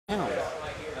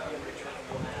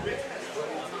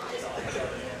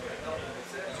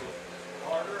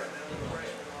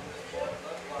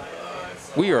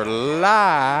We are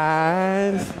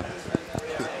live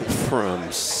from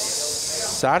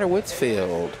Ciderwitz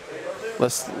Field.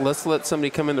 Let's let somebody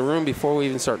come in the room before we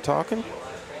even start talking,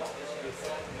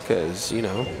 because you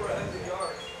know.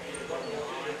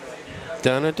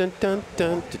 Dun dun dun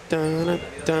dun dun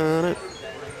dun.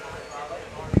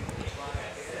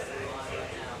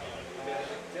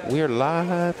 We are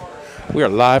live. We are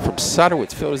live from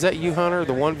Ciderwitz Field. Is that you, Hunter?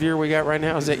 The one viewer we got right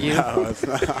now? Is that you? No, it's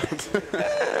not.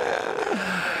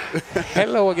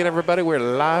 Hello again, everybody. We're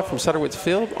live from Ciderwitz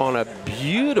Field on a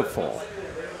beautiful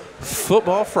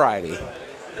Football Friday,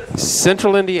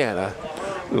 Central Indiana.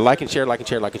 Like and share, like and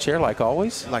share, like and share, like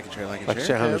always. Like and share, like and Like and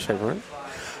share. share, Hunter, share, run.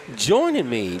 Joining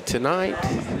me tonight,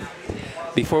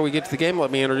 before we get to the game,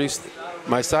 let me introduce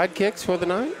my sidekicks for the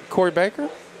night. Corey Baker.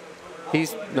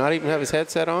 He's not even have his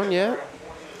headset on yet.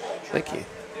 Thank you.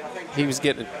 He was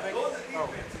getting it.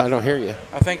 I don't hear you.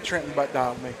 I think Trenton butt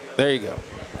dialed me. There you go.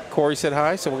 Corey said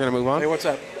hi, so we're going to move on. Hey, what's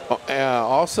up?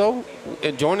 Also,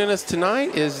 joining us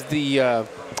tonight is the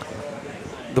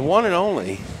one and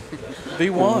only. The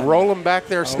one. Rolling back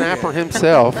there, snapper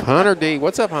himself, Hunter D.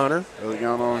 What's up, Hunter? What's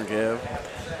going on, Kev?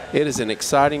 It is an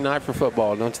exciting night for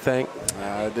football, don't you think?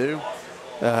 I do.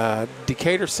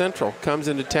 Decatur Central comes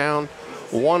into town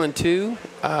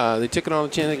 1-2. They took it on the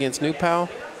chin against New Pal.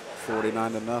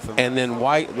 49-0. And then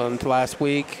Whiteland last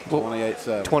week.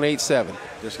 28-7.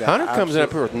 28-7. Hunter comes in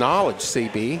up here with knowledge,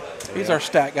 CB. He's our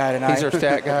stat guy tonight. He's our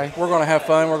stat guy. We're going to have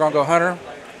fun. We're going to go Hunter.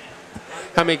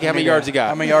 How many yards you got?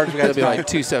 How many yards we got? It'll be like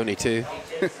 272.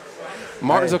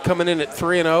 Martinsville coming in at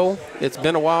 3-0. It's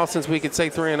been a while since we could say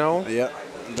 3-0. Yep,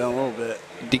 been a little bit.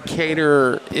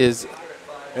 Decatur is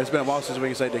It's been a while since we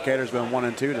can say Decatur's been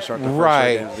 1-2 to start the first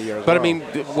right, game of the year as but well. I mean,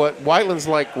 what Whiteland's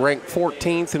like ranked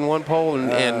 14th in one poll,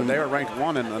 and they were ranked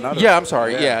 1 in another. Yeah, I'm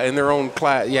sorry. Yeah, in their own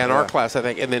class. Yeah, in our class, I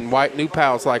think. And then New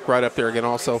Pal's like right up there again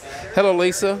also. Hello,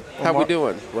 Lisa. How we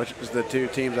doing? Which is the two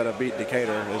teams that have beat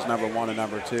Decatur is number 1 and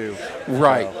number 2.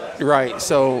 Right, right.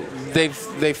 So they've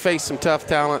faced some tough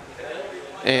talent,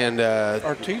 and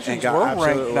Our teachers and were got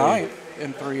ranked absolutely- 9th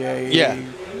in 3A Yeah.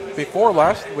 before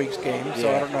last week's game, so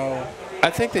Yeah. I don't know. I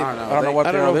think they. I don't I don't know what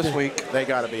I they don't are know this if week. They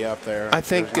got to be up there. I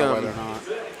think There's no way they're not.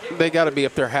 they got to be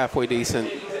up there halfway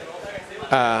decent.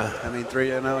 I mean,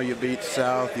 3-0, you beat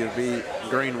South, you beat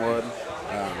Greenwood.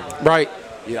 Right.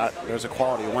 Yeah, there's a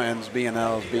quality wins.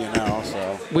 B&L is B&L,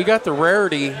 so. We got the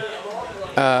rarity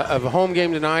of a home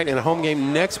game tonight and a home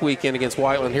game next weekend against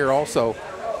Whiteland here also.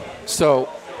 So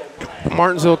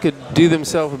Martinsville could do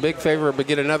themselves a big favor but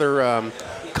get another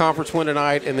conference win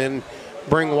tonight and then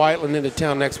bring Whiteland into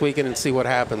town next weekend and see what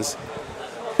happens.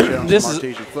 This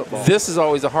is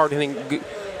always a hard-hitting,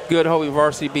 good Hobie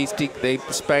varsity beats. They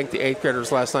spanked the 8th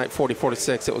graders last night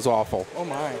 44-6. It was awful. Oh,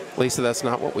 my. Lisa, that's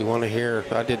not what we want to hear.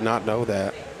 I did not know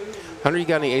that. Hunter, you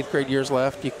got any 8th grade years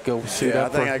left? You could go suit Yeah,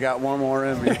 up. I think I got one more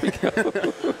in me.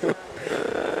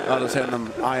 I'll just hand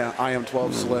them I am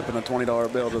 12 slip and a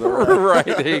 $20 bill to the right.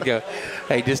 Right, there you go.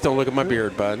 Hey, just don't look at my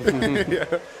beard, bud. Yeah.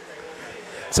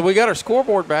 So we got our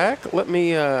scoreboard back. Let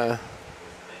me let's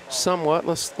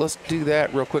do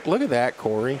that real quick. Look at that,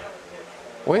 Corey.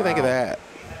 What do you think of that?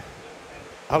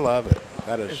 I love it.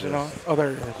 That is Is just, it on? Oh, there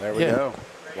it is. there we Yeah. go.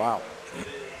 Wow.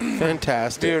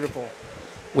 Fantastic. Beautiful.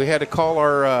 We had to call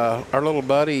our little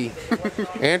buddy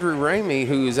Andrew Ramey,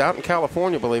 who is out in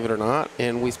California, believe it or not,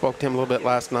 and we spoke to him a little bit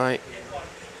last night,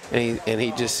 and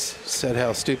he just said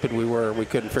how stupid we were and we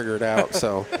couldn't figure it out.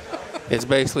 So it's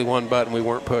basically one button we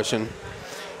weren't pushing.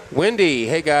 Wendy,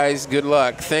 hey guys, good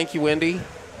luck. Thank you, Wendy.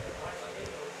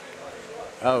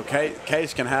 Oh,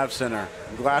 Case can have center.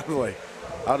 Gladly.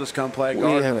 I'll just come play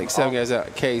guard. We have like 7 guys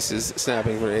out. Case is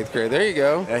snapping for 8th grade. There you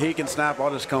go. Yeah, he can snap.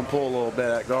 I'll just come pull a little bit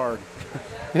at guard.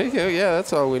 There you go. Yeah,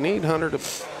 that's all we need. Hunter to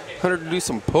do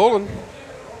some pulling.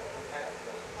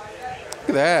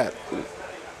 Look at that.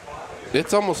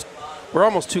 We're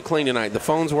almost too clean tonight. The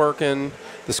phone's working.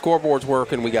 The scoreboard's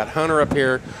working. We got Hunter up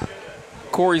here.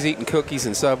 Corey's eating cookies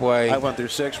in Subway. I went through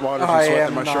 6 waters I and sweat in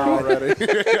am my shirt not. already.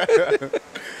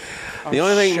 The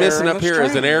only thing missing sharing up the here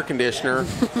is an stream. air conditioner,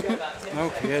 No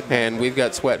kidding. and we've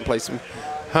got sweat in place.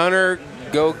 Hunter,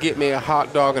 go get me a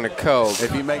hot dog and a Coke.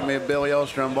 If you make me a Billy L.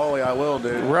 Stromboli, I will,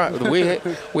 dude. Right.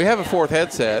 We have a 4th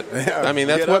headset. Yeah, I mean,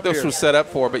 that's get what up this here. was set up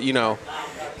for, but, you know,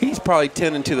 he's probably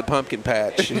tending to the pumpkin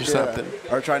patch or something.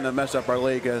 Or trying to mess up our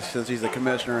league since he's the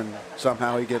commissioner and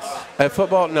somehow he gets. At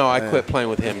football, no, I quit playing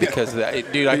with him because of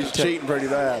that. Dude, I He's can tell. cheating pretty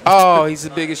bad. Oh, he's the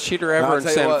biggest cheater ever I'll in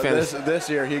tell you San what, Finish. this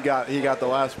year he got the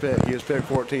last pick. He was picked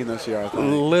 14 this year, I think.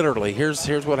 Literally, here's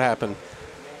what happened.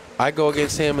 I go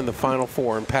against him in the Final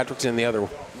Four, and Patrick's in the other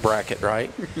bracket, right?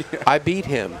 I beat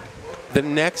him. The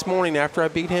next morning after I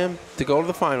beat him to go to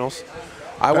the finals,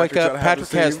 I wake Patrick's up, gotta have Patrick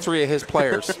the has team. 3 of his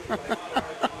players.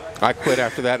 I quit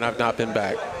after that, and I've not been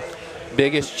back.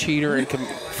 Biggest cheater in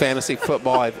fantasy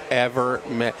football I've ever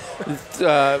met.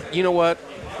 You know what?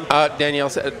 Danielle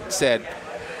said,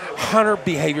 Hunter,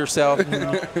 behave yourself.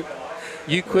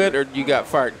 You quit or you got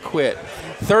fired? Quit.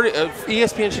 30.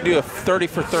 ESPN should do a 30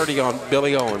 for 30 on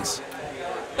Billy Owens.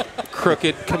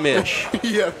 Crooked commish.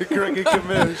 Yeah, the crooked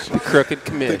commish. The crooked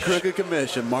commish. The crooked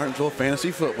commission, Martinsville fantasy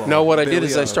football. No, what I did Billy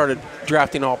is I Owens. started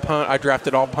drafting I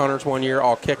drafted all punters one year,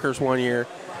 all kickers one year,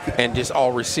 and just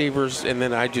all receivers. And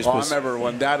then I just Well, was. I remember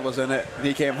when Dad was in it,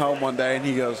 he came home one day and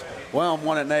he goes, well, I'm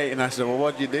 1-8. And I said, well,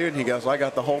 what'd you do? And he goes, I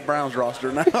got the whole Browns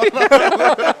roster now.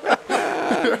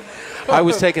 I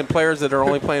was taking players that are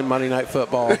only playing Monday Night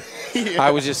Football. Yeah.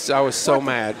 I was so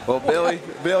mad. Well, Billy,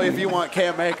 if you want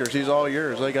Cam Akers, he's all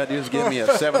yours. All you got to do is give me a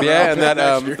 7th Yeah, round and pick that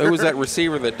next year. who was that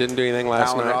receiver that didn't do anything last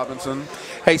Allen night? Robinson.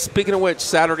 Hey, speaking of which,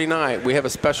 Saturday night we have a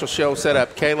special show set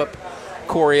up. Caleb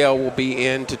Coryell will be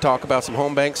in to talk about some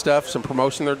home bank stuff, some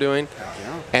promotion they're doing.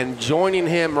 And joining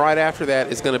him right after that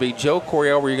is going to be Joe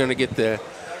Coryell, where you're going to get the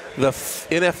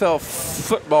NFL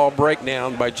football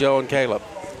breakdown by Joe and Caleb,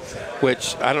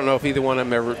 which I don't know if either one of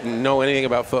them ever know anything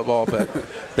about football, but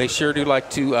they sure do like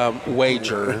to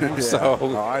wager. Yeah. So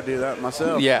Oh, I do that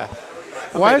myself. yeah.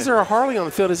 Why is there a Harley on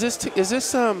the field? Is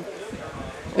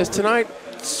tonight?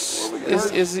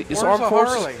 Is Where's Armed the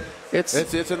Forces? Harley? It's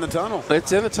in the tunnel.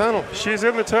 It's in the tunnel. She's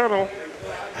in the tunnel.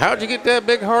 How'd you get that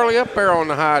big Harley up there on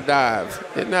the high dive?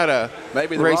 Isn't that a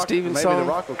Maybe the Ray Rock, Stevens maybe song?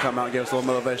 the Rock will come out and give us a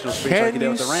little motivational speech Can like he did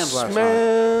you with the Rams last night.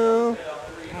 smell?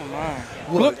 Oh,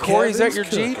 my. Look, Corey, is that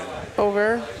Kevin's your Jeep cooking.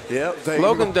 over there? Yep.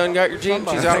 Logan done got your Jeep.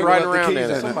 Somebody- She's out Hey, riding what the around keys in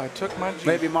in it. it? Somebody took my Jeep.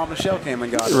 Maybe Mom Michelle came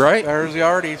and got it. Right? There's the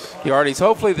Arties. Yardies.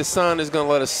 Hopefully the sun is going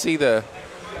to let us see the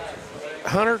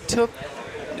Hunter tilt.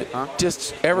 Huh?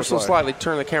 Just ever Which so way? slightly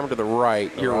turn the camera to the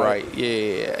right. You're right? right.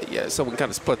 Yeah. So we can kind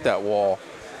of split that wall.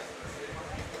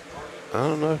 I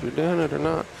don't know if you're doing it or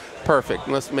not. Perfect.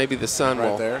 Unless maybe the sun Right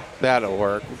will. there. That'll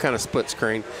work. We kind of split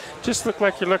screen. Just look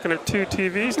like you're looking at 2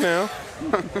 TVs now.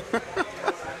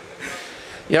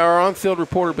 Yeah, our on-field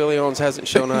reporter Billy Owens hasn't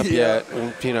shown up Yeah. yet.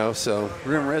 And, so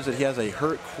Rumor is that he has a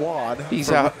hurt quad. he's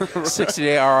out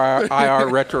 60-day IR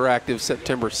retroactive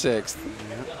September 6th.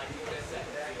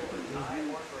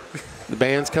 The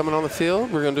band's coming on the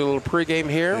field. We're going to do a little pregame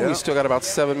here. Yeah. We still got about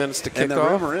 7 minutes to kick And the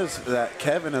off. rumor is that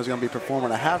Kevin is going to be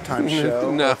performing a halftime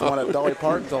show No. with one of Dolly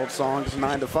Parton's old songs,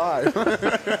 9 to 5.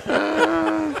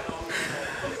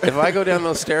 If I go down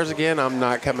those stairs again, I'm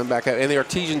not coming back up. And the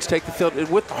Artesians take the field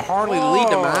with the Harley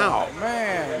leading them out. Oh,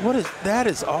 man. That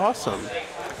is awesome.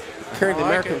 Carrying the I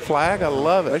like American it. flag. I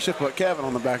love They it. should put Kevin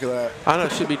on the back of that. I know,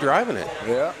 should be driving it.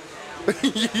 Yeah.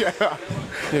 Yeah.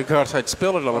 Because I'd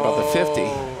spilled it on about the 50.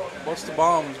 What's the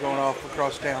bombs going off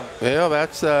across town? Well,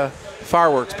 that's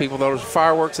fireworks, people. Those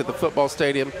fireworks at the football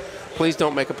stadium. Please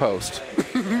don't make a post.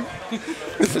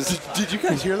 Did you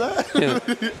guys hear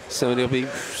that? Somebody will be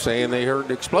saying they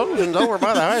heard explosions over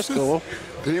by the high school.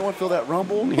 Did anyone feel that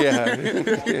rumble?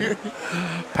 Yeah.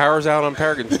 Power's out on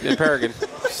in Paragon.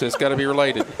 So it's got to be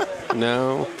related.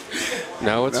 No,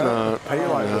 it's not. Pay your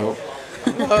light bill.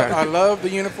 I love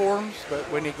the uniforms,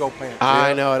 but we need gold pants.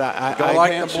 I know it. I I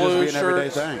like pants the should blue be an everyday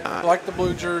shirts. thing. I like the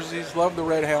blue jerseys. Love the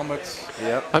red helmets.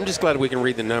 Yep. I'm just glad we can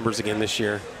read the numbers again this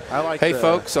year. I like Hey, the-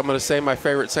 folks, I'm going to say my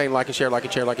favorite saying, like and share, like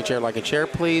and share, like and share, like and share.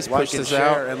 Please Like push and this share.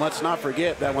 out. And let's not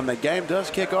forget that when the game does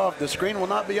kick off, the screen will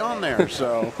not be on there.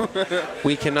 So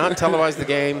We cannot televise the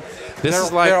game. This is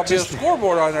There'll like be a just,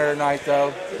 scoreboard on there tonight,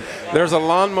 though. there's a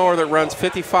lawnmower that runs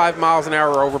 55 miles an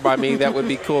hour over by me. That would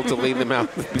be cool to lead them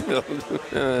out the field.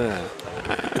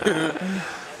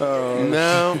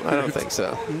 No, I don't think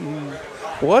so.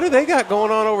 What do they got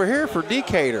going on over here for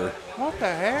Decatur? What the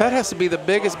heck? That has to be the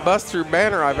biggest bust-through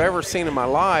banner I've ever seen in my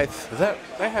life.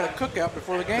 They had a cookout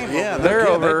before the game. yeah, opened. They're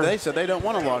no kidding. over. They said they don't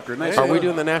want a locker. And they Are said, we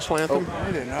doing the national anthem?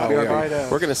 They did not We are. invite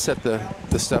us. We're going to set the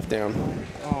stuff down.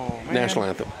 Oh, man. National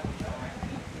anthem.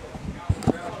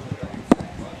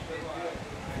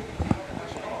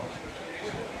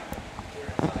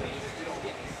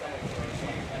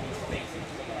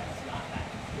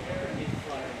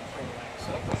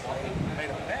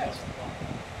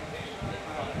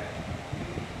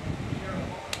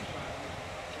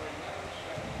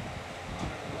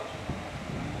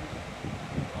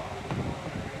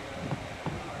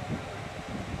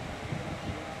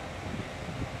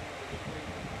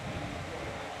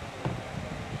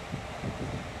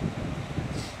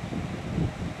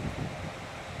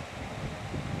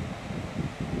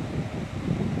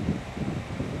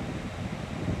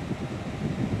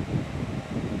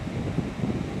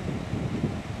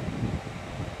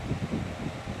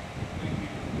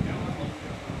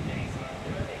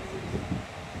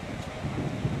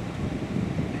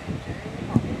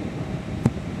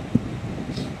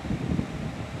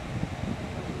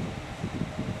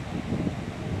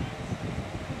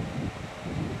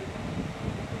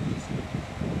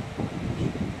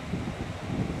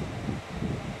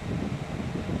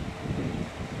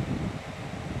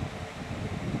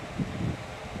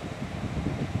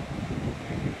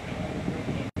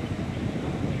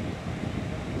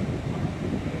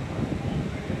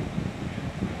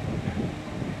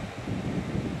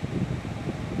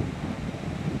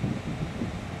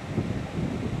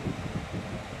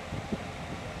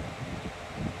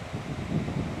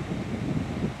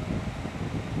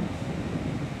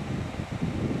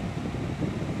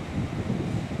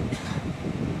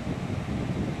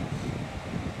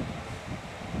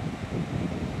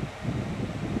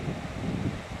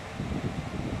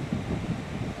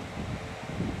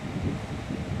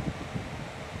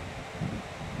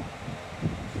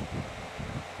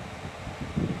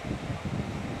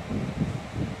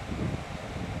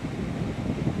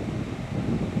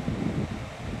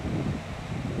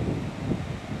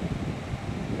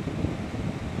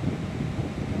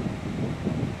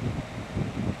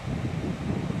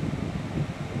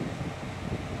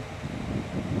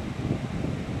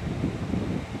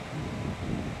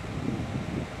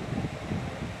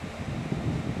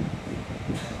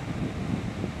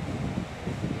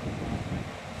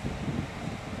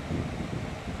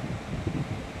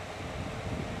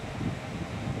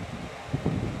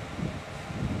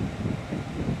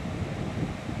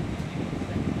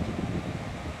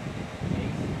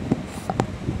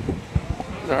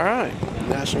 All right.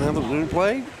 National anthem being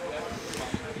played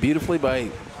beautifully by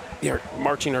the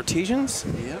marching artisans.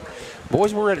 Yep.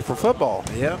 Boys, we're ready for football.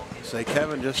 Yep. Say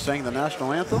Kevin just sang the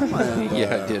national anthem. And,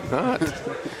 Yeah, I did not.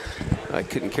 I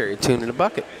couldn't carry a tune in a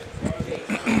bucket.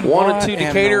 1-2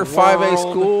 Decatur, 5A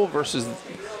school versus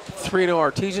 3-0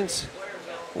 artisans.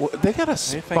 They got a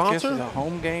Do you think this sponsor? is a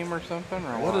home game or something?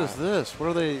 Or what is this? What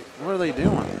are they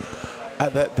doing?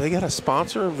 They got a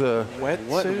sponsor of the. Wet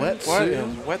What suit? wet What suit?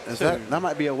 is wet Is suit? that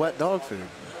might be a wet dog food?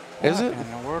 Is What it?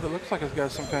 in the world? It looks like it's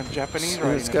got some kind of Japanese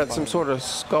writing. It's got some sort of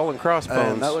skull and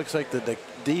crossbones. And that looks like the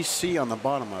DC on the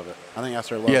bottom of it. I think that's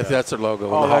their logo. Yeah, that's their logo.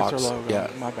 Oh, and the that's Hawks. their logo. Yeah.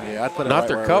 My bad. Yeah, I'd put it Not right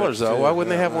their where it colors is, though. too. Why wouldn't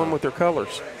they Yeah, have one no. with their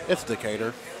colors? It's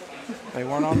Decatur. They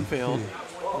weren't on the field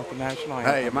with the national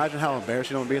anthem. Hey, imagine how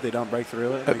embarrassing it would be if they don't break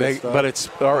through it. But it's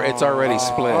already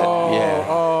split. Oh, Yeah.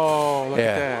 oh, look Yeah.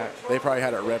 at that. they probably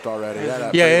had it ripped already.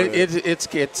 Yeah,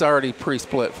 it's already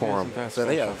pre-split for them. Isn't that So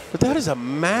they special? have. But that is a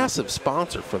massive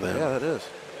sponsor for them. Yeah, that is.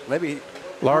 Maybe.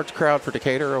 Large crowd for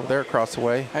Decatur over there across the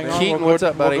way. Hang on, Keaton, we'll what's go,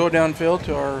 up, buddy? We'll go downfield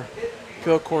to our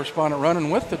field correspondent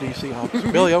running with the DC Hawks,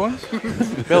 Billy Owens.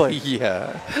 Billy,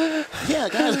 Yeah. Yeah,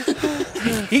 guys.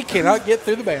 he cannot get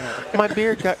through the banner. My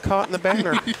beard got caught in the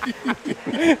banner.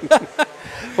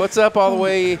 What's up all the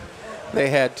way? They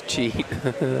had to cheat.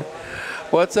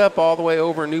 What's up all the way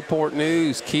over in Newport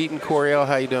News? Keaton Coriel,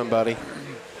 how you doing, buddy?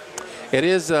 It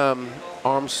is Armed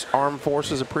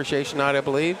Forces Appreciation Night, I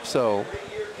believe. So,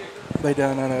 They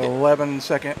done an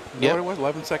 11-second. You Yep. know what it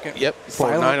was? 11-second. yep, for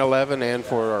silent. 9/11 and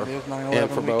for It is 9/11 and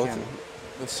for both. weekend.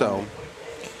 So,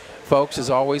 folks, as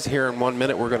always, here in 1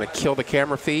 minute, we're going to kill the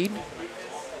camera feed.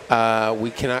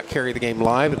 We cannot carry the game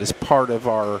live. It is part of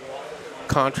our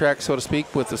contract, so to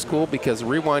speak, with the school because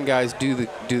Rewind guys do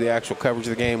the actual coverage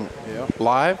of the game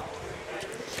live.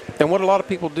 And what a lot of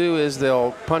people do is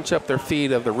they'll punch up their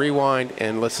feed of the Rewind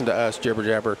and listen to us jibber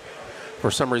jabber. For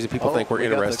some reason, people think we're we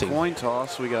interesting. Got the coin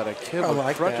toss. We got a kid I with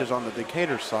like crutches that. on the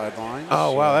Decatur sideline.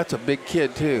 Oh wow, that's a big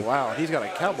kid too. Wow, he's got a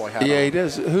cowboy hat. Yeah, on. he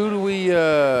does. Who do we?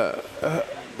 That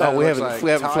We looks haven't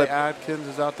like Ty flipped. Adkins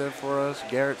is out there for us.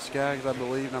 Garrett Skaggs, I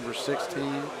believe, number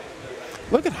 16.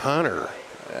 Look at Hunter.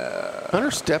 Hunter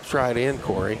steps right in,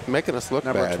 Corey, making us look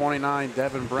Number bad. 29,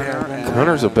 Devin Brenner. Yeah, and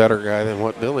Hunter's a better guy than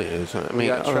what Billy is. I mean,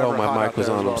 got oh, Trevor my Hott mic out was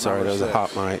there on. as well, I'm sorry, that number was a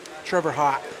 6. hot mic. Trevor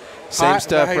Hott. Same Hott, is that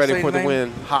stuff, how you ready say for his the name?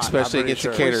 win, Hott, especially I'm pretty against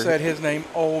sure. We Decatur. said his name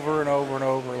over and over and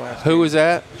over last Who week. was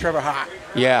that? Trevor Hott.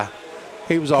 Yeah,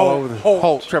 he was all Holt. over the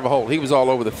Holt. Trevor Holt. He was all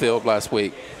over the field last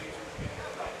week.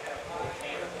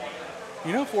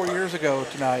 You know, 4 years ago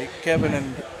tonight, Kevin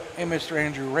and Mr.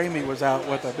 Andrew Ramey was out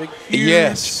with a big, huge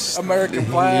Yes, American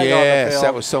flag on the yes, field.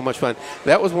 that was so much fun.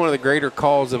 That was one of the greater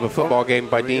calls of a football game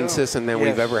by Here we Dean go. Sisson than Yes.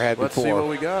 we've ever had Let's see what before.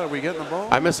 we got. Are we getting the ball?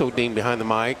 I miss old Dean behind the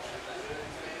mic.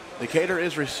 Decatur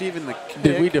is receiving the kick.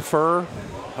 Did we defer?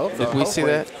 Hope Did so. we see Hopefully.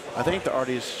 that? I think the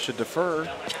Arties should defer,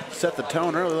 set the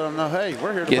tone early, let them know, hey,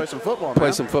 we're here to play some football, Play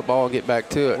man. some football and get back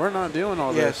to it. We're not doing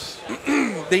all Yes.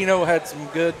 Dino had some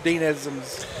good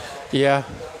Deanisms. Yeah.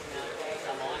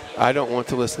 I don't want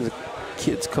to listen to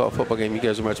kids call a football game. You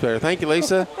guys are much better. Thank you,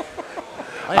 Lisa. this.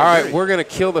 All right, we're going to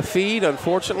kill the feed,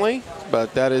 unfortunately,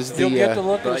 but that is the. You'll get to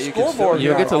look at the you can scoreboard. still-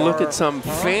 You'll get to now. look at some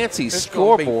fancy It's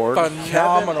gonna be scoreboard.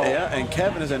 phenomenal. Kevin, yeah, and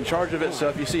Kevin is in charge of it, so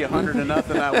if you see 100-0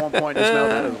 at one point, just know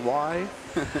that is why.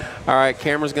 All right,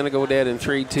 camera's going to go dead in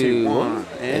 3, 2, 1. And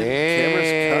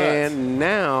camera's And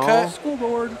now Cut.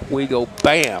 Scoreboard. we go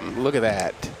bam. Look at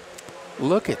that.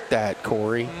 Look at that,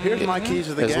 Corey. Here's my keys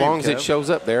to the As game, long as it Kev. shows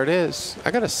up, there it is. I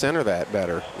got to center that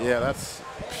better. Yeah, that's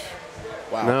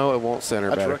wow. No, it won't center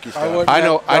That's better. rookie I stuff. would-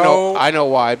 I know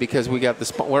why, because we got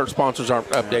our sponsors aren't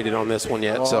updated on this one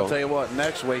yet. Well, So I'll tell you what,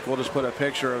 next week we'll just put a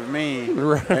picture of me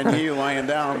and you laying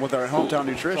down with our hometown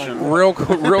nutrition. real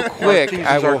quick, Teasers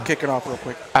I are will kicking off real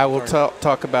quick.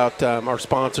 talk about our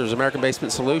sponsors: American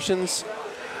Basement Solutions,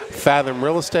 Fathom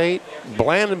Real Estate,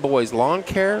 Blandon Boys Lawn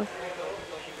Care,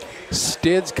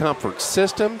 Stids Comfort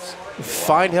Systems,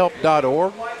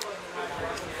 FindHelp.org,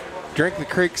 Drink the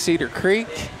Creek Cedar Creek,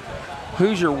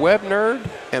 Who's Your Web Nerd,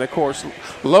 and of course,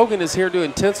 Logan is here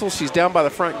doing tinsel. She's down by the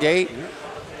front gate.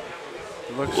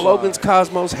 Looks Logan's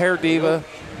Cosmos Hair Diva.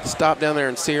 Stop down there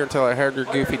and see her until I heard your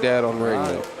goofy dad on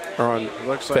radio or on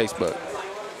Looks like- Facebook.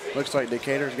 Looks like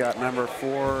Decatur's got number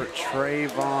 4,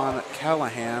 Trayvon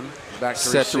Callahan, back to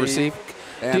Set to receive.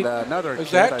 And Dude, another Is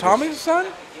kid I that just- Tommy's son?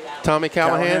 Tommy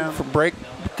Callahan Callahan. from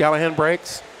Callahan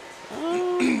Breaks.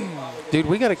 Dude,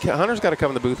 Hunter's got to come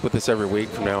in the booth with us every week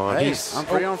from now on. Hey, He's I'm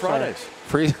free on sorry.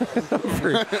 Fridays.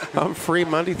 free. I'm free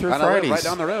Monday through I know, Fridays. right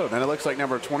down the road. And it looks like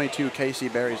number 22, Casey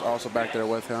Berry's also back there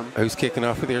with him. Who's kicking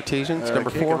off with the Artesians? Number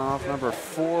Kicking 4. off number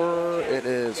 4, it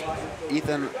is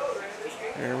Ethan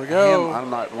Here we go. I'm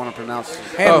not want to pronounce.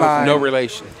 Handline. No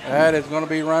relation. That is going to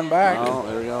be run back. Oh,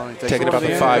 there we go. He takes Taking it about the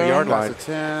the 5-yard That's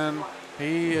line. a 10.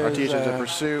 He is. Artesians in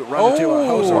pursuit. Run into a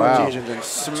host of Artesians and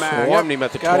smack. Swarmed him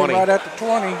at the Got 20. him right at the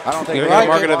 20. I don't think You're they going to like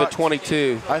mark it it. at the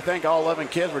 22. I think all 11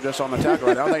 kids were just on the tackle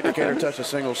right now. I don't think Decatur touched a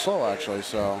single soul, actually.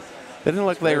 So, They didn't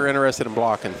look like they were interested in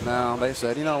blocking. no, they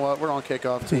said, you know what, we're on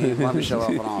kickoff team. Let me show up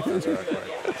on offense real quick.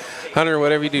 Hunter,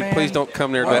 whatever you do, Man. please don't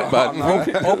come near that button.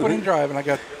 Opening drive, and I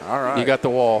got All right. You got the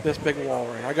wall. this big wall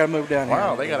right. I got to move down here.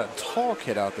 Wow, they got a tall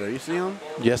kid out there. You see him?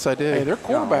 Yes, I Hey, did. their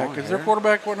quarterback. long Is their hair.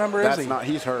 quarterback? What number is That's he? not.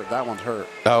 He's hurt. That one's hurt.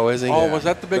 Oh, is he? Oh, was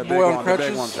that the big boy on The big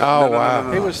crutches? one's Oh, hurt.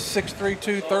 wow. He was 6'3",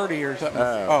 230 or something.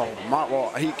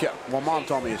 Mom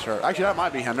told me he's hurt. Actually, that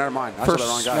might be him. Never mind. I said the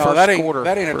wrong First, guy. No, first that ain't- quarter.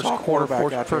 that ain't a first tall quarter,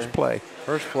 quarterback out first there. play.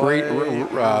 First play.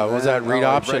 Was that read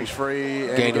option? Breaks free.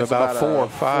 And Gained he gets about 4 or a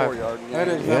 5. 4-yard gain. That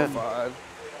is about not- 5.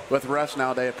 With refs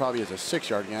nowadays, it probably is a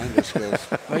 6-yard game just because.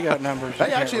 They got numbers. you Hey,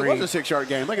 can't actually, it read. was a 6-yard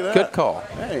game. Look at that. Good call.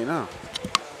 Hey, no.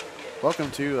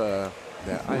 Welcome to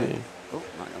not gonna say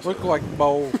Look that. like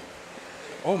bowl.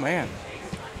 Oh, man.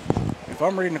 If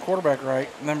I'm reading the quarterback right,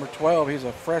 number 12, he's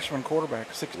a freshman quarterback,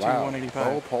 6'2", Wow. 185.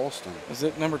 Bo Polston. Is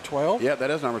it number 12? Yeah, that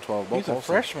is number 12. Bo He's a Polston.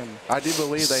 freshman. I do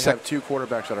believe they have 2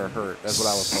 quarterbacks that are hurt. That's what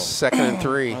I was told. 2nd and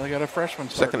 3. Well, they got a freshman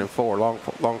starting. 2nd and 4.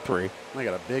 Long 3. They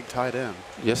got a big tight end.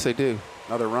 Yes, they do.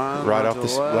 Another run. Right run off to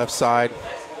the left. left side.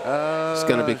 It's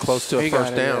going to be close to a he got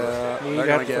first it, down. Yeah, He they're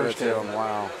got going to give it first to down. him.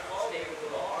 Wow.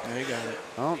 Yeah, he got it.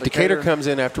 Well, Decatur comes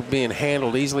in after being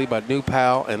handled easily by New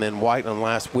Pal and then Whiteland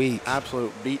last week.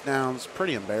 Absolute beatdowns.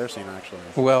 Pretty embarrassing, actually.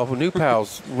 Well, New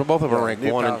Pal's, both of them are ranked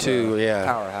New 1 and Pal's 2. a Yeah.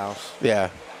 Powerhouse. Yeah.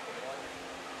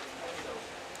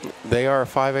 They are a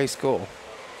 5A school.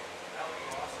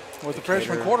 With the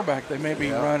freshman quarterback, they may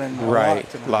be running a Right. lot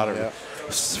tonight. A lot of Yeah.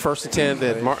 first and 10 at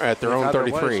their They've own had their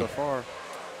way 33. So far.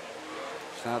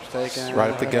 Snaps taken. Right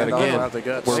at the gut Handoff again. Right at the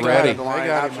gut. We're Straight ready. at the line, They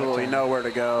got him absolutely that time. nowhere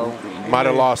to go. Might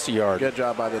have lost a yard. Good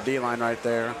job by the D-line right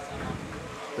there.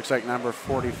 Looks like number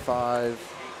 45.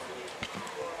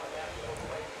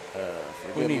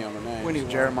 Forgive me on the we name. need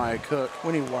Jeremiah Cook.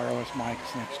 We need wireless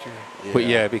mics next year. But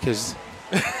yeah, because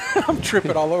I'm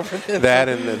tripping all over this. that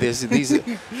and these,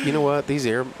 you know what? These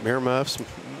ear muffs,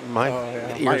 my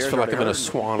yeah. My ears ears feel like already I'm in a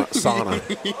hurting.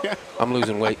 sauna. I'm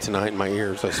losing weight tonight in my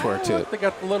ears, I swear to it. They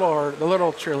got the little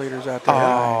cheerleaders out there.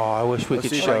 Oh, I wish we Let's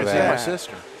could see if I show can see my that.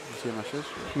 sister. Let's see my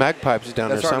sister. Magpie's down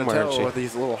That's there hard to somewhere, tell isn't with she?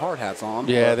 these little hard hats on.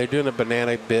 Yeah, but- they're doing a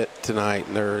banana bit tonight,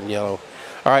 and they're in yellow.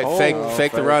 All right, Oh, fake the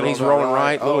fake run. rolls He's out rolling right.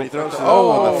 right. Oh, Little- he throws it. on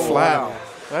the Oh, flat. wow.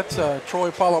 That's Troy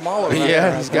Polamalu. right Yeah,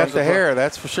 there. he's got the hair.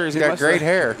 That's for sure. He's got great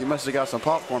hair. He must have got some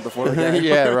popcorn before the game.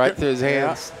 Yeah, right through his Yeah.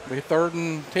 hands. Be 3rd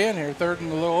and 10 here. 3rd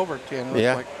and a little over 10. It looks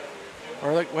Yeah. like.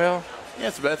 Or like, well, Yeah,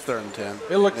 it's 3rd and 10.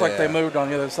 it looked like they Yeah. moved on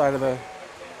the other side of the.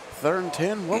 3rd and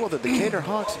 10. What will the Decatur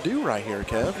Hawks do right here,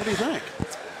 Kev? What do you think?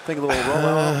 Think a little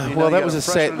rollout. You know, Well, you that got was a a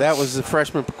freshman. that was the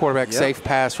freshman quarterback Yep. safe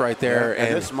pass right there, And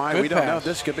and this might, Good we don't know. pass.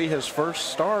 This could be his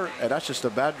first start, and that's just a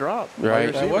bad drop. Right. Wide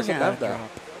That receiver was a can't bad have that. drop.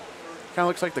 Kind of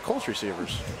looks like the Colts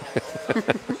receivers.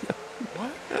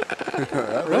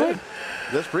 Really?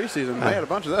 This preseason, they had a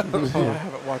bunch of those. Oh, I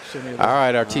haven't watched any of all this.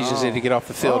 right, our teachers need to get off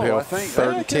the field Oh, here. I think-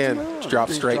 3rd yeah, and kids 10. move. Drop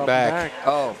He's straight dropping back.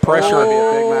 Oh, Pressure. might be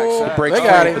a Big Mac sack. Breaks They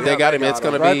got free. him. They got him. Yeah, It's they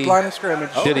going got to Right be. line of scrimmage.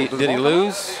 Did he does Walker-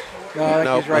 lose? No, I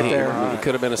think he's right there. It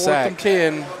could have been a 4th sack. and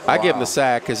 10. I give him the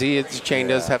sack because his chain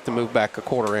does have to move back a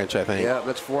quarter inch, I think. Yeah,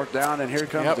 that's 4th down, and here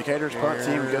comes Yep. Decatur's punt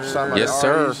team. Good stop by Yes, the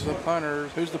sir. Arties. The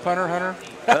punters. Who's the punter, Hunter?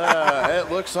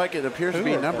 It looks like it appears to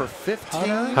be number 15.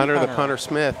 Hunter the Hunter. punter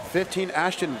Smith. 15,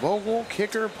 Ashton Vogel,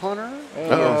 kicker, punter. Uh, He's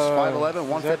 5'11", Is that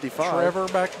 155. Trevor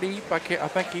back deep. I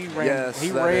think he ran. Yes, he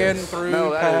that ran is. through.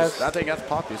 No, that past. is. I think that's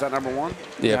Poppy. Is that number 1?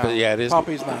 Yeah, No, but yeah, it is.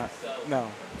 Poppy's not. No.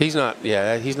 He's not.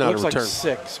 Yeah, he's not Looks a return. like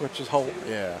 6, which is Holt.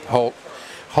 Yeah. Holt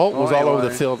was all over the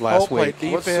anyway, field last Holt week.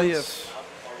 played Let's see defense.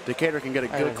 if Decatur can get a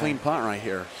don't good, know. clean punt right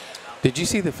here. Did you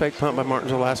see the fake punt by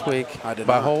Martinsville last week? I did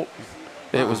by not. Holt.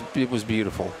 It was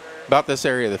beautiful. About this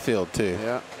area of the field too.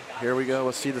 Yeah. Here we go.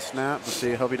 Let's see the snap. Let's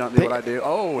see. Hope he don't do what I do.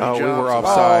 Oh, he Oh, we jumps. were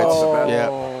offsides. Oh.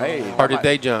 Yeah. Hey. Or did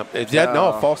they jump?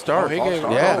 No, false start. Oh, he false gave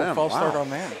start. Yeah. Yeah. false start Wow. on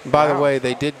that. By the Wow. way,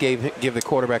 they did give the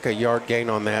quarterback a yard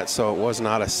gain on that, so it was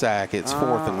not a sack. It's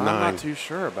 4th and I'm 9. not too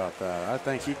sure about that. I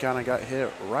think he kind of got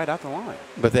hit right at the line.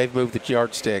 But they've moved the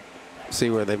yardstick.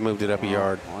 See where they've moved it up a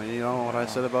yard. Well, you know what I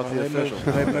said about Well, the they officials.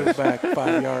 moved back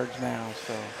 5 yards now.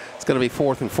 So It's going to be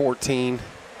 4th and 14.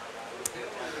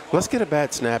 Let's get a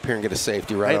bad snap here and get a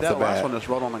safety right Hey, off the that last bat. one just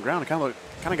rolled on the ground. It kind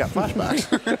of got flashbacks.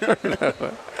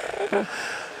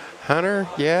 Hunter,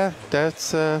 yeah,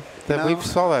 that's that No, we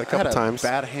saw that a I couple had times.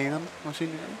 Bad hand. My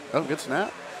senior year. Oh, good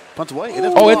snap. Punts away. It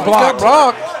is Oh, it's blocked.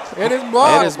 blocked. It is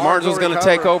blocked. It is. Martinsville's going to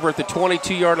take over at the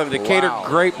 22-yard line. Decatur, Wow.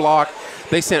 great block.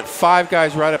 They sent 5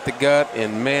 guys right up the gut,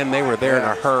 and, man, they were there in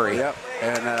a hurry. Yep.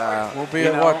 And We'll be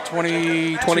at, what,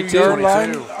 22 22? yard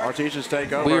line? Our teachers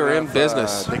take over. We are in If,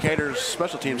 business. Decatur's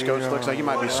special teams coach looks like he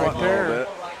might be Right sweating a there. little bit.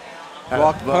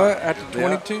 Block punt at the Yeah.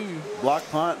 22. Block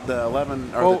punt, the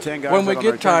 11 or Well, the 10 guys. when we out on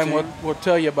the get time, return team. we'll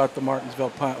tell you about the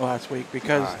Martinsville punt last week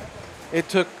because All right. it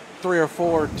took 3 or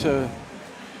 4 to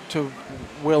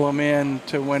will him in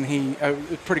to when he.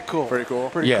 It's pretty cool. Pretty cool.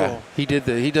 Pretty Yeah, cool.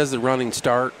 he does the running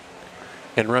start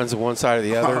and runs to one side or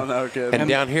the other. Oh, no kidding. And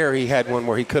down here, he had one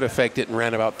where he could have faked it and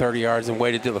ran about 30 yards and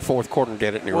waited till the fourth quarter and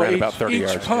did it, and he ran about 30 each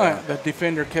yards. punt, the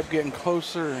defender kept getting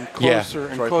closer and Yeah. closer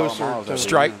and Troy closer. Polamalu's To,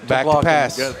 Strike, back to block him.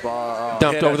 pass. Good ball.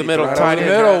 Dumped Hit over as the he middle, throws tight it. Right in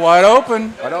end. the middle, wide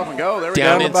open. Wide open, go. There we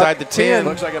Down go. inside the 10.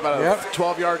 Looks like about a Yep.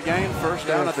 12-yard gain. First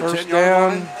down Yeah, at the first 10-yard down,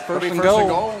 line. first It'll be and first goal. and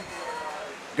goal.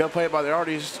 Good play by the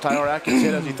Arties. Tyler Atkins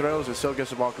hit as he throws and still gets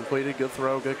the ball completed. Good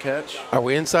throw, good catch. Are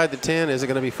we inside the 10? Is it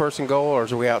going to be first and goal, or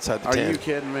are we outside the Are 10? you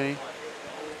kidding me?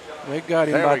 They got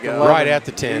him There about we the go. 11. Right at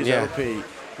the 10, He's yeah. OP.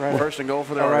 Right. First and goal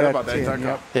for the Oh, right Arties. at About the that 10,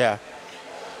 yep. Yeah.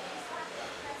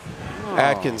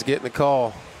 Atkins getting the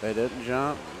call. They didn't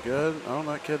jump. Good. Oh,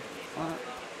 that kid.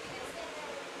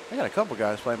 They got a couple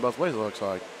guys playing both ways, it looks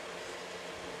like.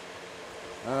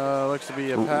 Looks to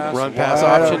be a pass. Run pass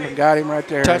Wide option. open, got him right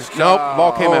there. Touch. Nope,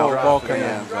 ball came out. ball Dropped in came the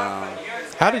out. end zone.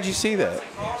 How did you see that?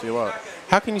 See what?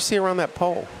 How can you see around that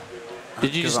pole?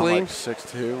 Did you 'Cause just I'm lean? like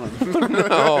 6'2".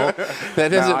 No, that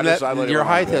doesn't. I that, literally your went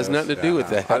height like has this. nothing to do with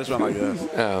that. I just went like this.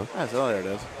 Oh, Oh, there it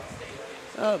is.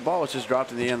 The ball was just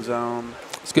dropped in the end zone.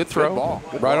 it's a good throw. Good ball.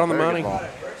 Good right ball. on the Very money. good ball.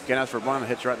 Can't ask for one. It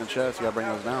hits you right in the chest. You got to bring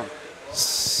those down.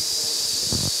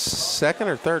 Second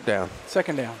or third down?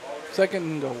 Second down. Second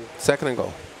and goal. Second and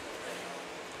goal.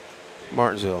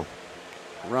 Martinsville.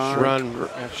 Run.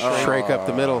 Shrake up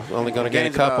the middle. Only going to gain a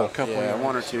Gains couple. about, yeah,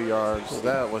 1 or 2 yards.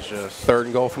 That was just. Third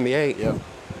and goal from the 8. Yep.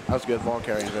 That was good ball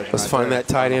carrying vision. Let's right find there. that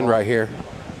tight end right here.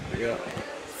 Yep.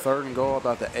 Third and goal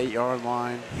about the 8-yard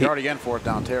line. You're already in fourth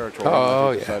down territory. Oh,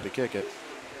 if you yeah. decide to kick it.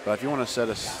 But if you want to set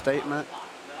a statement,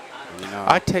 you know.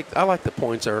 I like the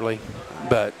points early,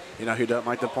 but You know who doesn't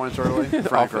like the points early?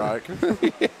 Frank Reich.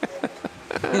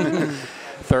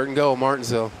 third and goal,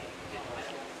 Martinsville.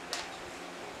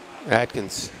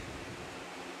 Atkins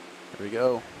Here we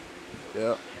go.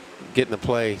 Yep. getting the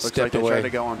play, Looks like stepped they tried away. to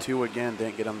go on 2 again.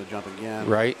 Didn't get him to jump again.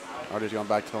 Right. Artie's going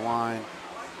back to the line.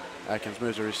 Atkins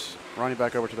moves his running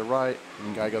back over to the right.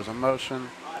 Guy goes in motion.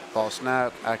 Ball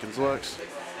snap. Atkins looks.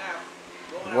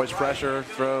 Avoids pressure.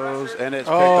 Throws. And it's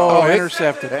picked Oh, off.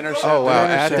 intercepted. Intercepted. Oh, wow.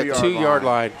 At the Intercepted. 2-yard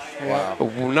line. Yeah. A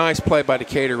nice play by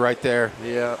Decatur right there.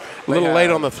 Yeah. A little They late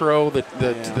had- on the throw.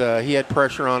 He had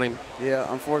pressure on him.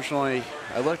 Yeah, unfortunately,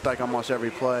 it looked like almost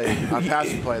every play, on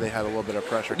passing play, they had a little bit of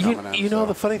pressure coming in. You know, so.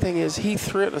 the funny thing is he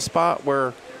threw it in a spot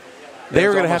where they It were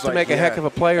was going to have almost to like, make a heck yeah, of a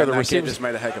play, or and the that kid receivers just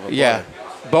made a heck of a play. Yeah,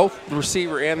 both the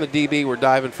receiver and the DB were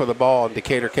diving for the ball, and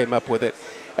Decatur came up with it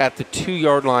at the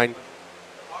 2-yard line.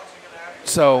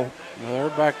 So Well,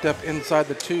 they're backed up inside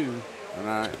the 2. All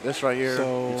right, this right here,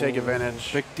 So you take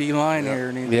advantage. Big D line Yep.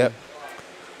 here. Needs yep,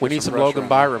 we need some some pressure Logan on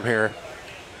Byram here.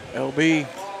 LB.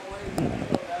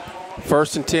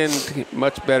 First and 10,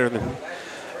 much better than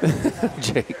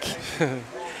Jake.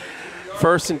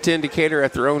 First and 10, Decatur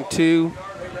at their own 2.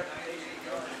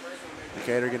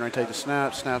 Decatur getting ready to take the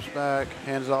snap, snaps back,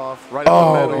 hands off, right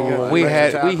up the middle. we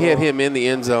Makes the hit tackle. him in the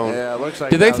end zone. Yeah, it looks like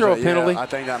Did they that throw was a penalty? Yeah, I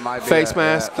think that might be Face that,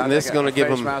 mask, yeah. and I this is think gonna a give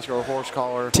face them mask or a horse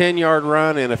collar. 10-yard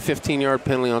run and a 15-yard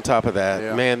penalty on top of that.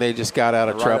 Yeah. Man, they just got out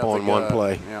of Right trouble up in the one gut.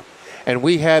 play. Yeah, And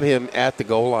we had him at the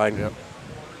goal line. yep.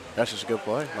 That's just a good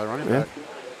play by running Yeah. back.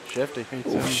 Shifty. Shift,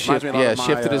 Reminds me a lot of my,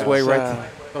 shifted his way right.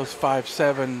 Those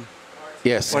 5'7".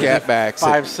 Yeah, What is scat it? backs.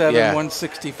 5'7", Yeah.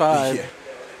 165. Yeah.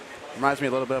 Reminds me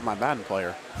a little bit of my Madden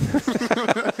player.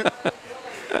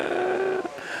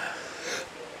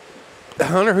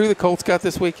 Hunter, who the Colts got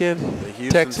this weekend? The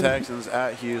Houston Texans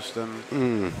at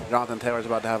Houston. Jonathan Taylor's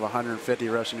about to have 150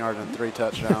 rushing yards and 3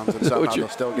 touchdowns, and somehow they'll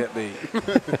still get beat.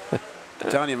 I'm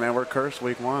telling you, man, we're cursed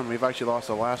week 1. We've actually lost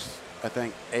the last, I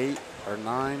think, 8 or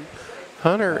 9.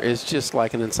 Hunter is just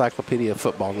like an encyclopedia of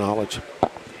football knowledge.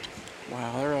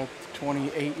 Wow, they're a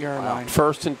 28-yard line.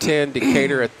 First and 10,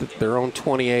 Decatur at their own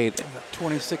 28.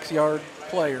 26-yard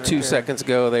play right 2 there. seconds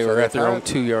ago, they So were they've at their own had-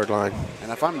 2-yard line.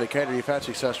 And if I'm Decatur, you've had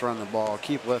success running the ball.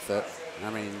 Keep with it. I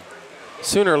mean,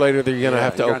 Sooner or later, they're going to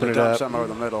have to you're open gonna it dump up. something over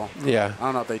the middle. Yeah. I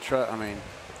don't know if they trust. I mean,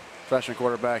 freshman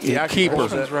quarterback. He Yeah, actually keeper.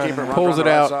 pulls it, Right. keeper runs Pulls on it the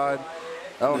right out. Side.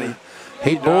 Oh, and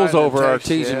He dives bulls and over our takes-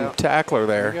 Artesian yeah. tackler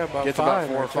They there. got about Gets 5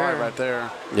 about 4 or 5 right there.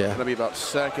 Yeah. It'll be about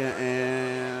second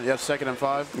and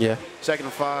 5. Yeah. Second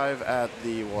and 5 at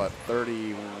the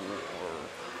 30.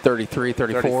 33,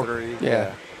 34. 33,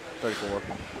 Yeah. 34.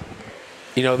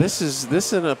 You know, this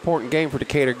is an important game for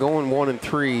Decatur. Going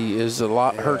 1-3 is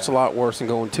hurts a lot worse than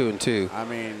going 2-2. I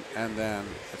mean, and then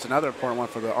it's another important one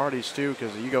for the Arties too,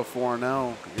 because you go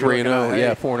 4-0, 3-0,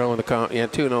 yeah, 4-0 in the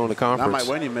 2-0 in the conference. That might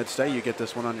win you mid-state. You get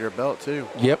this one under your belt too.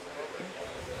 Yep.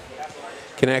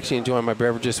 Can actually enjoy my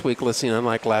beverage this week listening,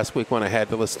 unlike last week when I had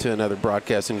to listen to another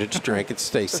broadcast and just drink and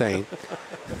stay sane.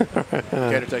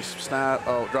 Decatur takes some snap.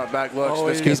 Oh, drop back looks. Oh,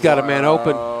 he's got a man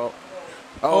open.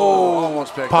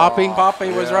 Almost picked Poppy. off.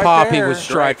 Poppy was right Poppy there. was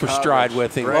stride for stride coverage.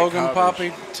 with him. Great Logan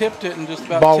coverage. Poppy tipped it and just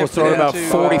about Ball was tipped thrown it about into,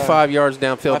 45 yards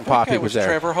downfield, I and think Poppy that was there.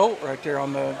 Trevor Holt right there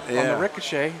on the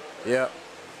ricochet. Yeah.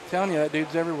 Telling you, that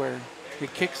dude's everywhere. He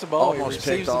kicks the ball, Almost he receives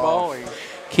picked the ball. off.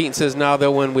 Keaton says now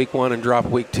they'll win week 1 and drop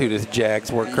week 2 to the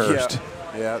Jags. We're cursed.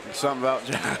 Yeah. Something about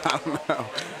I don't know.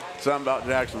 Something about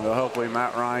Jacksonville. Hopefully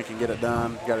Matt Ryan can get it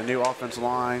done. Got a new offensive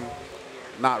line.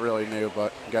 Not really new,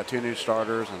 but got 2 new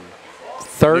starters and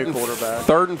new quarterback.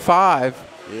 Third and 5.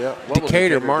 Yeah.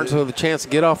 Decatur, Martinsville with a chance to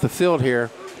get off the field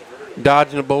here.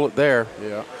 Dodging a bullet there.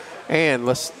 Yeah. And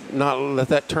let's not let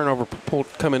that turnover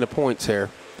come into points here.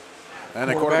 And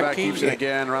the quarterback keeps it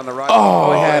again around the right.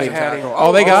 Oh, he had him.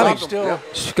 Oh, they got him.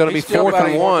 It's going to be 4th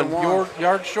and 1.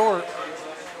 Yard short.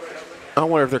 I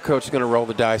wonder if their coach is going to roll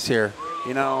the dice here.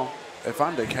 You know, if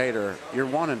I'm Decatur, you're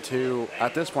 1-2.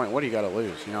 At this point, what do you got to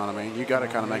lose? You know what I mean? You got to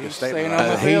kind of make a statement.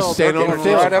 He's staying on the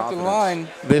field. Right up the line.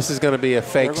 This is going to be a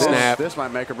fake snap. This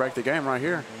might make or break the game right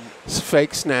here. It's a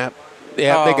fake snap.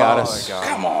 Yeah, they got us.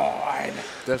 Come on.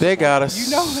 They got us.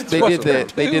 You know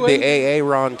they did the AA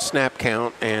Ron snap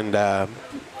count, and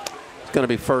it's going to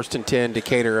be 1st and 10.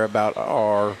 Decatur about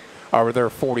their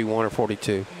 41 or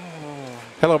 42.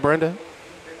 Hello, Brenda.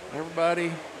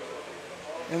 Everybody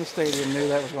in the stadium knew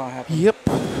that was going to happen. Yep.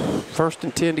 1st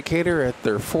and 10 Decatur at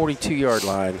their 42-yard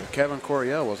line. If Kevin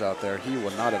Coryell was out there, he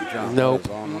would not have jumped. Nope.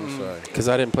 That's all I'm going to say. Because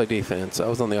I didn't play defense. I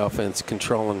was on the offense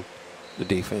controlling the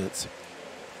defense.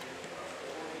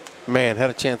 Man, had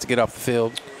a chance to get off the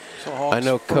field. So Hawks, I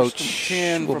know Coach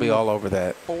will be all over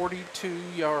that.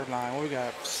 42-yard line. We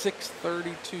got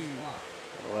 6:32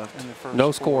 Left. in the first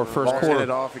No score, quarter. first Ball's quarter. handed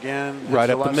off again. Right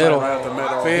Hits up the left middle. side, right up the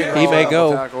middle. Big He may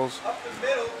go. Tackles.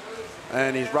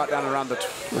 And he's brought down around the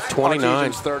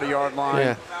 29. 30-yard line.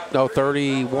 Yeah. No,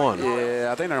 31. Yeah,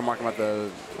 I think they're marking about the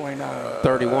 29.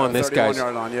 31. This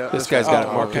 31-yard line. Yeah, this guy's got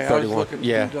it marked Okay, at I was 31. looking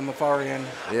Yeah. on the far end.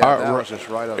 Yeah, that was just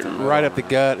right up the middle. Right up the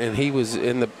gut, and he was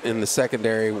in the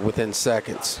secondary within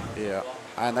seconds. Yeah,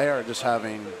 and they are just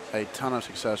having a ton of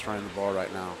success running the ball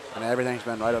right now. And everything's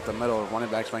been right up the middle. Running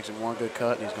backs makes one good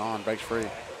cut, and he's gone, breaks free.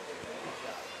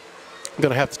 I'm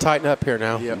going to have to tighten up here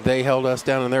now. Yep. They held us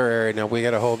down in their area. Now we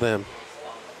got to hold them.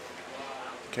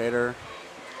 Decatur,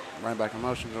 running back in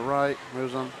motion to the right,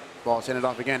 moves them. Ball's handed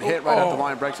off again, hit right up the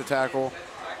line, breaks the tackle.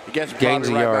 He gets Gains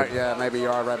a right yard. back, yeah, maybe a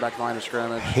yard right back line of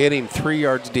scrimmage. Hit him 3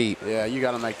 yards deep. Yeah, you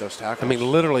got to make those tackles. I mean,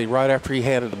 literally right after he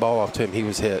handed the ball off to him, he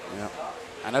was hit. Yeah,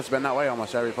 and that's been that way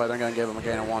almost every play. They're going to give him a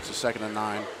gain of once, a 2nd and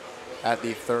 9 at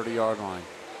the 30-yard line.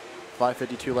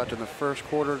 5:52 left in the first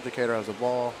quarter. Decatur has the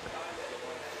ball.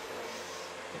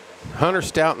 Hunter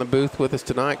Stout in the booth with us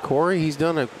tonight. Corey, he's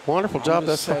done a wonderful job.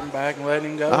 Just sitting back and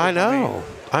letting him go. I know.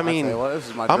 I mean, well, this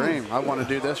is my dream. I want to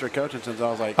do this for coaching since I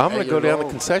was like I'm going 8 to go years down old.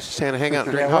 the concession stand and hang out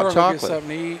and drink Yeah, hot we're gonna get chocolate. something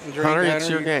to eat and drink. Hunter, it's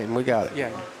your game. We got it.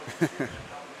 Yeah.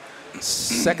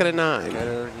 2nd and 9.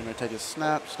 Decatur, you're going to take a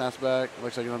snap, snaps back.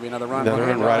 Looks like it's going to be another run. Another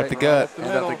run right up the gut. Right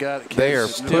up the gut. They are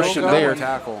Kids pushing broke there.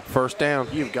 Tackle. First down.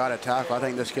 You've got to tackle. I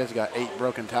think this kid's got 8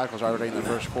 broken tackles already in the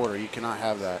first quarter. You cannot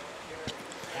have that.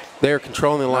 They're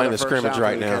controlling the line Another of first scrimmage down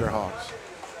right for the Decatur now. Hawks.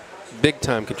 Big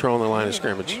time controlling the line of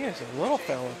scrimmage. He is a little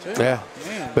fella, too. Yeah.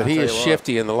 Man. But he I'll is tell you what.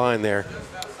 shifty in the line there.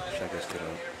 Check this kid out.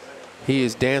 He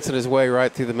is dancing his way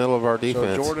right through the middle of our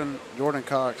defense. So Jordan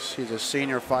Cox, he's a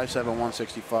senior, 5'7",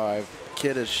 165.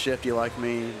 Kid is shifty like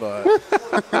me, but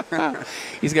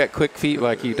He's got quick feet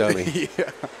like you, dummy.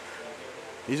 yeah,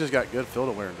 he's just got good field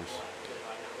awareness.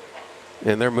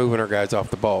 And they're moving our guys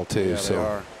off the ball, too. Yeah, so they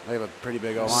are. They have a pretty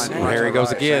big O-line. And there he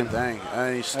goes again. Same thing.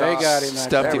 And he They got him.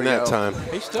 Stuffed him that time.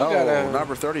 He's still got a.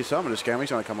 number 30 some in this game.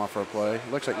 He's going to come off for a play.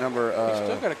 Looks like number. He's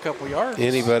still got a couple yards.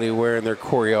 Anybody wearing their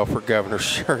Coryell for Governor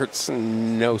shirts?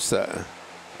 No, sir.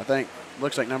 I think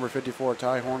looks like number 54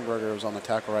 Ty Hornberger was on the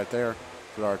tackle right there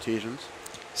for the Artesians.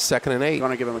 2nd and 8. Going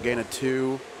to give him a gain of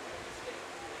 2.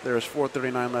 There's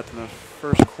 4:39 left in the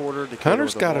first quarter. Decatur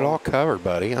Hunter's with the got it ball. all covered,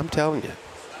 buddy. I'm telling you.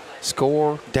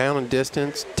 Score, down and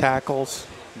distance, tackles,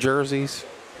 jerseys.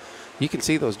 You can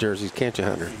see those jerseys, can't you,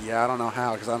 Hunter? Yeah, I don't know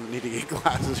how because I need to get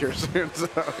glasses here soon. So.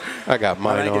 I got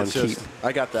mine on.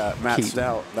 I got that Matt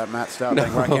Stout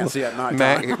thing where I can't see at night.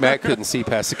 Matt couldn't see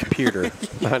past the computer.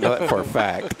 I know that for a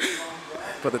fact.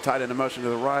 Put the tight end in motion to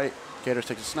the right. Gators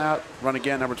takes a snap. Run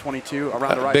again, number 22,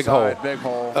 around the right big side. Hole. Big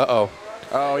hole. Uh-oh.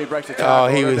 Oh, he breaks the tackle. Oh,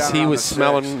 he was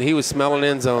smelling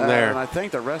end zone there. And I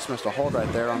think the rest missed a hold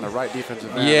right there on the right defensive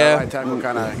end. Yeah. The right tackle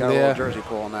kind of got a little jersey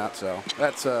pull on that. So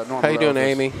that's normal. How you doing,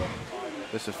 Amy?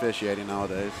 This officiating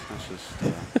nowadays. That's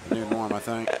just the new norm, I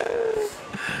think.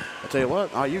 I'll tell you what,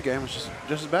 IU game was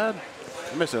just as bad.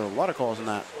 I missed a lot of calls in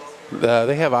that.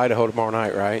 They have Idaho tomorrow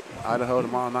night, right? Idaho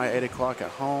tomorrow night, 8 o'clock at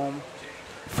home.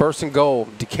 First and goal,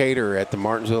 Decatur at the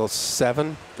Martinsville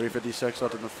 7. 3:56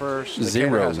 left in the first. Decatur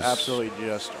Zeros. has absolutely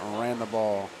just ran the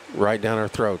ball right down our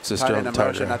throats. This tight end in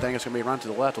motion. I think it's going to be run to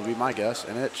the left, will be my guess.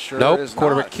 And it sure nope, is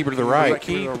quarterback not. keeper to the right.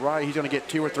 Keeper to the right. He's going to get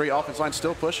 2 or 3 offense line.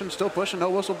 Still pushing. No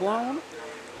whistle blown.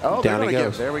 Oh, down he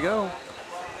goes. There we go.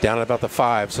 Down at about the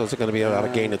 5, so it's going to be about a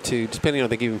gain of 2, depending on if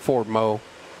they give him forward Mo.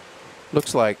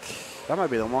 Looks like that might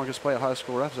be the longest play a high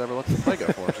school ref has ever let the play go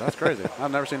for. So that's crazy.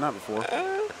 I've never seen that before.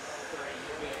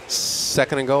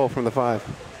 Second and goal from the 5.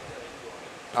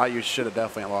 IU should have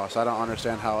definitely lost. I don't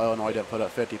understand how Illinois didn't put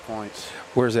up 50 points.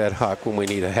 Where's that Huck when we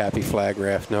need a happy flag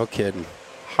ref? No kidding.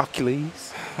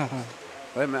 Hercules.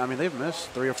 I mean, they've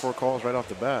missed 3 or 4 calls right off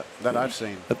the bat that I've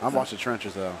seen. I've watched the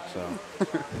trenches, though.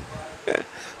 So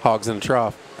Hogs in the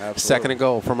trough. Absolutely. Second and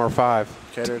goal from our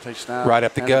 5. Cater takes snap. Right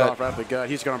up the gut. Right up the gut.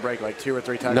 He's going to break like 2 or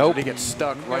 3 times. Nope. He gets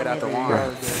stuck right at the line.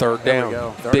 Right. Third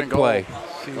down. Big play.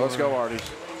 Let's go, Arties.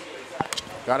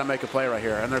 Got to make a play right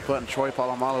here. And they're putting Troy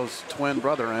Polamalu's twin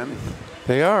brother in.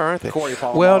 They are, aren't they? Corey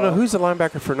Polamalu. Well, no, who's the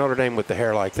linebacker for Notre Dame with the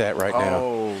hair like that right now?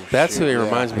 Oh, that's who he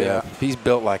reminds me of. He's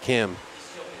built like him.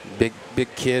 Big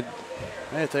kid.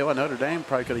 Hey, I tell you what, Notre Dame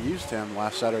probably could have used him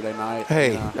last Saturday night.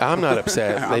 Hey, I'm not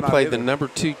upset. They played the number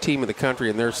 2 team in the country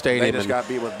in their stadium. They just got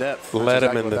beat with depth. Led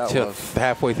them in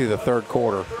halfway through the third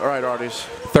quarter. All right, Arties.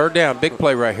 Third down, big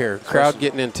play right here. Crowd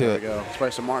getting into it. There we go. Let's play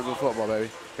some Martinsville football, baby.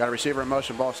 Got a receiver in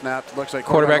motion, ball snapped. Looks like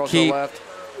quarterback keep. Left.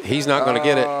 He's not going to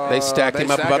get it. They stacked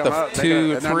him up about the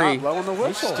 2, 3. They're not blowing the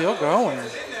whistle. He's still going.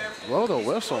 Blow the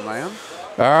whistle, man.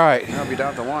 All right. Now be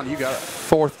down to 1. You got it.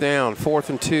 Fourth down, 4th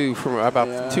and 2 from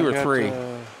about 2 or 3.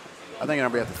 I think it'll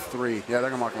be at the 3. Yeah, they're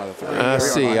going to mark him at the 3. I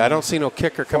see. I don't see no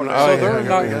kicker coming. So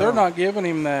they're not giving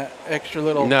him that extra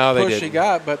little push he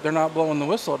got, but they're not blowing the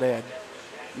whistle dead.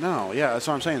 No, yeah, that's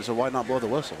what I'm saying. So why not blow the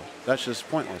whistle? That's just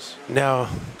pointless. No.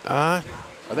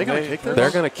 Are they going to kick this?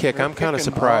 They're going to kick. I'm kind of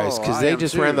surprised because they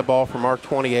just ran the ball from our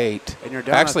 28. And you're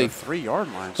down at the 3-yard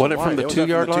line. So wasn't it from the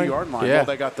 2-yard line? Yeah. Yeah. Well,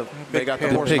 they got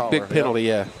the horse collar. Big penalty,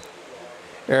 yeah.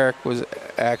 Eric was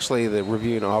actually the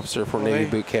reviewing officer for Navy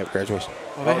boot camp graduation.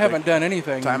 Well, they haven't done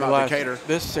anything in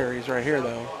this series right here,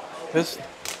 though.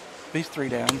 These 3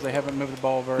 downs, they haven't moved the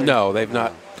ball very. No, they've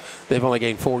not. They've only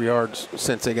gained 4 yards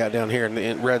since they got down here in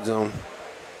the red zone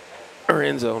or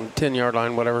end zone, 10-yard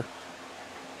line, whatever.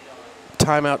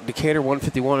 Timeout, Decatur,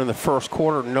 1:51 in the first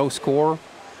quarter, no score.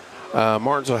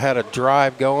 Martinsville had a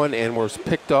drive going and was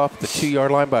picked off the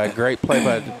 2-yard line by a great play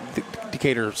by the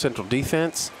Decatur Central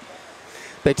defense.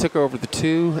 They took over the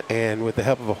 2, and with the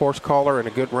help of a horse collar and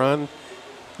a good run,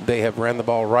 they have ran the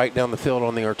ball right down the field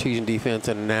on the Artesian defense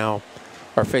and now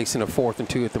are facing a 4th and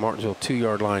 2 at the Martinsville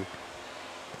 2-yard line.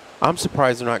 I'm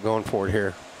surprised they're not going for it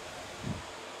here.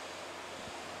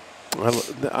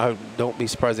 I don't be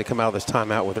surprised they come out of this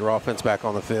timeout with their offense back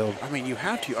on the field. I mean, you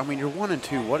have to. I mean, you're 1 and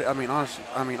 2. What? I mean, honestly.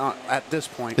 I mean, at this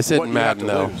point, this isn't Madden,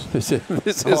 though. This is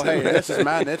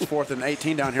Madden. It's 4th and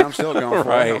 18 down here. I'm still going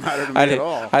for it. It don't matter to me at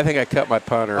all. I think I cut my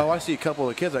punter. Oh, I see a couple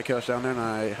of kids I coach down there, and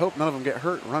I hope none of them get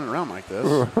hurt running around like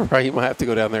this. Right, you might have to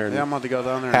go down there. And I'm going to go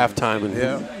down there. Halftime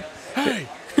and hey.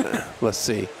 Let's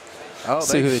see. Oh,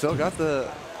 they still got the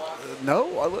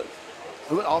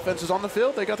offense is on the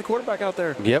field. They got the quarterback out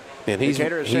there. Yep, and he's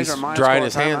drying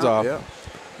his hands off. Yep.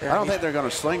 I don't think they're going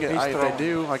to sling it. If they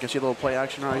do, I can see a little play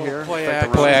action right here.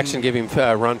 Play action, give him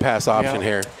run-pass option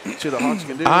here. See what the Hawks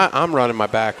can do. I'm running my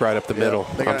back right up the middle.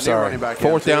 I'm sorry.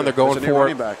 4th down, they're going for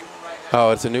it.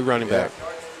 Oh, it's a new running back.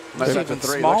 That's at the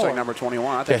 3. Looks like number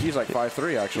 21. I think he's like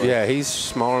 5'3", actually. Yeah, he's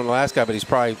smaller than the last guy, but he's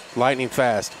probably lightning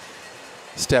fast.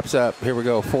 Steps up. Here we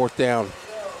go. 4th down.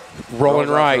 Rolling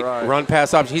right. Run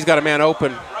pass option. He's got a man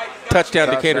open. Touchdown,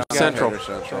 Decatur Central.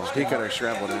 He could have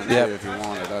scrambled in too if he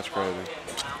wanted. That's crazy.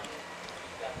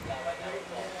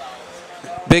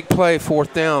 Big play,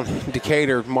 4th down.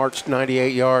 Decatur marched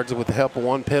 98 yards with the help of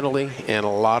 1 penalty and a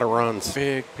lot of runs.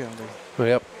 Big penalty.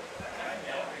 Yep.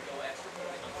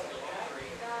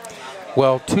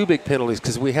 Well, 2 big penalties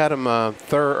because we had him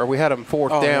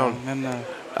 4th down. Yeah.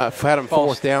 I've had them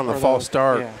fourth down, the false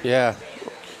start. Yeah.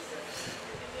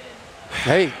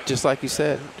 Hey, just like you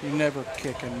said. You never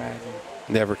kick in Madden.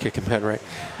 Never kick in Madden, right?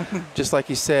 Just like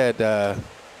you said,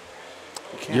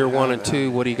 you're 1 and 2.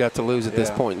 What do you got to lose at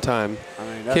this point in time? I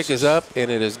mean, Kick is up,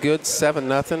 and it is good,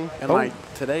 7-0. And like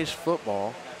today's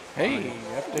football. Hey,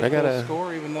 I got to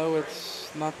score even though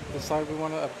it's not the side we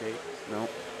want to update. No.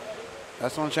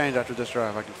 That's going to change after this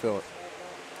drive. I can feel it.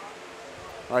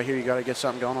 Right here, you got to get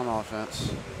something going on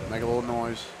offense. Make a little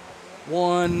noise.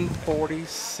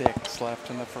 1:46 left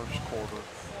in the first quarter.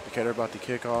 Decatur about to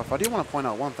kick off. I do want to point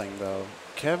out one thing, though.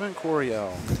 Kevin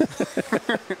Coryell.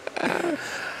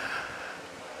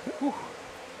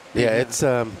 Yeah, it's,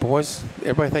 boys,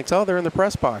 everybody thinks, oh, they're in the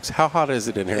press box. How hot is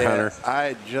it in here, Hunter?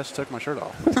 I just took my shirt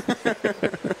off.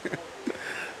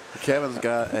 Kevin's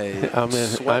got a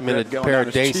I'm in a pair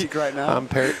of Daisy right now. I'm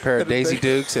pair of Daisy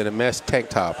Dukes and a mesh tank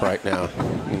top right now.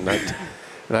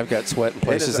 And I've got sweat in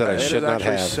places that I should not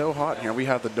have. It is actually so hot in here. We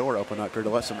have the door open up here to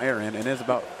let some air in, and it's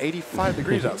about 85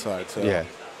 degrees outside. So yeah.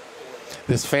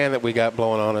 This fan that we got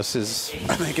blowing on us is...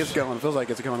 I think it's going. It feels like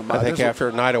it's going. I think after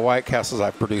a night of White Castles,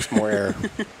 I've produced more air.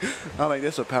 I think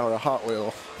this will power a Hot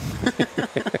Wheel.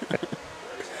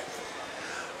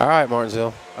 All right,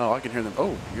 Martinsville. Oh, I can hear them. Oh,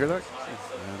 you hear that?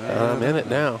 I'm in it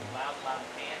now.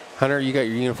 Hunter, you got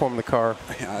your uniform in the car.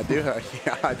 Yeah, I do.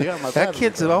 I do have my. That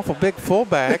kid's an awful big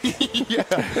fullback. Yeah.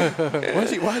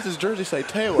 Why does his jersey say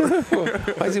Taylor?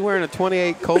 Why is he wearing a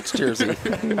 28 Colts jersey?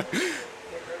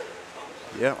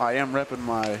 Yeah, I am repping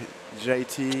my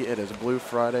JT. It is Blue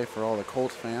Friday for all the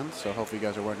Colts fans, so hopefully you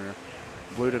guys are wearing your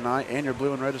blue tonight and your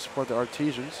blue and red to support the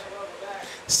Artesians.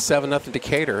 7-0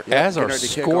 Decatur, as our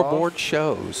scoreboard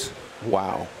shows.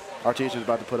 Wow. Artesians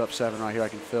about to put up 7 right here. I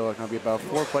can feel it. It's going to be about a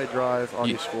 4-play drive.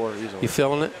 Already score easily. You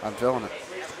feeling it? I'm feeling it.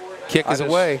 Kick is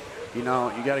away. You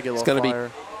know, you got to get a little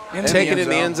fire. Take it in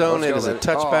the end zone. It is a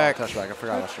touchback. Oh, touchback. I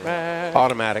forgot that.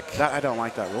 Automatic. I don't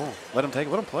like that rule. Let them take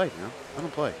it. Let them play. You know? Let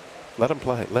them play. Let them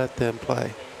play. Let them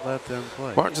play. Let them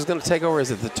play. Martin's is going to take over. Is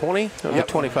it the 20 or the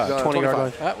 25? 20-yard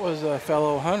line. That was a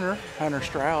fellow Hunter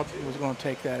Stroud, who was going to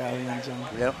take that out of the end zone.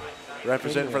 Yep.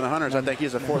 Representing for the Hunters. I think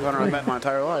he's the 4th Hunter I've met my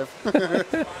entire life.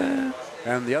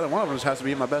 And the other one of them has to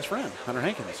be my best friend, Hunter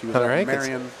Hankins. He was at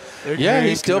Marion. Yeah,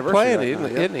 he's still playing,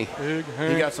 isn't he?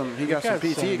 He got some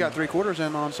PT. He got 3 quarters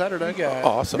in on Saturday.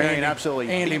 Awesome. Marion absolutely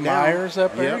Andy beat Myers down.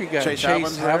 up there. You got Chase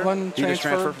Havlin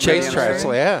transferred. Chase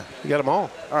transfer. Yeah, you got them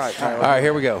all. All right, Tyler. All right,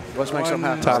 here we go. Let's make something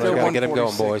happen. Tyler, got to get him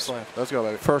going, boys. Let's go,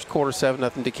 baby. First quarter,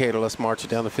 7-0 Decatur. Let's march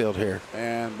it down the field here.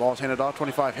 And ball's handed off.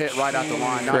 25 hit right out the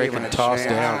line. Not even a toss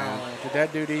down. Did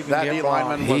that dude even that get D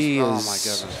lineman was, oh my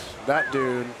goodness. That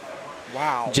dude.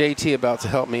 Wow. JT about to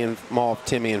help me and maul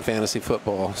Timmy in fantasy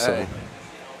football. So. Hey,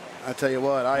 I tell you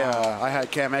what, I had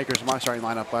Cam Akers in my starting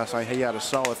lineup last night. He had a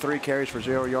solid 3 carries for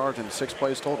 0 yards and 6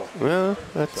 plays total. Well,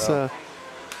 that's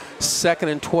 2nd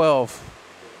and 12.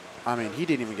 I mean, he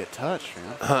didn't even get touched,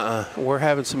 man. We're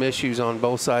having some issues on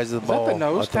both sides of the ball. Is that the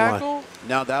nose tackle?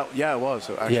 No, it was.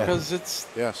 Because it's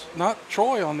not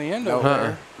Troy on the end over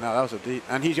there. No, that was a deep.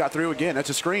 And he got through again.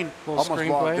 It's a screen. Almost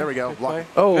blocked. There we go.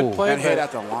 Oh, play, and hit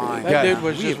at the line. That dude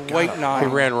was just waiting on him.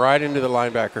 He ran right into the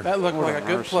linebacker. That looked like a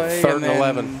good play. 3rd and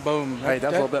 11. Boom. Hey,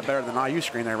 that's a little bit better than IU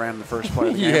screen they ran in the first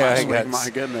play. Yeah,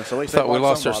 my goodness. At least thought we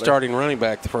lost our starting running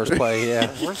back the first play. Yeah.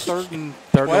 We're 3rd and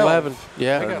 11.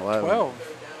 Yeah. They got 12.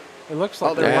 It looks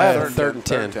like they're 3rd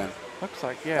and 10. Looks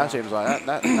like, yeah. That seems like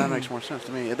that makes more sense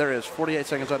to me. There is 48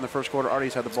 seconds left in the first quarter.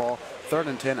 Artie's had the ball. 3rd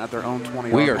and 10 at their own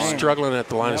 20. We are struggling at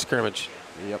the line of scrimmage.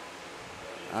 Yep.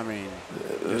 I mean,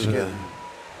 just kidding.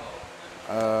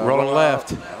 Rolling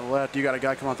left. Left. You got a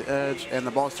guy come off the edge, and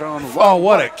the ball's thrown. Oh,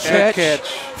 what a catch.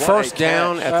 First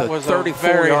down at the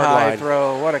 34-yard line.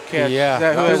 Throw. What a catch.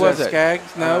 Yeah. Who was it?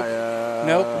 Skaggs? Nope.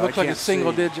 Nope. Looks like a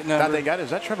single-digit number. Is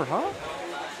that Trevor Hall?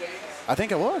 I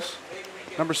think it was.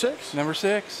 Number 6. Number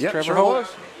 6. Yep, Trevor Hall.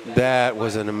 Was. That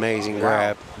was an amazing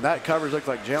grab. That coverage looked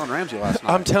like Jalen Ramsey last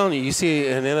night. I'm telling you, you see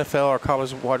an NFL or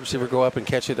college wide receiver go up and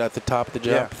catch it at the top of the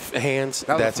jump, hands.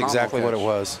 That's exactly what it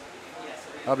was.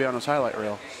 I'll be on this highlight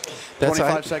reel.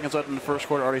 25 seconds left in the first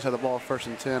quarter. Artie's had the ball 1st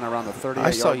and 10 around the 38-yard line.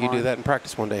 I saw you do that in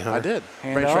practice one day, Hunter. I did.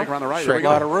 Straight around the right. A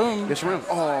lot of room. Get some room.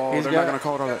 Oh, they're not going to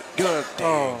call it on that. Good.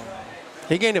 Oh.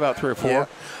 He gained about 3 or 4. Yeah.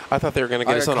 I thought they were going to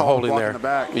get us on a holding there. In the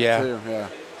back too. Yeah.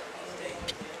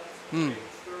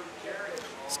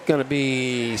 It's going to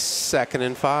be 2nd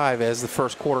and 5 as the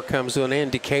first quarter comes to an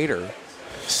end. Decatur,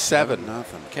 7-0.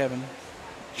 Kevin,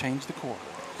 change the quarter.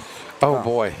 Oh,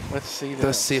 boy. Let's see this.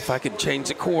 Let's see if I can change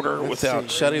the quarter without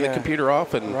shutting the computer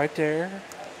off. And right there.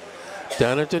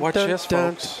 Watch this,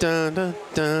 folks.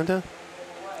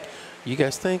 You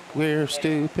guys think we're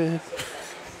stupid?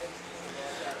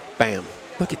 Bam.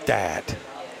 Look at that.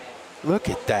 Look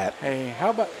at that. Hey, how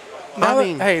about I now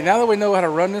mean- now that we know how to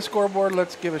run this scoreboard,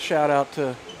 let's give a shout out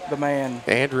to the man.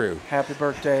 Andrew. Happy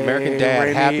birthday, American Dad,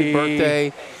 Remy. happy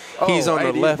birthday. He's Oh, on the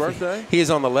 80's left. birthday? He is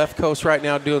on the left coast right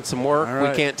now doing some work. All right.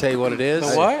 We can't tell you what it is.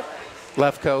 The what?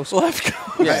 Left coast. Left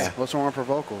coast. Yeah. Hey, what's one for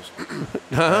vocals?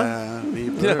 Huh? Happy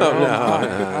No, birthday.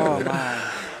 Oh my.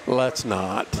 Let's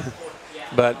not.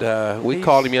 But we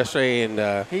called him yesterday,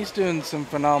 and He's doing some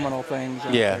phenomenal things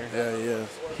out Yeah. there. Yeah, he is.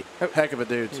 Heck of a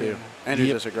dude, too. Andrew's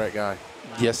Yep. just a great guy.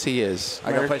 yes, he is.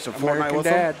 I got to play some Fortnite American with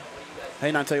Dad. him. Hey,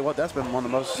 and I tell you what, that's been one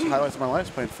of the most highlights of my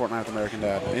life, playing Fortnite with American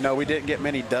Dad. You know, we didn't get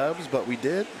many dubs, but we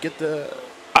did get the.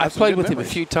 I have some played good with him a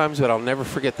memories. few times, but I'll never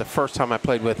forget the first time I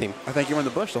played with him. I think you were in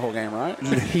the bush the whole game, right?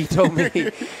 He told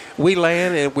me we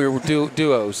land and we were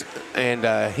duos,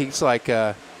 and he's like,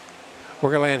 "We're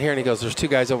gonna land here," and he goes, "There's two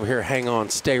guys over here. Hang on,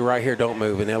 stay right here, don't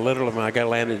move." And I literally, I got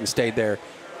landed and stayed there,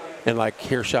 and like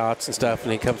hear shots and stuff.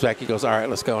 And he comes back, he goes, "All right,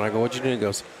 let's go." And I go, "What'd you do?" And he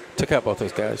goes, "Took out both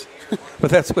those guys." But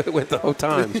that's what it went the whole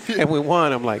time, and we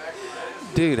won. I'm like,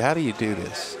 dude, how do you do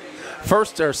this?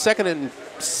 First or second and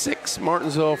 6,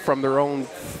 Martinsville from their own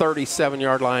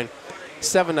 37-yard line.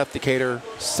 7-0 Decatur.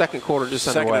 Second quarter just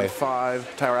Second underway. and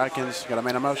 5. Tyler Atkins got a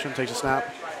man in motion, takes a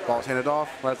snap. Ball's handed off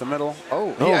right at the middle.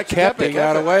 Oh, Oh, actually kept it. He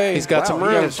got away. He's got Wow, some he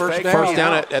got room. his fake First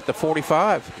down out. at the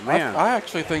 45. Man. I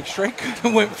actually think Shrake could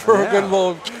have went for a Yeah. good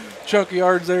little chunk of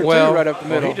yards there Well- too, right up the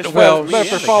Well, he middle. just Well, fell to but me if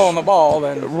they're in following the ball,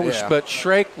 then Yeah. But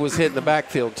Shrake was hitting the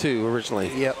backfield too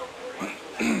originally. Yep.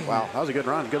 Wow, that was a good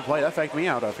run. Good play. That faked me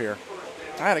out up here.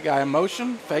 I had a guy in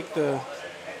motion, fake the.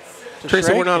 to Teresa,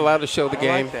 Shrake. we're not allowed to show the I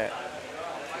game. like that.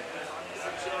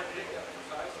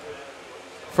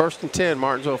 First and 10,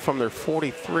 Martinsville from their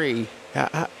 43.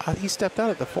 He stepped out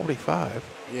at the 45.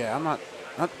 Yeah, I'm not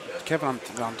Kevin,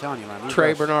 I'm telling you, man. these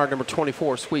Trey refs- Bernard, number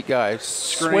 24, sweet guy.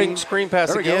 Screen pass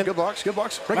there we again. Go. Good blocks. Good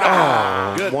blocks. Bring it.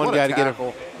 Ah, Good. one What guy a to get him.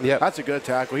 tackle. Yep. That's a good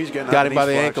tackle. He's getting Got up him and by he's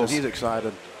the flexing. ankles. He's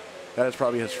excited. That is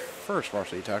probably his first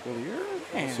varsity tackle of the year.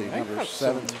 Man, Let's see, they number got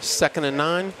 7. Second and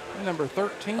 9. Number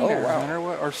 13 Oh, there, wow. Hunter,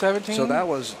 or 17. So that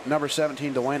was number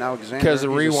 17, Dwayne Alexander. Because the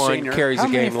He's a rewind senior. carries How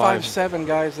the many game live. 5'7"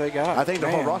 guys they got? I think the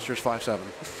whole Man. roster's 5'7".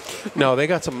 No, they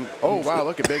got some. Oh, wow,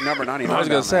 look at big number 99. I was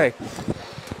going down to there.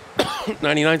 say,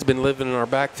 99's been living in our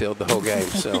backfield the whole game,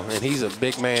 so and he's a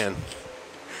big man.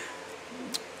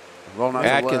 Rolling out to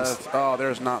the Atkins. left. Oh,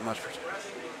 there's not much.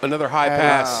 Another high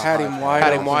pass. Had him wide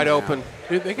Had open. him wide open.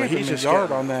 Dude, they But gave him a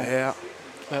yard on that. Yeah.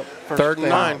 that first Third and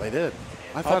down. 9. They did.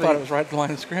 I thought it was right at the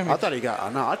line of scrimmage. I thought he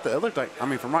got. No, it looked like. I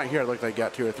mean, from right here, it looked like he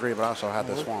got 2 or 3, but I also had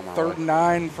this one. Third and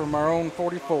 9 from our own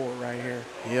 44 right here.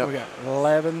 Yep. We got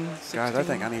 11, 16. Guys, I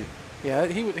think I need. Yeah,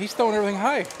 he's throwing everything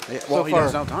high. Well, so he far.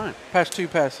 has no time. Past 2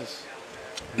 passes.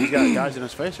 He's got guys in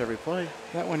his face every play.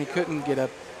 That one he couldn't get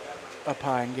up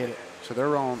high and get it. So they're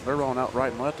rolling out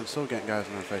right and left and still getting guys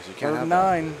in their face. You can't Third have and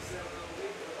that. 9.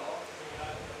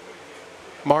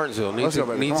 Martinsville needs Let's go,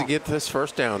 to, baby. needs Come to on. get this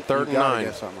first down. Third You and gotta 9.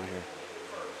 get something right here.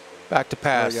 Back to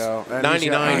pass. There you go. And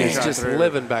 99 he's is got just through.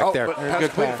 living back Oh, there. but pass Good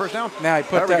complete, pass. first down. Now he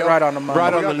put There we that go. right on the money.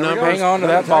 Right on There the we go. numbers. Hang on to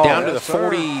that ball. Down to the Yes, sir.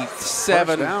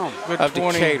 47 First down. Good of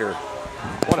 20. Decatur.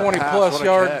 What a 20 pass, plus what a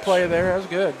yard catch. play there. That was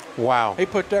good. Wow. He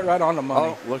put that right on the money.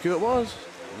 Oh, look who it was.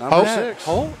 Number Holt? 6.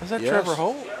 Holt? Is that Yes. Trevor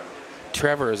Holt?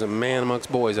 Trevor is a man amongst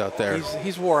boys out there.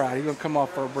 He's wore out. He's going to come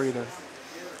off for a breather.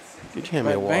 Could you hand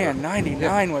me a But water? man,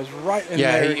 99 was right in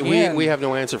Yeah, there again. we have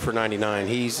no answer for 99.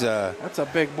 He's That's a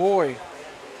big boy.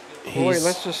 Boy, he's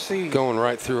let's just see. going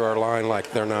right through our line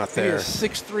like they're not He there. is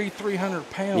 6'3", 300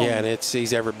 pounds. Yeah, and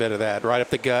he's every bit of that. Right up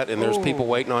the gut, and there's Oh. people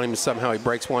waiting on him, and somehow he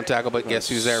breaks one tackle, but guess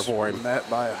who's there for him? Met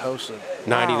by a host of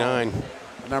 99.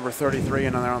 number 33,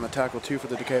 and then they're on the tackle 2 for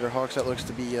the Decatur Hawks. That looks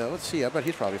to be. Let's see. I bet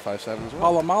he's probably 5'7" as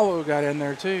well. Palomalo got in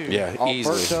there too. Yeah,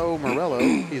 easily. Alberto Morello.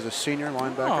 He's a senior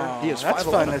linebacker. Oh, He is that's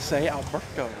 5'11". fun to say.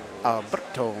 Alberto,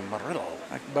 Alberto Morello.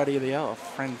 like Buddy of the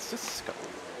Elf, Francisco.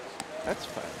 That's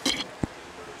fun.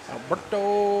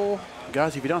 Alberto.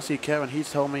 Guys, if you don't see Kevin, he's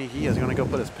told me he is going to go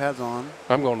put his pads on.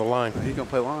 I'm going to line. He's going to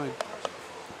play line.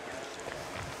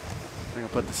 We're going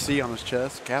to put the C on his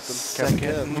chest. Captain Second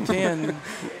Kev. and 10.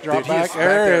 Drop Dude, he back. is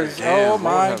There is. again. Oh Lord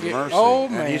my. have mercy. Oh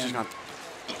And man. he's just gonna,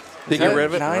 Did you get rid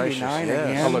of it? 99 Gracious, again.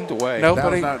 yes. I looked away.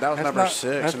 Nobody. That was that's number not, 6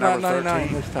 That's and not number 99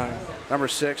 13. this time. number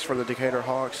 6 for the Decatur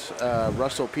Hawks,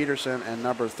 Russell Peterson, and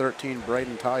number 13,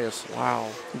 Braden Tyus. Wow.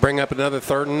 Bring up another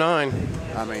 3rd and 9.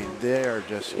 I mean, they are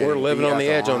just. We're getting living beat on at the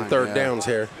edge on line, 3rd yeah. downs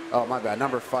here. Oh, my bad.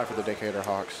 Number 5 for the Decatur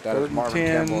Hawks. That is 3rd and Marvin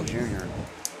 10. Campbell Jr.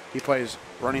 He plays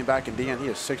running back and DN. He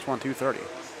is 6'1", 230.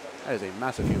 That is a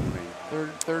massive human being.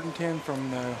 Third and 10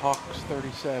 from the Hawks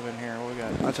 37 here. We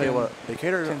got. I'll tell you 10, what,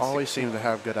 Decatur 10, always 16. seems to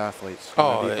have good athletes.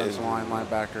 Oh, Defensive it- line,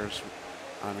 linebackers.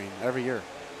 I mean, every year.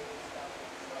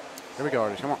 Here we go,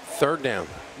 Artie. Come on. Third down.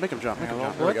 Make him jump. Make him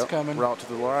jump. Blitz coming. Route to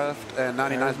the left, and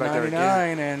 99's back there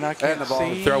 99, again. and I can't the ball.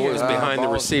 see. Throw was behind the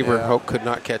ball, receiver. yeah. Hope could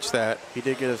not catch that. He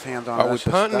did get his hands on it. Are we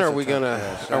punting, or are we gonna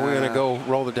Yeah. go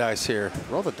roll the dice here?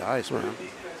 Roll the dice, man.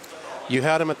 You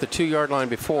had them at the 2-yard line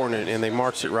before, and they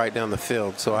marched it right down the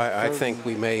field. So I think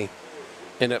we may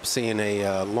end up seeing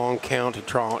a long count to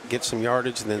try and get some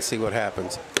yardage, and then see what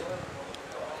happens.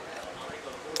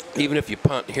 Even if you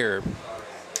punt here,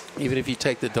 even if you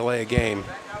take the delay of game,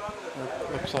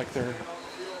 Looks like they're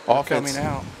offense coming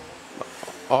out.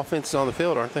 Offense is on the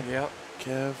field, aren't they? Yep.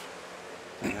 Kev.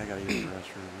 I got to use the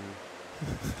restroom,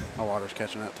 man. My water's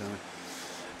catching up to me.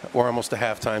 We're almost to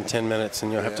halftime, 10 minutes,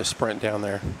 and you'll have to sprint down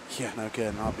there. Yeah, no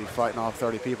kidding. I'll be fighting off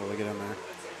 30 people to get in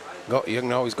there. You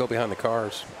can always go behind the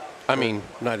cars. I mean,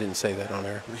 I didn't say that on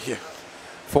air. Yeah.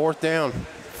 4th down.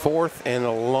 4th and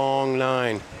a long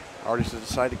 9. Already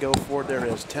decided to go for it. There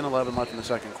is 10-11 left in the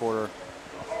second quarter.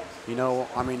 You know,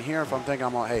 I mean, here, if I'm thinking,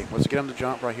 I'm like, hey, let's get them to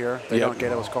jump right here. They don't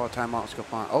get it. Let's call a timeout. Let's go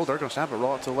punt. Oh, they're going to snap it.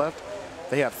 Roll it to the left.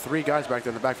 They have 3 guys back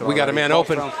there in the backfield. We got a man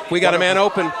open. We got a man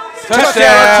open.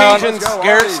 Touchdown, Artesians.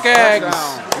 Garrett Skaggs.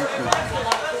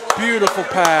 Touchdown. Beautiful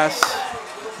pass.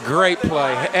 Great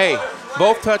play. Hey,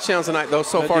 both touchdowns tonight, though,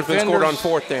 so far have been scored on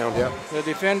 4th down. Yep. The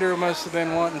defender must have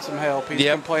been wanting some help. He's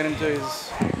complaining to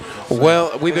his.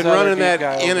 Well, we've been other running deep that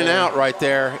guy in over and there. out right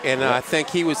there, and I think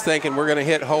he was thinking we're going to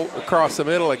hit Holt across the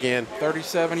middle again.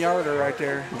 37-yarder right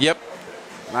there. Yep.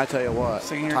 And I tell you what,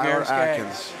 Senior Tyler Garrett Skaggs.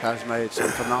 Atkins has made some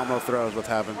phenomenal throws with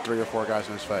having 3 or 4 guys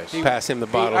in his face. Pass him the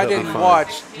bottle. I he'll be didn't fine.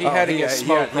 watch. He had to he get had-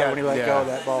 smoked he had- when he let yeah. go of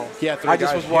that ball. He had 3 I guys,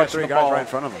 just was he had watching 3 the guys ball. right in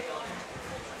front of him.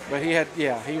 But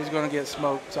he was going to get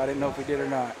smoked, so I didn't know if he did or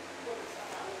not.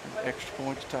 Extra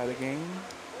point to tie the game.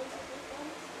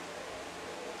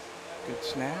 Good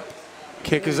snap.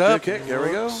 Kick is up. Good kick. There we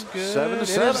go. Good. 7 to It is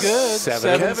 7. good.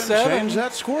 7. Kevin, 7-7. change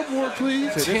that scoreboard,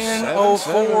 please. It is 10:04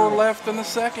 7-7. left in the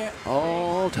second.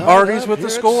 All tied Artie's up with the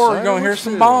here at score. You're going to hear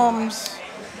some Sandwichville. bombs.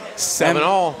 7 And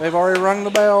all. They've already rung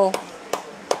the bell.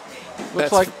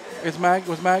 Looks That's- like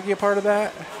was Maggie a part of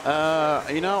that?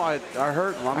 You know, I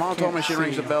heard my mom told me she can't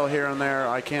rings see. the bell here and there.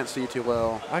 I can't see too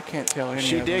well. I can't tell any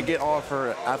She of did them. get all of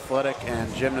her athletic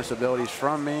and gymnast abilities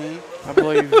from me. I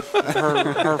believe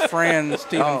her friend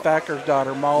Stephen Thacker's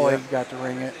daughter Molly got to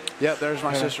ring it. Yep, there's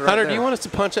my sister right Hunter, there. do you want us to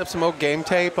punch up some old game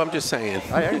tape? I'm just saying.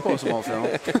 I can pull some old film.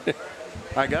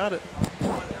 I got it.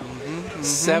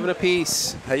 7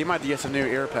 apiece. Hey, you might get some new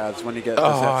ear pads when you get this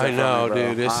Oh, headset I from know, me, bro.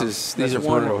 dude. These This are is brutal.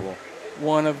 wonderful.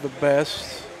 One of the best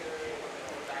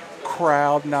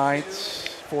crowd nights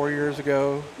 4 years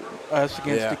ago, us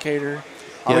against Yeah. Decatur.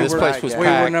 Yeah, We this were- place was We were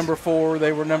packed. number 4.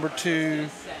 They were number 2.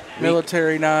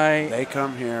 Military night. They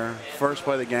come here, first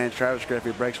play of the game, Travis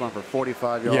Griffey breaks one for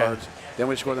 45 Yeah. yards. Then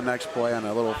we score the next play on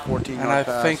a little 14-yard And I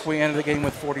pass. think we ended the game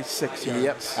with 46 yards.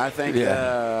 Yep, I think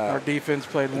Yeah. Our defense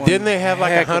played one. Didn't they have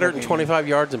like heck of a 125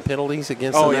 yards in penalties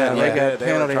against game. Oh them? yeah, that they night? got They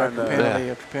were penalty trying after to- penalty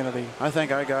Yeah. after penalty. I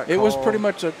think I got It was called. pretty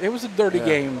much it was a dirty Yeah.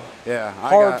 game, Yeah,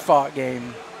 hard fought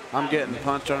game. I'm getting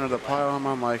punched under the pile, and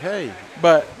I'm like, hey,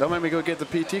 But don't make me go get the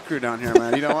PT crew down here,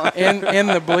 man. You know what? in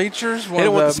the bleachers, one Hit it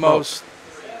of with the the smoke. most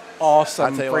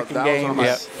awesome I tell you what, freaking that was one of my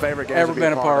games favorite games ever to be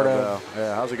been a part of. though. Yeah,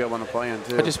 that was a good one to play in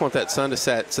too. I just want that sun to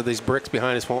set so these bricks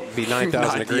behind us won't be 9,000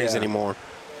 Not degrees yet. anymore.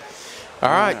 All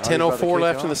right, Artie's about to 10:04 kick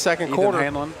left off. in the second Ethan quarter.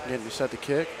 Hanlon getting set to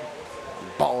kick.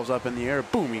 Ball's up in the air,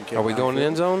 booming kick. Are we going in the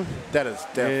end zone? That is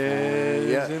definitely.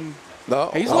 Is Yeah. in- No.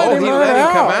 He's oh, letting him he run let him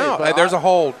come out. out. Hey, there's a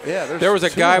hold. Yeah, there's there was a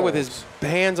 2 guy with holds. his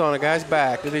hands on a guy's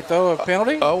back. Did he throw a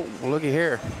penalty? Oh, looky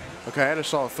here. Okay, I just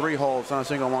saw 3 holds. Not a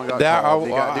single one got That, called.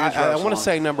 You got dudes I wrestling. want to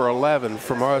say number 11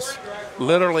 from us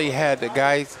literally had the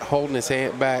guy holding his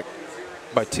hand back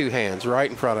by 2 hands right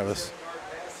in front of us.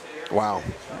 Wow.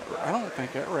 I don't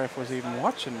think that ref was even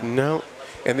watching that. No.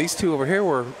 And these 2 over here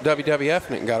were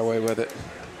WWFing it and got away with it.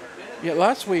 Yeah,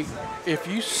 last week, if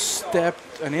you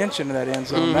stepped an inch into that end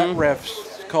zone, that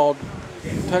ref's called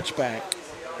touchback.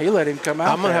 He let him come out.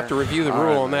 I'm going to have to review the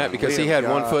rule on that because he had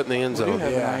 1 foot in the end We do zone.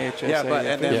 have Yeah, an IHSA yeah, but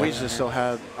and then Yeah. we just still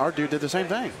had our dude did the same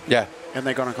thing, Yeah. and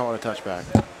they're going to call it a touchback.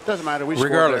 Doesn't matter. We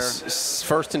Regardless, scored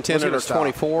first and there. 10 Let's get or a stop.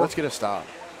 24. Let's get a stop.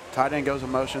 Tight end goes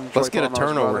in motion. Let's Troy get a Palmer's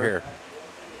turnover brother. here.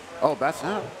 Oh, that's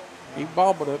not. He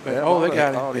bobbled it, but Yeah, oh, they bobbled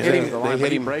got it. Oh, him. yeah, Hit the him. line, They but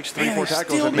hit he him. breaks 3, Man, 4 they tackles.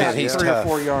 still and got Man, he's 3 tough. or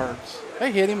 4 yards.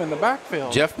 They hit him in the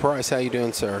backfield. Jeff Price, how you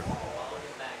doing, sir?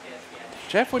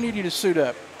 Jeff, we need you to suit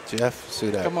up. Jeff,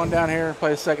 suit up. Come on down here and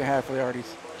play the second half for the Arties.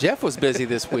 Jeff was busy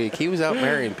this week. He was out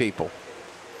marrying people.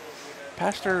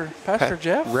 Pastor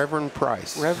Jeff? Reverend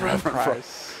Price. Reverend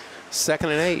Price. 2nd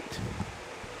and 8.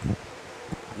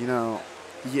 You know,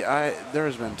 Yeah,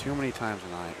 there's been too many times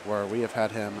tonight where we have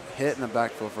had him hit in the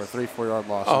backfield for a 3-4 yard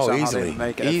loss. Oh, and easily. They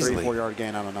make a 3-4 yard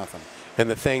gain out of nothing. And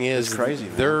the thing is, It's crazy,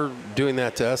 man. they're doing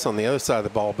that to us on the other side of the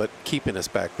ball, but keeping us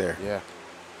back there. Yeah.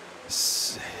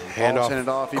 Hand Ball off, send it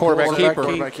off. He quarterback pulls it back, keeper.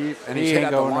 quarterback keep, and He he's hit ain't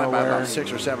at the going line by nowhere. about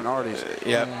 6 or 7 arties.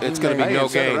 It's going to be no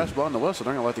Instead of gain. refs blowing the whistle,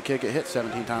 they're going to let the kid get hit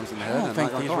 17 times in the head. I don't and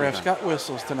think not these gonna call refs anything. got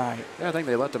whistles tonight. Yeah, I think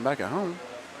they let them back at home.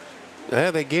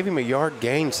 Yeah, they gave him a yard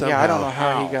gain somehow. Yeah, I don't know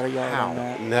how he got a yard on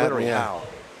that. Literally yeah. how.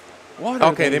 What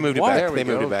are Okay, they moved it what? back. There we They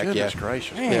moved go. it back, Goodness yeah.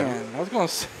 gracious. Man, I was going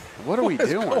to say. What are we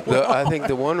doing? I think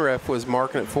the one ref was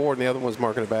marking it forward, and the other one was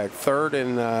marking it back. Third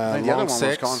and I think the other long one was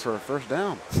 6. calling for a first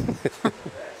down.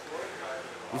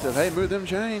 He said, hey, move them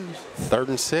chains. 3rd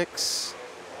and 6.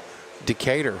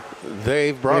 Decatur.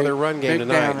 They've brought their run game big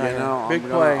tonight. down right You know, Big I'm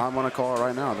play. going to call it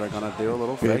right now. They're going to do a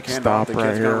little Big fake handoff. stop The right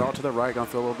kid's going here. to roll to the right, going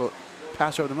to throw a little bit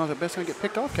pass over the middle. That's going to get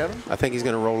picked off, Kevin. I think he's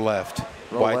going to roll left,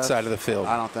 Roll wide left. side of the field.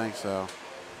 I don't think so.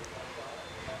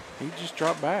 He just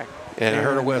dropped back. And I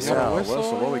heard a whistle. Yeah, whistle.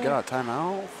 What we got?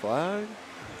 Timeout? Flag?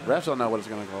 Refs don't know what it's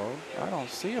going to call. I don't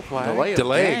see a flag.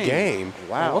 Delay a game.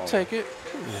 Wow. We'll take it.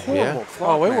 Horrible Yeah.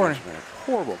 clock we weren't- management.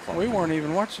 Horrible clock We weren't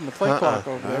even watching the play clock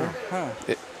over there. Huh.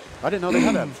 I didn't know they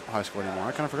had that high school anymore.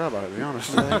 I kind of forgot about it, to be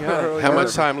honest. How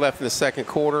much time left in the second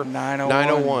quarter? 9:01.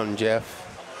 9:01, Jeff.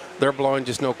 They're blowing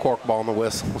just no cork ball in the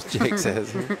whistles, Jake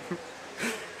says.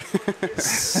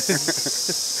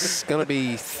 It's going to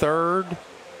be 3rd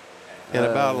and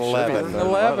about 11.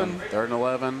 11. 3rd and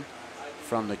 11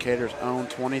 from Decatur's own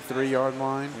 23-yard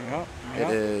line. Yep. It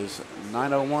is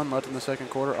 9:01 left in the second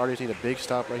quarter. Artists need a big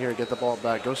stop right here. Get the ball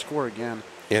back. Go score again.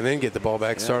 And then get the ball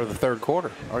back, start of the 3rd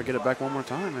quarter. Or get it back one more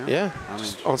time, man. Yeah, I mean,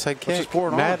 just onside kick. just pour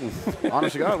it on. Madden.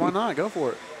 honest to God, why not? Go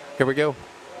for it. Here we go.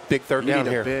 Big 3rd You down need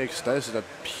a here. big. This is a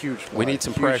huge play. We need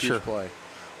some Huge, pressure. Huge play.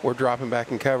 We're dropping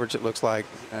back in coverage, it looks like.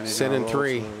 And he's Sending gonna roll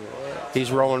 3. to the right.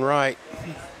 He's rolling right.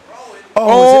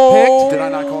 Oh, is it picked? Did I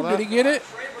not call that? Did he get it?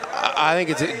 I think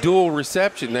it's a dual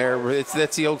reception there.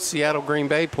 That's the old Seattle Green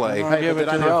Bay play. Hey, give but it did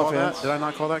to I the not call offense. that? Did I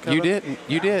not call that, Kevin? You didn't.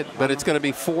 You did. But it's going to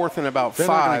be 4th and about They're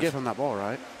not going 5. to give him that ball,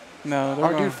 right? No.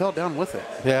 Our dude fell down with it.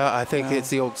 Yeah, I think No. it's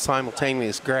the old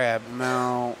simultaneous grab.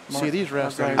 Now, see, these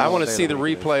refs. Mark- I want to say see the what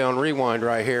we do. replay on rewind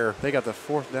right here. They got the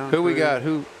 4th down. Who we crew. got?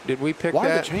 Who did we pick Why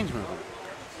that? the change movement?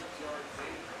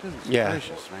 Goodness Yeah.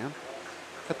 gracious, man.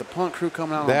 Got the punt crew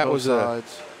coming out That on both was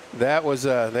sides. That was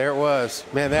there it was.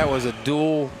 Man, that was a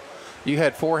dual. You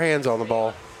had 4 hands on the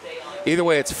ball. Either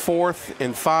way, it's 4th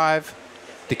and 5.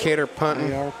 Decatur We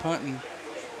punting. are punting.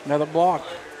 Another block.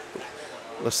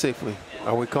 Let's see if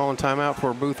are we calling timeout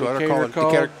for a booth? Or Decatur calling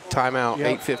called. Decatur timeout.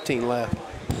 Yep. 8:15 left.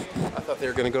 I thought they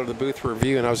were going to go to the booth for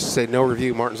review, and I was going to say no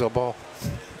review. Martinsville ball.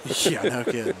 Yeah, no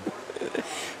kidding.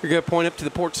 You're going to point up to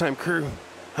the porch time crew,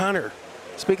 Hunter.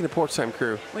 Speaking of porch time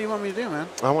crew, What do you want me to do, man?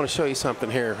 I want to show you something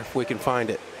here if we can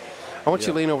find it. I want you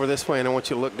to lean over this way, and I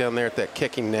want you to look down there at that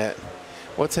kicking net.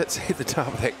 What's that say at the top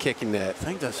of that kicking net? I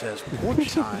think that says porch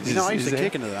time. You know, I used to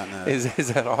kick into that net. Is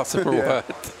that awesome or Yeah.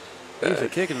 what? I used to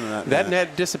kick into that That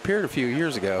net disappeared a few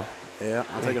years ago. Yeah,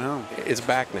 I'll take it home. It's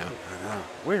back now. I know.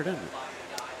 Weird, isn't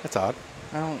it? That's odd.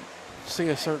 I don't see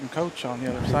a certain coach on the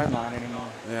other sideline anymore.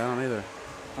 Yeah, I don't either.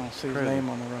 I don't see his Crazy. name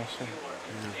on the roster.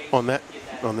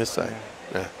 On this side.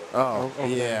 Yeah. Oh, over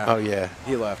yeah. Oh yeah.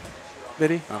 He left.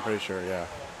 Did he? I'm pretty sure, yeah.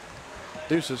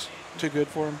 Deuces. Too good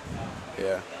for him?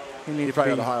 Yeah. He needed to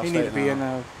probably be, got Ohio he needed State to be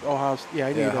now. in Ohio. Yeah,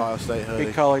 he Yeah, needed Ohio a State hoodie.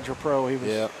 big college or pro. He was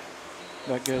Yeah.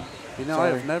 that good. You know,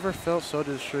 Sorry. I've never felt so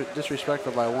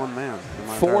disrespected by one man in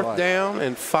my entire 4th life. down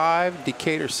and 5.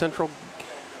 Decatur Central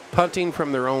punting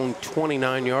from their own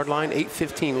 29-yard line.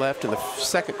 8:15 left in the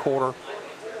second quarter.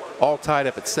 All tied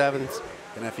up at 7.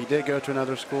 And if he did go to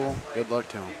another school, good luck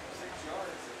to him.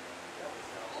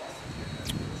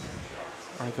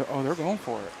 They're going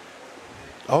for it.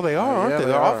 Oh, they are, aren't Yeah, they?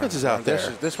 they Their are. offense is out there.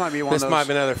 This might be one This of those. might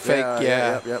be another fake,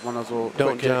 yeah. Yep, one of those little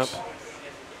Don't quick kicks. jump.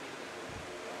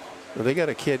 Well, they got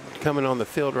a kid coming on the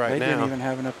field right They now. didn't even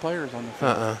have enough players on the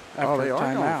field. After Oh, they are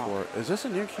going timeout. for it. Is this a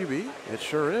new QB? It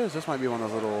sure is. This might be one of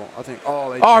those little, I think,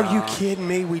 oh, they Are you jumped. kidding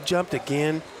me? We jumped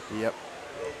again. Yep.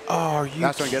 Oh, are you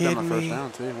That's going to get kidding them a first me?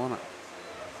 down, too, won't it?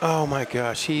 Oh my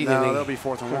gosh, No, they'll be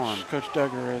 4th and 1. Coach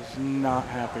Duggar is not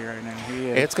happy right now. He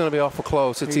is. It's going to be awful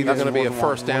close. It's He- either That's going to be a 4th and 1.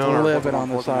 first down or Live it on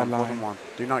the 4th and 1, 4th and sideline. 1.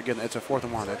 Do not get it. It's a 4th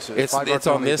and 1. It's 5 it's yard on this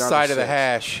penalty down to side of the 6.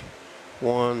 hash.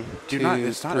 1, Do 2, not-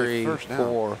 it's not a 3, first down.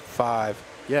 4, 5.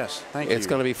 Yes, thank you. It's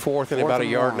going to be 4th and 4th about a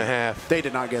and yard 1. and a half. They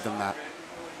did not get them that.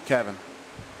 Kevin.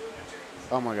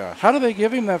 Oh, my gosh. How do they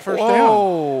give him that first down?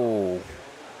 Whoa.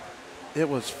 It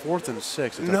was 4th and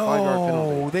 6. It's a 5 yard No,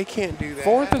 penalty. they can't do that.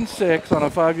 4th and 6 on a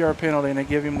 5-yard penalty, and they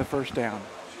give him the first down.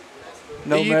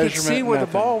 No you measurement. could see where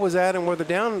nothing. the ball was at and where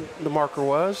the marker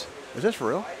was. Is this for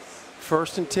real?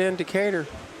 1st and 10, Decatur.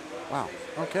 Wow.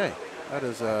 Okay. That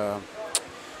is,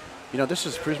 this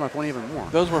just proves my point even more.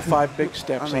 Those were 5 big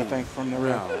steps, I mean, think, from the rim.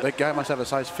 Yeah, that guy must have a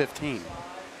size 15.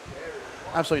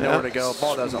 Absolutely nowhere to go.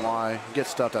 Ball doesn't lie. Gets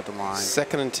stuffed at the line.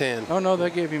 2nd and 10. Oh, no, they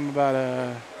gave him about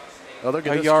a They'll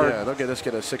get this, yard. Yeah, they'll get this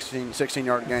kid a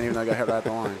 16-yard gain even though they got hit right at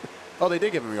the line. Oh, they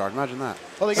did give him a yard. Imagine that.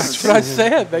 Oh, they gave That's him what I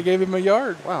said. They gave him a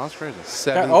yard. Wow, that's crazy.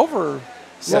 Got over.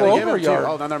 Yeah, Little they gave over a him 2. yard.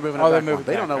 Oh, now they're moving Oh, it they're back. moving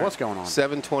They don't know back. what's going on.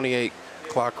 7:28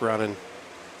 clock running.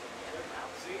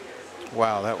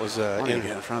 Wow, that was I'm going to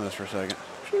get in front of this for a second.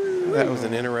 that was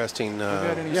an interesting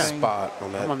spot on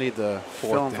I'm that. going to need the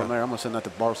film down. from there. I'm going to send that to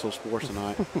Barstool Sports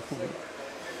tonight.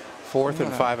 4th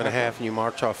and 5.5, and you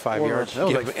march off 5 Order yards. It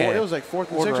was, Give like Ed. it was like 4th and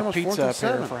 6, Order a almost 4th pizza and up here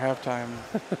 7. for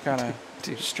halftime. Kind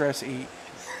of stress eat.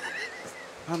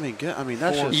 I mean,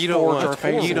 that's just You don't Forge our want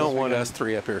faces you don't want again. us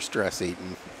 3 up here stress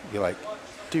eating. You're like,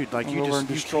 dude, like We'll you go over just and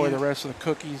destroy the can't- rest of the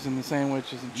cookies and the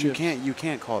sandwiches and You chips.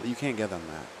 can't call it. You can't give them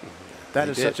that. That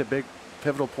They is did. such a big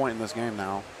pivotal point in this game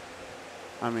now.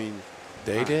 I mean,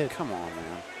 they did. Come on,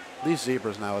 man. These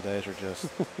zebras nowadays are just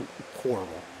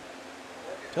horrible.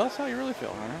 Tell us how you really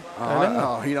feel, Hunter.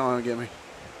 Oh, you don't want to get me.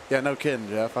 Yeah, no kidding,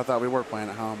 Jeff. I thought we were playing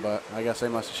at home, but I guess they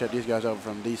must have shipped these guys over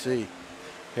from D.C.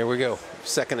 Here we go.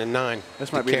 2nd and 9.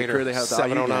 This might be the Decatur, crew they had at the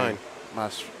IU 7:09. game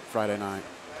last Friday night.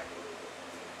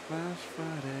 Last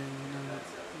Friday night.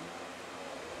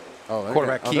 Oh, they're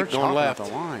Quarterback they're keep going chopping left. at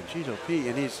the line. Jeez, O.P.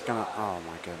 And he's gonna. Oh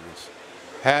my goodness.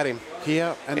 Had him.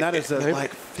 Yeah, and that is They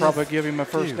like probably fifth- give him a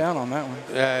first dude. down on that one.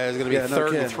 It's going to be Yeah, no 3rd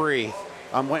kidding. and 3.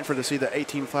 I'm waiting for to see the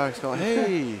 18 flags call.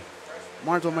 Hey,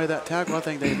 Martinsville made that tackle. I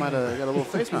think they might have got a little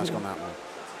face mask on that one.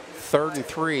 3rd and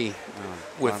 3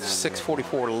 with I don't know.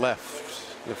 6:44 left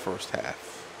in the first half.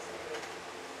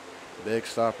 Big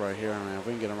stop right here, man. If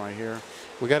we can get him right here.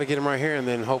 We got to get him right here, and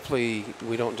then hopefully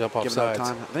we don't jump off Give him enough sides.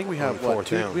 time. I think we on have the what? fourth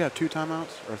 2? down. We have 2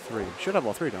 timeouts or 3. Should have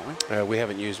all 3, don't we? We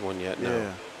haven't used one yet. No.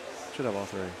 Yeah. Should have all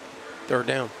 3. 3rd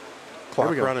down. Here Clock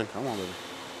we go. running. Come on, baby.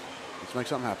 Let's make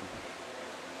something happen.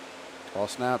 Ball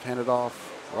snap, handed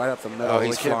off, right up the middle. Oh,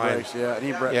 he's the kid flying. breaks. Yeah, and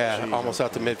he breaks. Yeah, Jeez, almost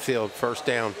out to okay. midfield. 1st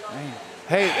down. Man.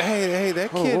 Hey,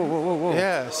 that Whoa, kid. whoa, whoa, whoa.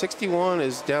 Yeah, 61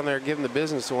 is down there giving the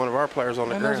business to one of our players on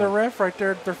the And there's a ground. ref right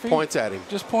there at their feet. Points at him.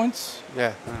 Just points.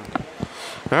 Yeah.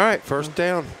 All right, 1st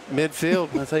down,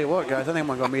 midfield. I'll tell you what, guys. I think I'm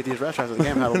going to go meet these restaurants at the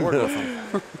game and have a word with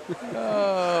them.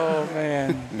 Oh,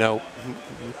 man. Nope.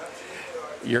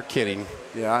 You're kidding.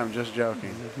 Yeah, I'm just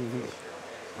joking.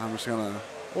 I'm just going to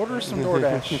Order some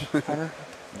DoorDash, Hunter.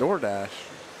 DoorDash.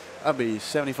 That'd be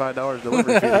 $75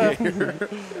 delivery fee here.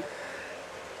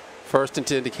 1st and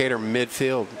 10, Decatur,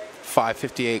 midfield.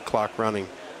 5:58 clock running.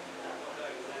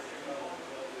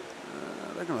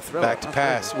 They're going to throw Back it. to That's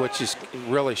pass, crazy. which is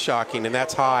really shocking, and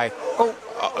that's high.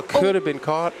 Could have been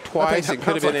caught twice. I It think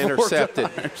could have that been bounced like 4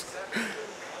 intercepted. times.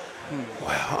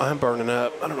 Wow, I'm burning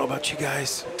up. I don't know about you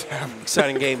guys.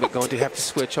 Exciting game, but going to have to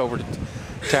switch over to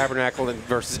Tabernacle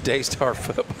versus Daystar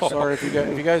football. Sorry if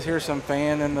you guys hear some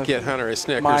fan in the Get Hunter a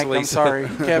Snickers, mic. Lisa. I'm sorry.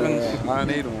 I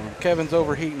need one. Kevin's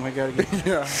overheating. We got to get.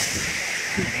 Yeah.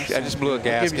 I just blew a Give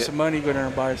you gasket. some money. Go down there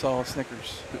and buy us all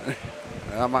Snickers.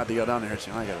 I might have to go down there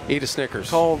soon. I got Eat a Snickers.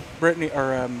 Call Brittany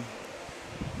or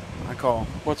I call.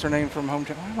 what's her name from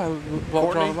hometown? Why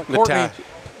am I Courtney? Courtney.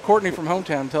 Courtney from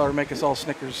hometown. Tell her to make us all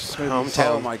Snickers smoothies. Hometown.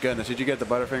 Oh my goodness! Did you get the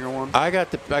Butterfinger one? I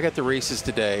got the Reese's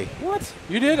today What?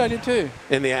 You did? I did too.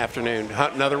 in the afternoon.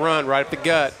 Another run right up the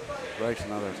gut. Breaks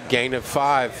another. Gain of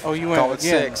 5. Oh, you went Call it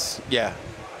again. 6. Yeah.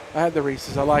 I had the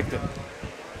Reese's. I liked it.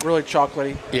 Really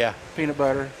chocolatey, Yeah. peanut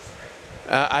butter.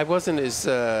 I wasn't as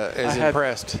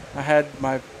impressed. I had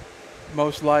my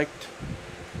most liked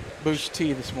Boost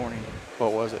tea this morning.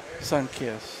 What was it?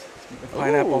 Sun-Kissed.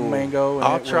 Pineapple Ooh. mango. And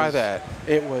I'll it try was- that.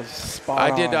 It was spot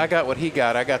I on. did. I got what he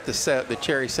got. I got the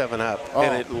cherry 7-Up, Oh,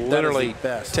 and it that is literally the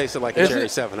best. tasted like Is a cherry it?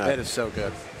 7-Up. That is so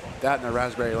good. That and the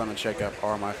raspberry lemon shake-up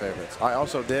are my favorites. I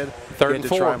also did 3rd get and to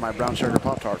 4. try my brown sugar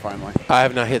Pop-Tart finally. I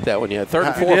have not hit that one yet. 3rd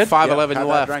and You 4, did? 5:11 had that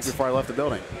left. drank before I left the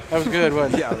building. That was good,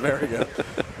 wasn't it? Yeah, very good.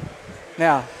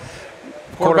 Now,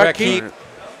 Quarterback keep. keep.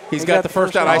 He's He got the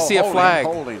first down. I see a flag.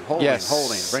 Holding. Yes.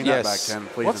 Holding. Bring Yes. that back, Tim,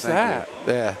 please. What's and thank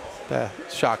that? Yeah.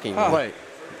 Shocking. Oh. You.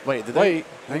 Wait. Did Wait.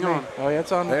 they? Hang on. Oh, yeah,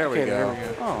 it's on. There we okay, go. There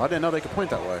we go. Oh, I didn't know they could point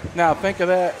that way. Now, think of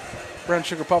that brown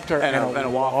sugar Pop-Tart And a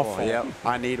waffle. Yep.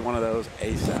 I need one of those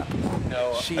ASAP.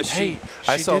 No, She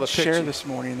I saw did the share picture. this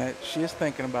morning that she is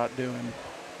thinking about doing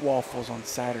waffles on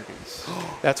Saturdays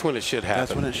That's when it should happen.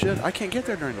 That's when it should. I can't get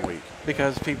there during the week.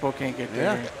 because people can't get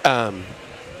there. Yeah.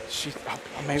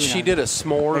 She did a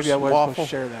s'mores maybe I wasn't supposed waffle. to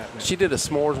share that. But She did a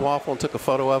s'mores waffle and took a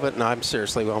photo of it, and I'm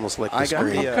seriously almost licked the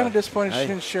screen. I'm kind of disappointed she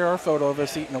didn't share our photo of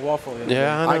us eating a waffle.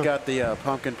 Yeah, I got the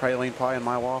pumpkin praline pie in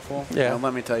my waffle. Yeah. And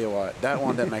let me tell you what, that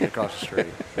one didn't make it across the street.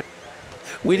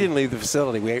 We didn't leave the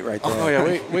facility. We ate right there. Oh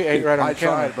yeah, we ate right on I the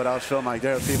counter. tried, but I was feeling like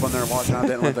there were people in there watching. I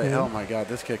didn't want to. Oh my God,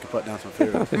 this kid can put down some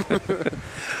food.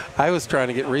 I was trying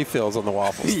to get refills on the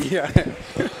waffles. Yeah.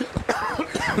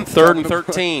 3rd and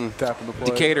 13. Tapping the plate.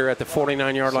 Decatur at the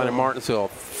 49-yard line in Martinsville.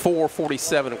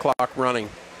 4:47 o'clock running.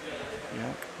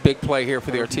 Yeah. Big play here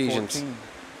for the Artesians. 14.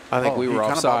 I think we were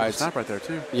offsides. Snap right there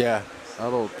too. Yeah. A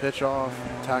little pitch off.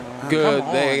 Tackle. Good.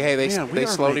 on. They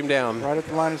slowed him down. Right at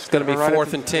the line of It's going to be right 4th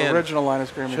at and the 10. Original line of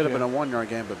scrimmage. Should have been a 1-yard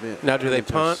game, but Now, do they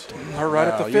punt? Or right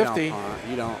at the 50.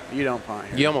 You don't punt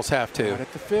here. You almost have to. Right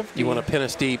at the 50. You want to pin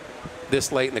us deep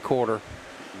this late in the quarter.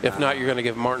 If not, you're going to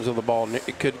give Martinsville the ball.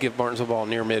 It could give Martinsville the ball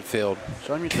near midfield.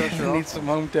 Show me trust We your need some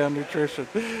hometown nutrition.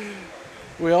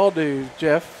 We all do,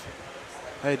 Jeff.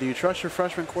 Hey, do you trust your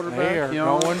freshman quarterback? They are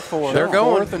going for They're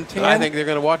going. 4th and 10. I think they're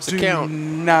going to watch the do count.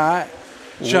 not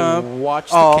jump Watch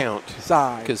the off count.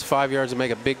 side. Because 5 yards will make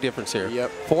a big difference here.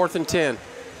 Yep. 4th and 10.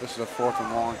 This is a 4th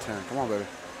and long 10. Come on, baby.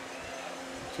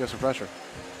 Let's get some pressure.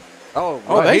 Oh,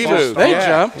 they moved. They Yeah.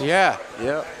 jumped. Yeah.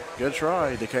 Yep. Good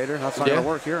try, Decatur. That's not going to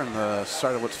work here in the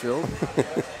Sardowitz field.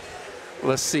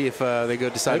 Let's see if they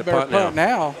decide They to better punt punt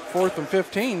now. now. 4th and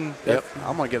 15. Yep.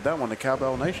 I'm going to give that one to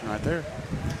Cowbell Nation right there.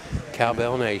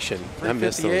 Cowbell Nation. I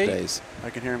miss those 3:58. days. I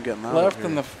can hear him getting loud. Left over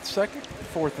in here. the second.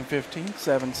 4th and 15.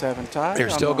 7-7 tie. They're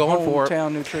on still the going for it.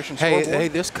 Hometown nutrition Hey,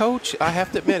 scoreboard. this coach, I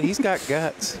have to admit, he's got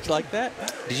guts. Like that.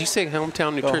 Did you say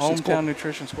hometown The nutrition hometown scoreboard?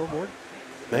 nutrition scoreboard.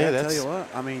 Man, Yeah, I that's tell you what.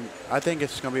 I mean, I think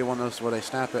it's going to be one of those where they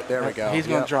snap it. There we go. He's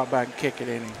going Yep. to drop back and kick it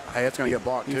in him. Hey, it's going to get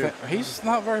blocked, too. He's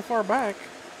not very far back.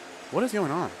 What is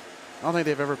going on? I don't think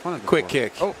they've ever punted before. quick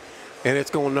kick. Oh, And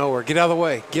it's going nowhere. Get out of the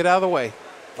way. Get out of the way.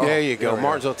 Oh, There you go. there we go.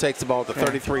 Martinsville takes the ball at the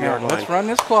 33-yard line. Let's run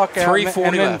this clock out. 3:40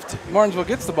 and then left. Martinsville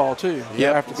gets the ball, too.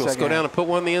 Yep. After the Let's second go down half. and put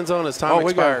one in the end zone as time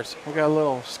expires. We got a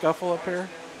little scuffle up here.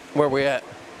 Where we at?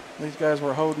 These guys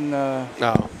were holding Oh.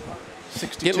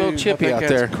 62. Getting a little chippy I think out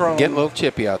that's there. Crone. Getting a little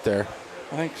chippy out there.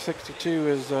 I think 62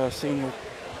 is senior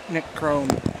Nick Crone.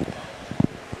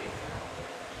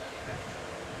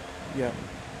 Yep.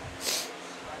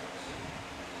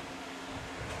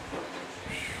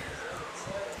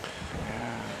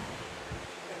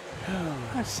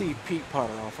 I see Pete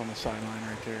Potter off on the sideline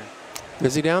right there.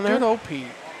 Is he down there? Good old Pete.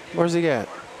 Where's he at?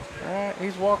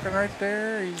 He's walking right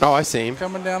there. He's Oh, I see him.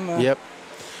 coming down the. Yep.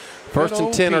 First and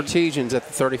old 10 Pete. Artesians at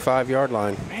the 35-yard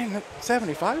line. Man, that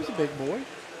 75 is a big boy.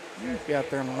 He'd be out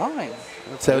there in the line.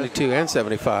 72 and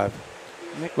 75.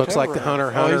 Nick Looks like the Tevere.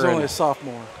 Hunter He's only and- a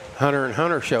sophomore. Hunter and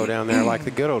Hunter show down there like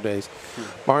the good old days.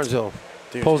 Martinsville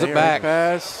dude, pulls it they back.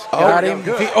 Pass. Oh, Got yeah, him.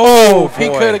 good. If he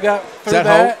boy. could have got Is through that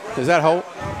that. Holt? Is that Holt?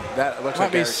 that looks Might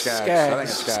like be Eric Skaggs. I think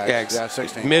it's Skaggs. Skaggs. Yeah,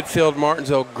 16. Midfield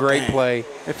Martinsville, great play.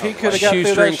 If he could have got through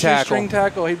Shoestring that tackle. shoestring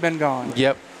tackle, he'd been gone.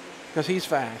 Yep. Because he's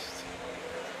fast.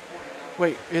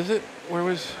 Wait, is it? Where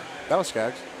was? That was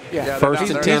Skaggs. Yeah. they're First down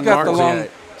and there. 10 He's got the Martinsville. long.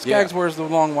 Skaggs wears the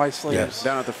long white sleeves. Yes.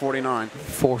 Down at the 49.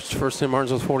 First in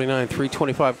Martinsville's 49,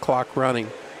 3:25 clock running.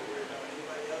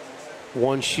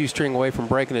 One shoestring away from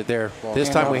breaking it there. Ball This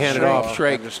came time off we handed Shrake. off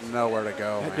Shrake. And just nowhere to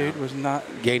go. That man. dude was not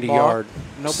Gained a blocked. yard.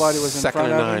 Nobody was in Second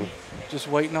front and of 9. him. Just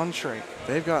waiting on Shrake.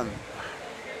 They've gotten.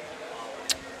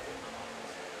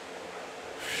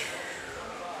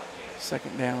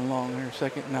 Second down long here.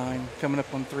 Second 9. Coming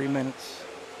up on 3 minutes.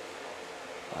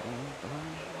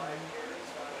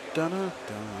 Dun, dun,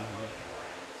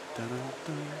 dun,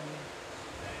 dun.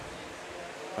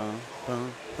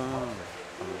 Bum, bum.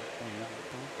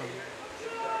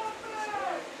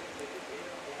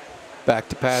 Back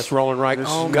to pass, rolling right.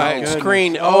 Oh, my Guy goodness.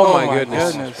 screen. Oh, Oh, my my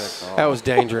goodness. goodness. That was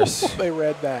dangerous. They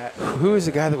read that. Who is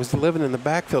the guy that was living in the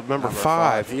backfield, number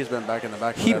 5? He's been back in the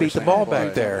back. He beat the ball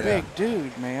back there. Yeah. Big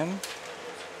dude, man.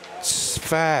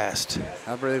 Fast.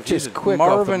 I believe Just he's quick off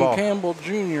the Marvin ball. Campbell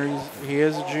Jr. He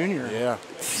is a junior. Yeah.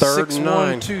 3rd and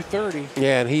 9. 230.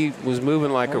 Yeah, and he was moving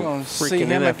like We're a gonna see freaking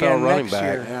him NFL again running next back.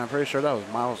 year. Yeah, I'm pretty sure that was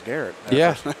Miles Garrett.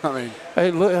 Yeah. I mean,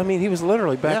 Hey, look, I mean, he was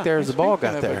literally back Yeah, there as the ball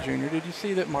Speaking got of a there. junior, did you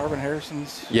see that Marvin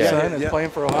Harrison's Yeah. son is Yeah. playing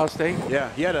for Ohio State? yeah,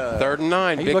 he had a 3rd and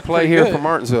 9. He Big looked play pretty here good. for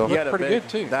Martinsville. He had a pretty big, good,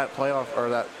 too. That playoff or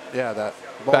that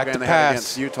ball Back game to they had pass.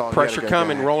 against Utah. he had a Pressure good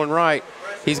coming, game. rolling right.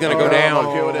 He's going to go Oh, down.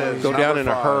 look who it is. Go down Number in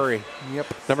a 5. hurry. Yep.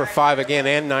 Number 5 again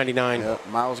and 99. Yep,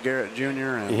 Miles Garrett Jr.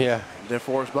 and Yeah.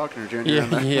 DeForest Buckner Jr. in Yeah,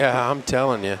 there. yeah, I'm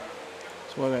telling you.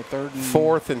 So what, that 3rd and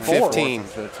 4th and 15.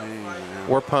 15, yeah.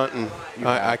 We're punting. You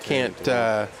I have to, can't.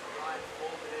 dude.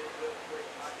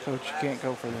 Coach, you can't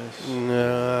go for this.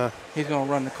 Nah. He's going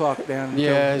to run the clock down.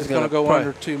 Yeah, it's going to go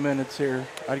under 2 minutes here.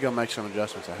 I'd go make some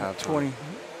adjustments at halftime. 20.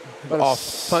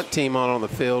 Off punt team on the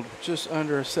field. Just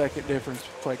under a second difference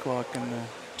play clock in the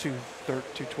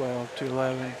 212,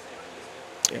 211.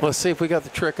 Yeah. Let's see if we got the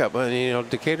trick up.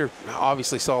 Decatur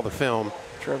obviously saw the film.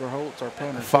 Trevor Holt's our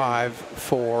punter. 5,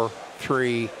 4,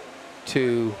 3,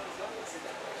 2.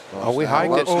 We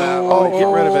hiked it. Get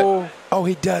rid of it. Oh,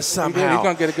 he does somehow. He's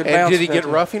going to get a good and bounce. did he get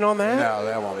roughing on that? No,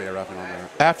 that won't be a roughing on there.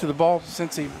 After the ball?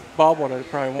 Since he bobbled it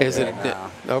probably won't. Is it? No.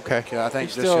 Okay. Yeah, I think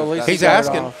He's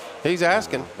asking. He's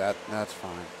asking. That's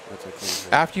fine. That's a clean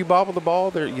hit. After you bobble the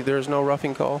ball, there's no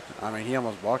roughing call? I mean, he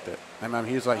almost blocked it. I mean,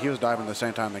 he was diving the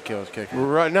same time the kid was kicking.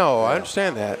 Right. No, I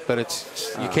understand that, but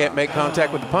you can't make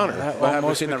contact with the punter. But have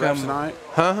you seen the refs tonight?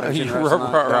 Huh?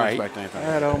 Right.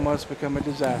 That almost become a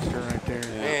disaster right there.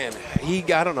 Man,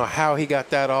 I don't know how he got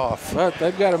that off. But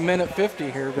they've got a minute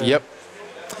 50 here. Yep.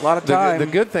 A lot of time. The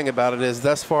good thing about it is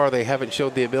thus far they haven't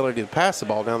showed the ability to pass the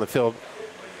ball down the field,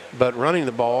 but running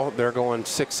the ball, they're going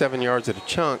 6-7 yards at a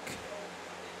chunk.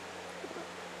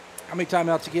 How many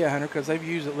timeouts you get, Hunter? Because they've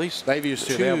used at least They've used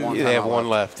two. They have one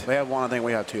left. They have one. I think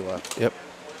we have 2 left. Yep.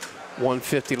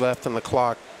 1:50 left on the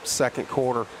clock, second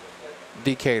quarter.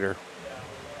 Decatur.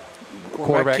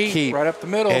 Quarterback keep right up the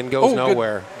middle. And goes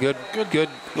nowhere. Good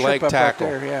leg tackle.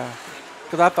 Right there, yeah.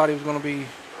 Because I thought he was going to be.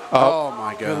 Oh,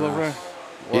 my goodness.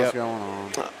 Yep. What's going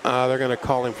on? They're going to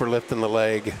call him for lifting the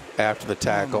leg after the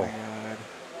tackle. Oh, my God.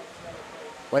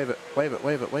 Wave it, wave it,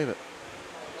 wave it, wave it.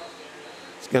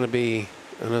 It's going to be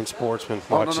an unsportsman.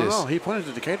 Watch this. No. He pointed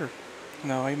to Decatur.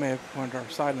 No, he may have pointed to our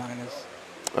sideline.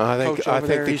 I think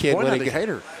the kid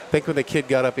when the kid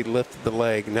got up, he lifted the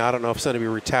leg. Now I don't know if it's going to be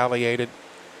retaliated.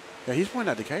 Yeah, he's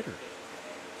pointing at Decatur.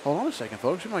 Hold on a second,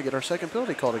 folks. We might get our second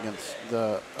penalty called against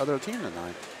the other team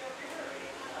tonight.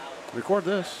 Record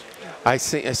this. I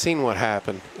seen what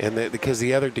happened, and because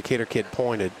the other Decatur kid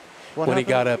pointed when he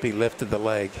got up, he lifted the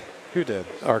leg. Who did?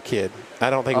 Our kid. I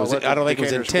don't think it was. I don't think it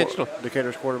was intentional.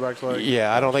 Decatur's quarterback's leg.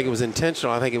 Yeah, I don't think it was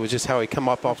intentional. I think it was just how he come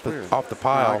up off the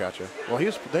pile. I got you.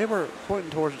 Well, they were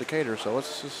pointing towards Decatur, so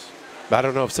let's just. I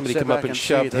don't know if somebody come up and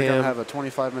shoved him. They're gonna have a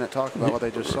 25-minute talk about what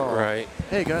they just saw. Right.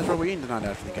 Hey guys, what are we eating tonight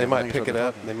after the game? They might pick it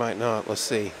up. They might not. Let's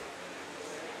see.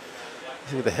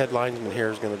 See what the head linesman here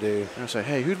is going to do. They're going to say,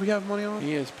 hey, who do we have money on?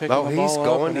 He is picking the ball he's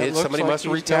going. up, Somebody must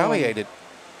have retaliated.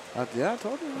 Yeah, I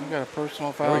told you. We got a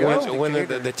personal foul. When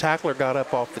the tackler got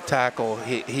up off the tackle,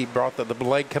 he brought the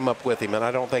leg come up with him, and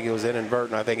I don't think it was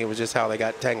inadvertent. I think it was just how they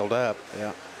got tangled up.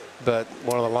 Yeah. But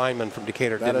one of the linemen from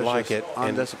Decatur didn't like it.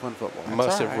 Undisciplined football.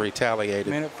 Must have retaliated.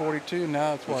 Minute 42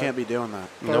 now. It's you can't be doing that.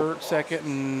 Third, second,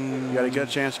 and you got a good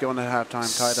chance going to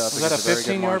halftime tied up. Was that a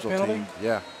 15-yard penalty? Team.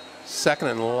 Yeah. Second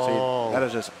and long. See, that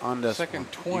is just undisciplined.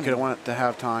 Second 20. You could have won it to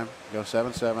halftime, go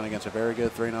 7-7 against a very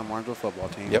good 3-0 Martinsville football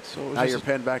team. Yep. So now you're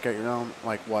pinned back at your own,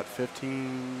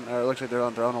 15, or it looks like they're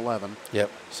on their own 11.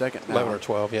 Yep. Second down. 11 or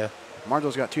 12, yeah.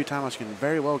 Martinsville's got 2 timeouts, can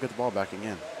very well get the ball back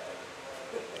again.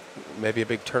 Maybe a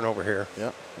big turnover here.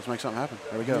 Yep. Let's make something happen.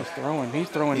 There we go. He's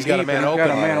throwing. He's got a man open.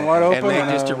 Got a man wide open. And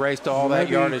they just erased all that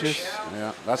yardage.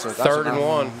 Yeah, that's third and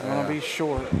one. Going to be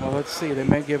short. Well, let's see. They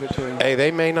may give it to him. Hey,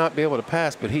 they may not be able to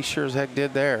pass, but he sure as heck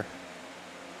did there.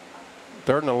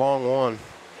 Third and a long one.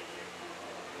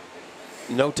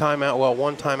 No timeout. Well,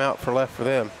 one timeout left for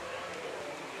them.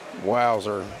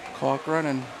 Wowzer. Clock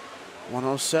running.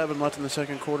 1:07 left in the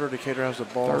second quarter. Decatur has the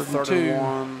ball. Third and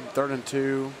 1. Third and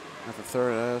 2. At the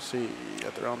third,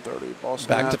 at their own 30. Ball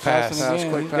snap. Back to pass.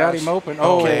 Quick pass. Got him open.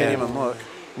 Oh, can't even look.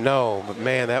 No, but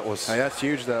man, that was. Hey, that's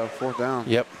huge though. 4th down.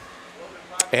 Yep.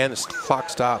 And the clock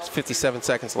stops. 57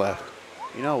 seconds left.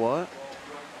 You know what?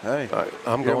 Hey,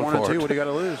 I'm going for 1 and 2. it. What do you got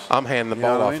to lose? I'm handing the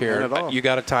ball off here. You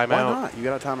got a timeout. Why not? You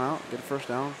got a timeout. Get a first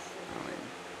down.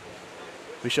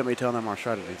 We shouldn't be telling them our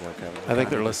strategy though, Kevin. I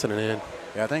think they're listening in.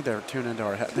 Yeah, I think they're tuned into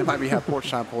our. They might be have porch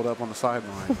time pulled up on the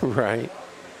sideline. Right.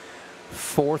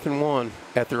 4th and 1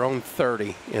 at their own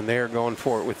 30, and they're going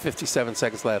for it with 57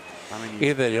 seconds left.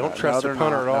 Either they don't trust their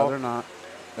punter at all. No, they're not.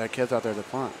 That kid's out there to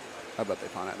punt. I bet they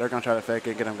punt it. They're going to try to fake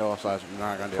it, get him go offside. They're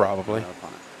not going to do Probably. it.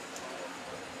 Punt it.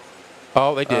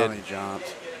 Oh, they did. Oh, he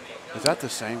jumped. Is that the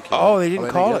same kid? Oh, they didn't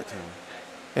call it.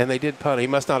 And they did punt. He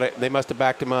must not. They must have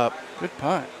backed him up. Good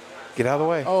punt. Get out of the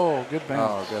way. Oh, good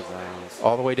bounce. Oh, good bounce.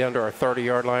 All the way down to our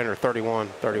 30-yard line or 31.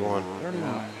 31.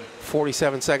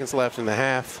 47 seconds left in the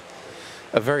half.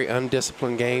 A very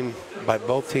undisciplined game by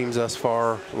both teams thus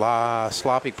far.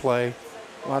 Sloppy play.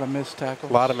 A lot of missed tackles.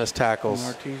 A lot of missed tackles.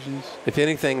 Artesians. If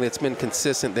anything that's been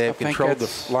consistent, they have controlled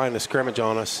the line of scrimmage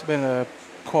on us. Been a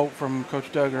quote from Coach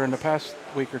Duggar in the past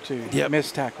week or two. Yep.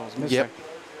 Missed tackles. Yep.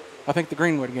 I think the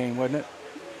Greenwood game, wasn't it?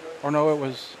 Or no, it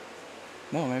was.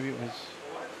 No, maybe it was.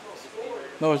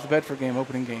 No, it was the Bedford game,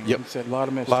 opening game. Yep. He said a lot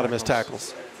of missed A lot of missed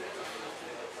tackles.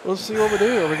 We'll see what we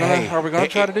do. Are we gonna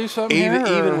try to do something even,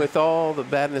 here? Even with all the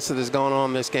badness that has gone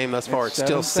on in this game thus far, it's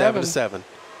still 7-7.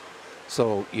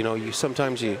 So, you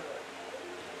sometimes you.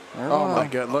 Oh, my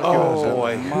God. Look at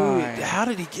boy. My. How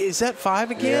did he get? Is that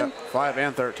 5 again? Yeah, 5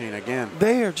 and 13 again.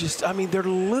 They are just, they're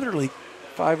literally.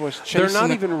 5 was chasing. They're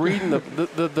not even reading the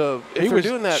if he we're was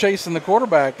doing that, chasing the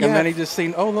quarterback, and Yeah. then he just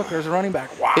seen, oh, look, there's a running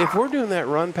back. Wow. if we're doing that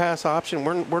run pass option,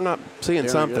 we're not seeing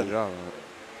something. Good job.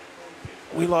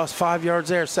 We lost 5 yards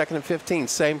there, 2nd and 15,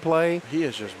 same play, He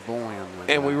is just bullying.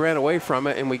 and we ran away from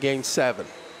it, and we gained 7.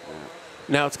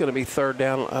 Now it's going to be 3rd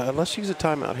down. Let's use a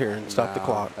timeout here and stop the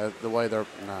clock. The way they're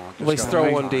At least throw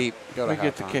one deep. Go to we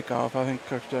get the halftime. kickoff. I think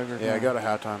Coach Duggar. Yeah, go to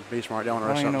halftime. Be smart. Don't want to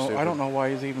rush I something stupid. don't know why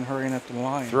he's even hurrying up the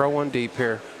line. Throw one deep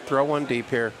here. Throw one deep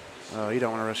here. Oh, you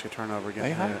don't want to risk a turnover again.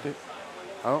 They hyped it.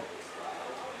 Oh,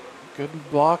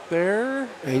 Good block there.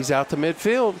 He's out to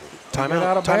midfield. Got Timeout.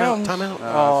 out of bounds. Timeout.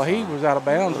 Oh, he was out of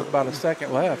bounds with about a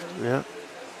second left. Yeah.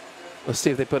 Let's see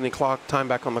if they put any time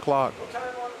back on the clock.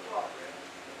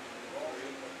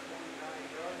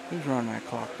 Who's running that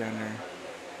clock down there?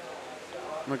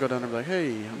 I'm going to go down there and be like, hey,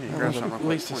 I need to grab something real At quick.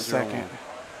 least a second.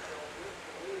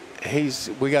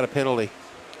 We got a penalty.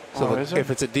 So Oh, is there? if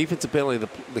it's a defensive penalty,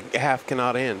 the half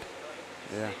cannot end.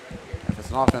 Yeah. If it's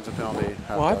an offensive penalty,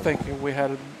 Well, I think we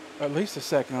had at least a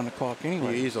second on the clock you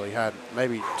anyway. easily had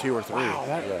maybe 2 or 3. Wow,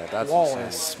 that yeah, that's wall insane.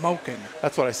 is smoking.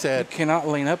 That's what I You said. cannot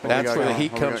lean up. That's got where the going?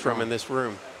 heat What we comes got from going? in this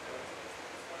room.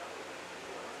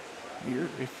 If you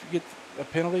get a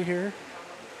penalty here,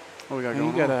 What we got and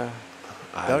going you got on? a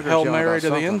Duggar's Hail yelling Mary about to the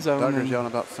something. end zone Duggar's and- yelling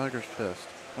about Duggar's pissed.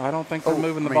 I don't think they're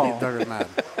moving the ball. Duggar's mad.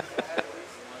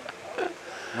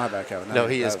 My bad, Kevin. No,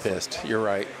 he is That's- pissed. You're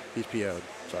right. He's PO'd.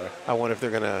 Sorry. I wonder if they're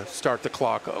going to start the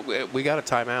clock. We got a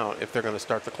timeout if they're going to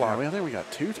start the Yeah, clock. I think we got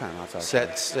 2 timeouts actually.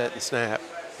 Set, and snap.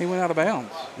 He went out of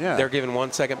bounds. Yeah. They're giving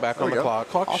 1 second back There on we the go. clock.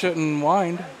 Clock shouldn't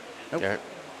wind. Nope. Yeah.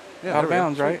 Yeah, out of there we go.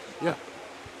 bounds, right? Yeah.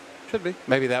 Should be.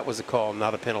 Maybe that was a call,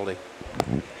 not a penalty.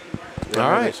 Yeah,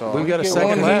 All maybe right, so. we've got a Get second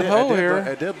one left. heave ho here.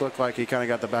 It did look like he kind of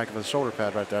got the back of his shoulder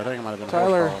pad right there. I think it might have been a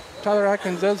Tyler horse ball.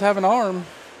 Atkins does have an arm.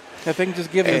 I think just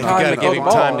give him And you time got to to give throw him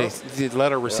the ball. time to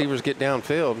let our receivers get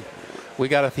downfield.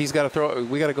 He's got to throw.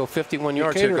 We got to go 51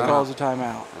 yards Decatur here. calls a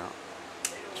timeout.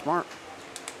 Smart.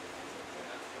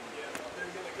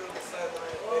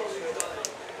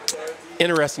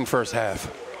 Interesting first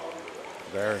half.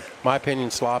 Very. My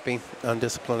opinion, sloppy,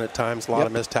 undisciplined at times, a lot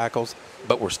of missed tackles,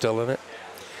 but we're still in it.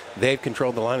 They've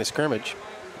controlled the line of scrimmage,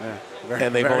 Yeah.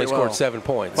 and they've only scored 7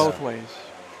 points. Both ways.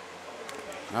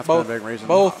 That's Both, been a big reason.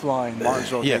 both lines.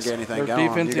 Martinsville Yes. can't get anything Their going.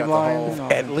 defensive You got line, the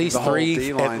whole, At least the whole three,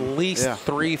 D-line. Yeah.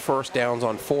 3 first downs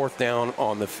on 4th down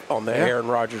on the Yeah. Aaron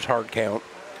Rodgers hard count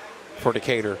for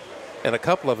Decatur, and a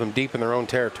couple of them deep in their own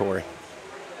territory.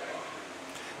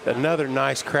 Another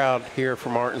nice crowd here for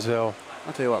Martinsville.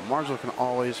 I'll tell you what, Martinsville can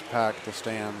always pack the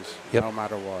stands Yep. no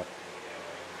matter what.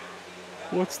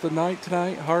 What's the night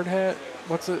tonight? Hard hat?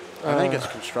 What's it? I think it's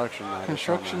construction night. or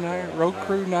construction something night, like that. road Yeah.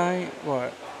 crew night.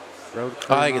 What? Road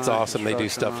crew I think it's night, awesome they do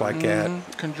construction stuff like night.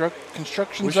 that.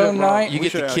 Construction We should zone have brought- night. You we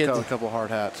get should the have kids- a couple hard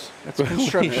hats. It's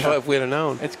construction. If we'd have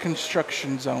known. It's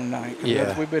construction zone night.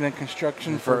 Yeah. We've been in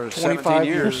construction For for 17 25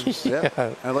 years. years. Yeah.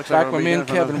 And it looks Back like when me and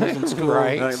Kevin was in school,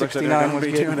 Right. It looks like they're 69 gonna was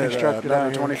be getting doing it, constructed another out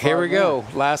here. 25 Here we more. go.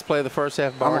 Last play of the first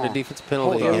half. Barn to on. defensive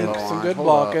penalty Hold again. up. Hold Some on. good Hold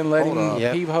blocking, up. letting Hold up.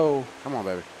 Yep. heave ho. Come on,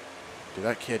 baby. Dude,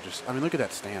 that kid just, I mean, look at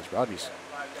that stance, bro. I'd be,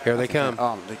 Here they come.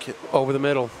 the kid, Over the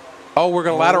middle. Oh, we're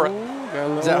going to lateral. Got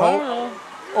a Is that little hold? lateral.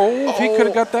 Oh, if he could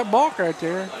have got that block right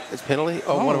there. It's penalty.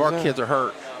 Oh, Oh, one of is our that- kids are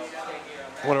hurt.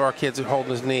 One of our kids is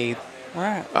holding his knee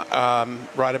Right.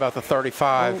 right about the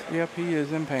 35. Oh, yep, he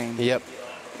is in pain. Yep.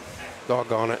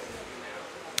 Doggone it.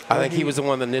 I think he was the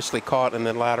one that initially caught and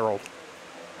then lateral.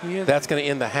 He is. That's going to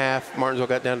end the half. Martinsville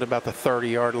got down to about the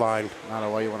 30-yard line. not a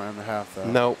way you want to end the half, though.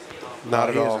 Nope, not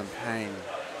at He all. is in pain.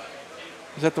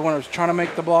 Is that the one that was trying to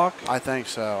make the block? I think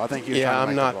so. I think he was Yeah, trying to I'm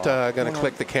make not the block. going to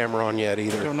click the camera on yet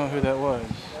either. Don't know who that was.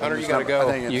 Hunter, you It's got to number- I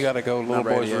go. think it's You got to go, little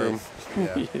number boy's 88. room.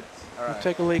 Yeah.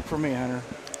 Take a leak for me, Hunter.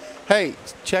 Hey,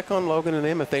 check on Logan and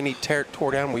them. If they need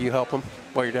tore down, will you help them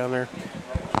while you're down there?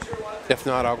 If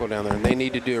not, I'll go down there. And they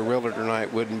need to do a realtor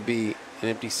tonight. Wouldn't be an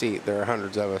empty seat. There are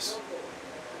hundreds of us.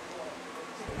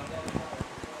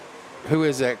 Who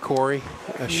is that, Corey?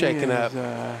 Shaking He up.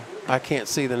 is, I can't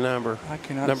see the number. I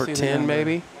cannot Number see the 10, number.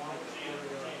 maybe?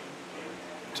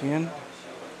 10.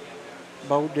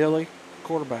 Bo Dilly,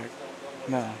 quarterback.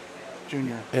 No,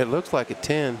 junior. It looks like a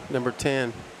 10, number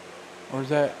 10. Or is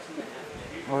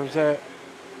that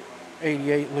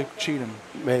 88 Luke Cheatham?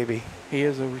 Maybe. He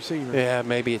is a receiver. Yeah,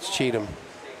 maybe it's Cheatham.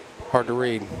 Hard to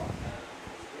read.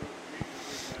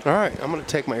 All right, I'm going to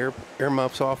take my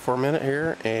earmuffs off for a minute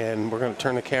here, and we're going to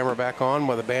turn the camera back on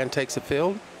while the band takes the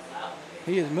field.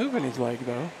 He is moving his leg,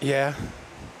 though. Yeah.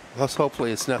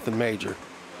 Hopefully it's nothing major.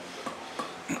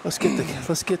 Let's get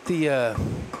the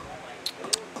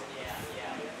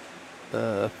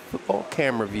football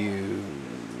camera view.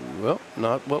 Well,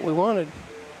 not what we wanted.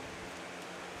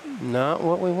 Not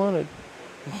what we wanted.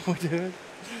 What we did?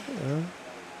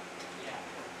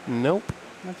 Nope.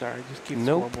 That's all right. Just keep the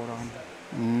Nope. scoreboard on.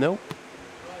 Nope.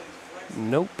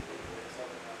 Nope.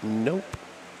 Nope.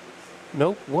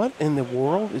 Nope. What in the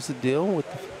world is the deal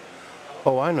with the...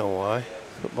 Oh, I know why.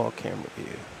 Football camera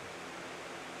view.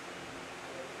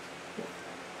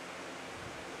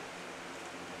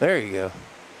 There you go.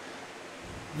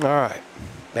 All right.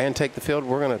 Band take the field.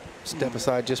 We're going to step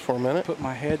aside just for a minute. Put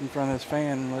my head in front of this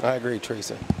fan and let I agree,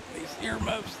 Teresa. these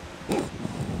earmuffs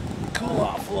cool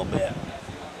off a little bit.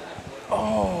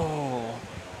 Oh.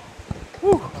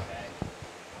 Whew.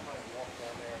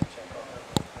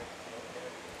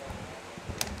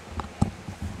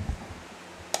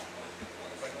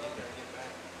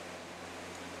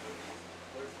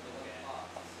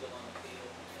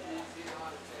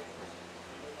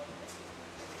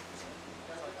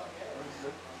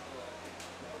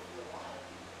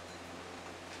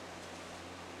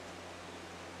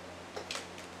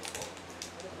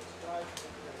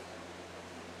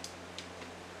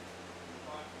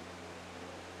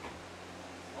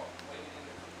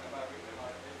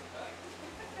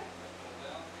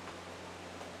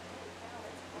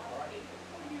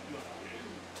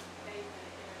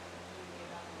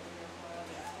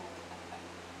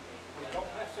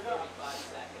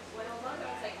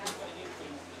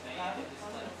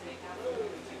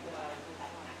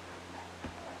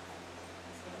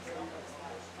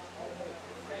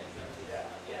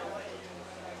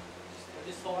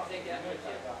 Just don't take that with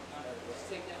you. Just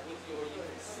take that with you, or you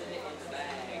can sit it in the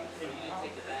bag. So you didn't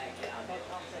take the bag down.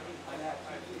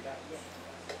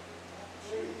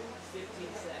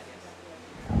 15 seconds.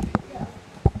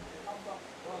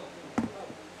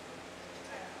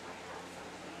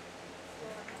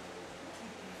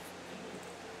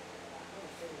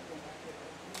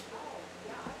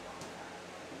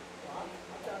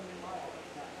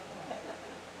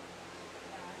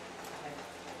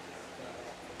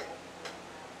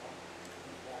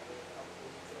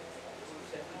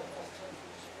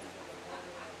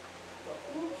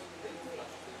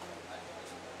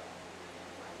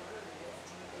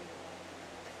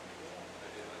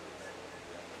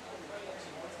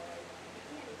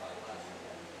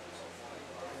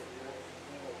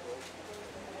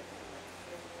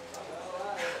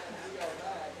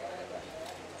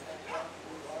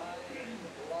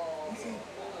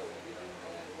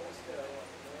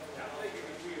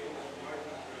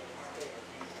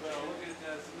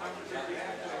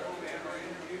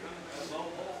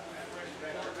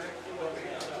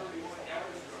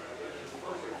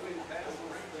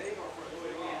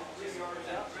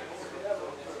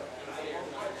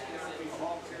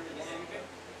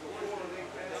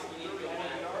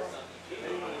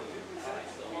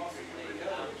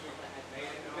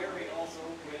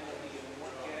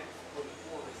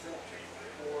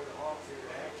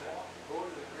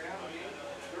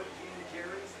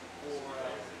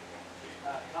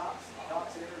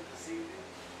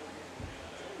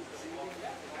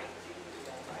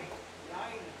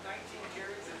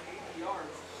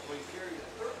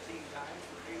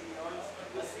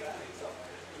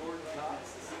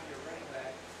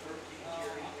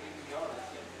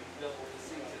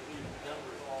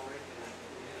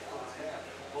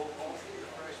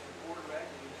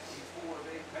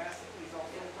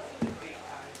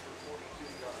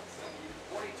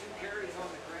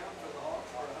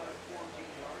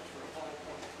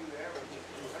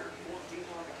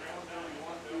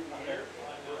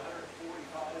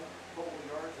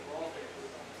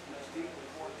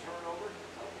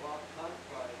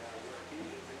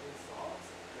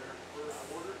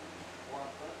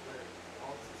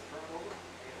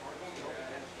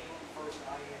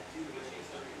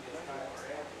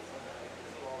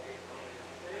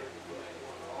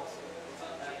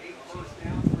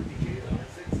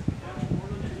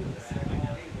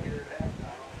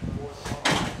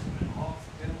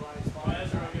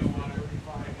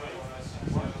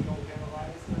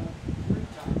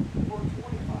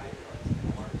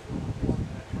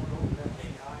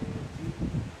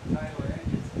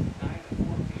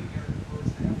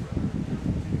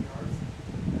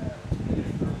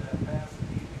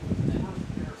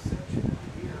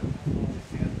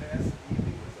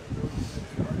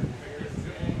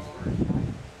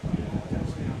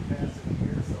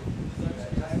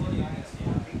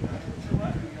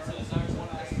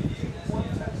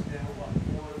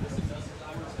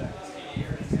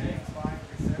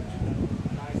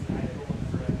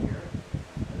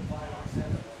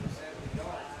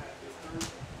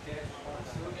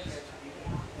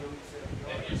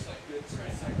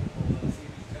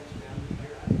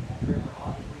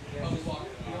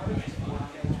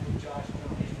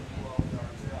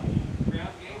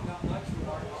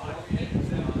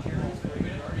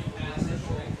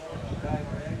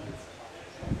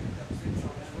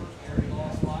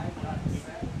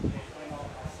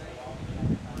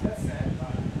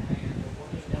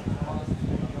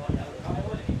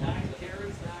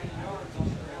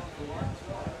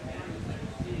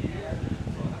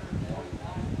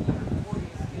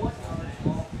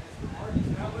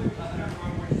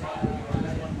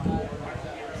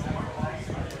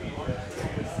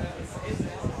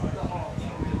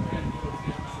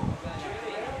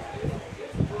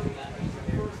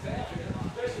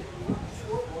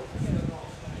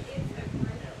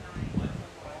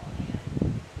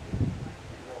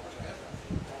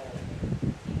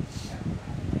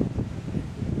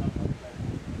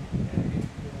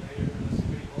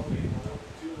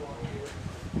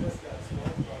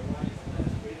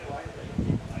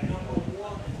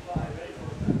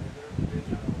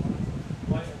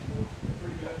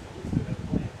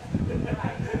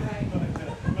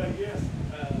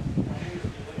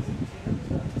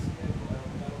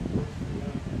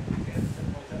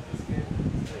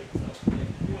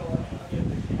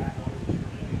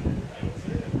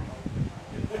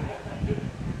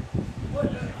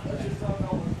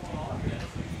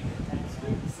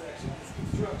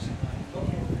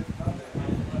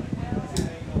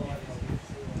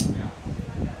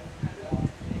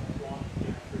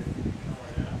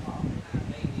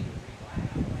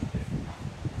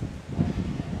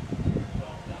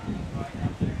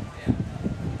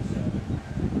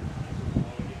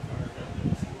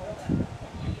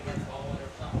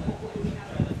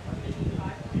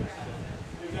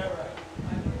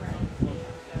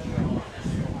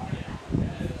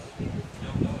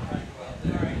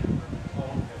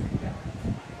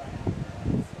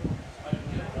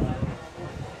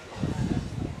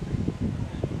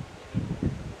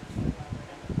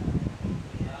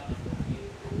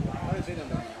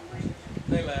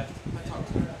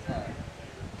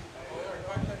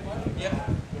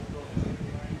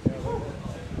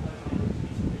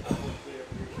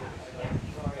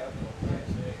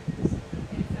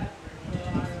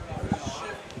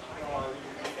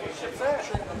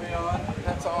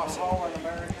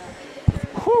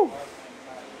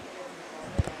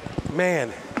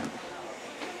 Man,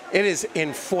 it is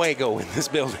en fuego in this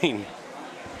building.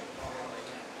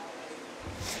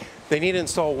 They need to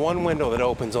install one window that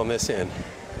opens on this end.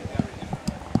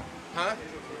 Huh?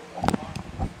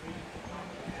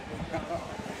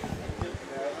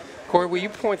 Corey, will you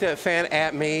point that fan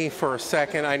at me for a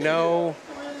second? I know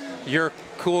you're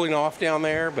cooling off down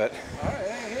there, but All right,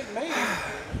 it ain't hitting me.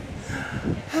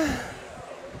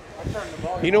 I turned the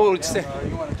volume you know what on would down say? low.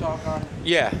 You want to talk on?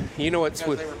 Yeah, you know what's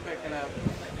Because with. they were picking up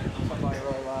somebody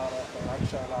really loud up there. I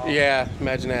shut off. Yeah,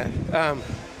 imagine that.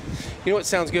 You know what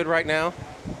sounds good right now?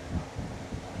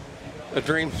 A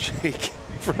dream shake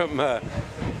from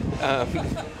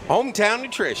Hometown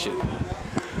Nutrition.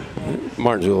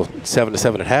 Martinsville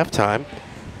 7-7 at halftime.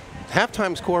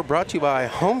 Halftime score brought to you by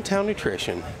Hometown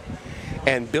Nutrition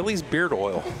and Billy's Beard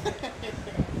Oil.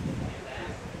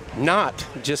 Not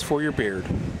just for your beard.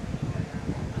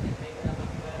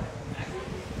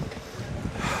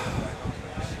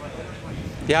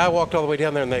 Yeah, I walked all the way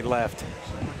down there and they left.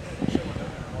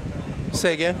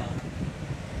 Say again?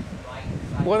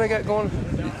 What they got going?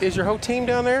 Is your whole team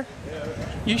down there?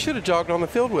 You should have jogged on the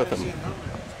field with them.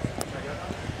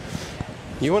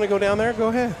 You want to go down there? Go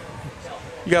ahead.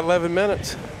 You got 11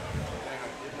 minutes.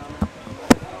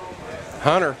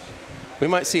 Hunter. We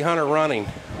might see Hunter running.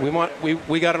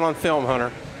 We got it on film,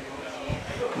 Hunter.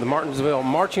 The Martinsville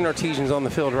marching artisans on the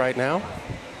field right now.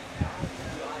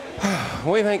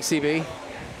 What do you think, CB?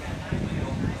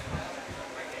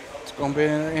 It's going to be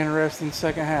an interesting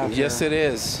second half. Yes, here. it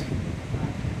is.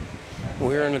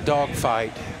 We're in a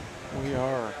dogfight. We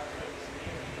are.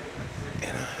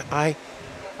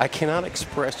 I cannot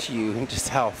express to you just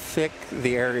how thick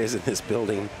the air is in this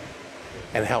building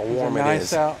and how warm it nice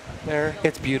is. out there.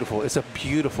 It's beautiful. It's a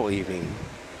beautiful evening.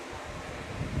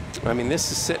 I mean,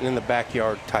 this is sitting in the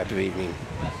backyard type of evening.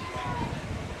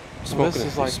 Well, this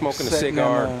is like smoking a sitting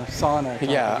cigar. in a sauna type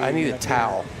Yeah, of I need evening a up here.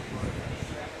 towel.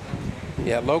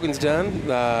 Yeah, Logan's done.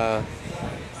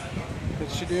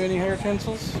 Did she do any hair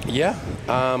tinsels? Yeah.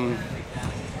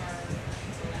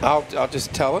 I'll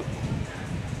just tell it.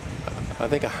 I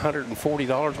think $140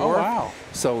 worth. Oh, wow.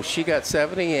 So she got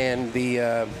 70, and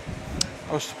the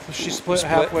Oh, she split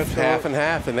half with half and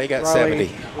half, and they got Riley,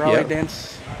 70. Riley Yep.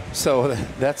 Dance. So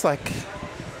that's like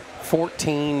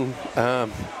 14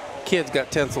 kids got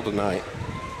tinsel tonight.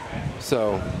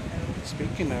 So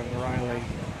Speaking of Riley,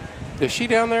 is she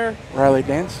down there? Riley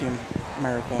Dancing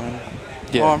Marathon.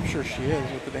 Yeah. Oh, I'm sure she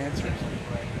is with the dancers.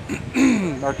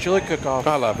 Our chili cook-off,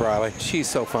 I love Riley. She's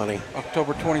so funny.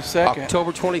 October 22nd.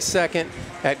 October 22nd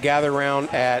at Gather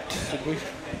Round at. Did we?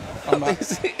 I'm not,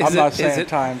 Is I'm not it- saying is it-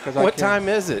 time because What time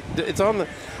is it? It's on the.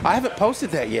 I haven't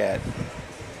posted that yet.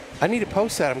 I need to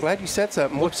post that. I'm glad you said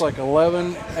something. Looks like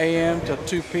 11 a.m. to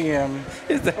 2 p.m.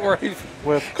 Is that right?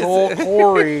 with Cole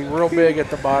Corey real big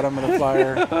at the bottom of the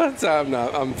flyer.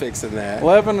 I'm fixing that.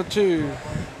 11 to 2,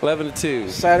 11 to 2.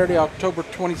 Saturday, October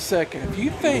 22nd. If you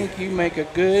think you make a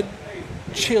good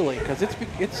chili, because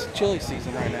it's chili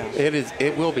season right now. It is.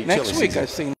 It will be Next chili week season. I've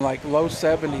seen like low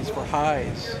 70s for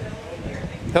highs.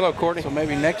 Hello, Courtney. So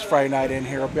maybe next Friday night in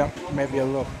here will be maybe a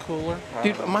little cooler. I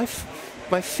Dude, don't know.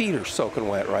 my feet are soaking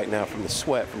wet right now from the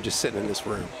sweat from just sitting in this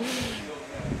room.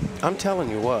 I'm telling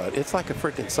you what, it's like a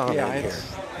freaking sauna Yeah, in here.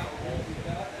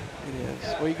 it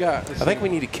is. What you got? Let's I think see. we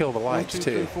need to kill the 1, lights 2,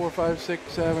 3, too. 4, 5,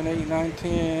 6, 7, 8, 9,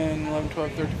 10, 11,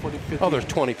 12, 13, 14, 15. Oh, there's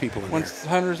 20 people in When there.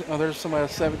 Hunter's, oh, there's somebody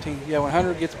else, 17. Yeah, when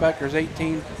Hunter gets back, there's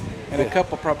 18, and a Yeah.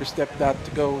 couple probably stepped out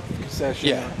to go to the concession.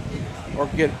 Yeah. Or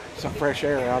get some fresh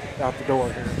air out the door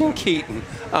here. Keaton,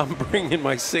 I'm bringing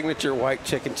my signature white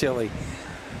chicken chili.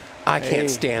 I Hey. can't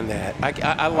stand that.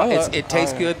 It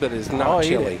tastes good, but it's I'll not eat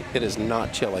chili. it. It is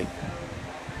not chili.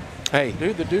 Hey,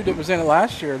 Dude, the dude that was in it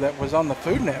last year that was on the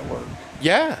Food Network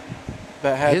yeah.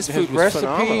 that had His his, food was recipe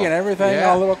phenomenal. and everything Yeah.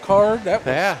 on a little card, that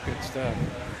was Yeah. good stuff.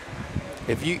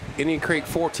 If you Indian Creek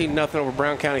 14-0 over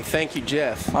Brown County, thank you,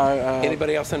 Jeff.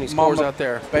 Anybody else have any scores Mama out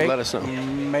there? Bake Let us know.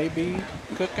 Maybe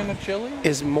cooking a chili?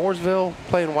 Is Mooresville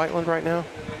playing Whiteland right now?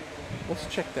 Let's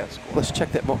check that score. Let's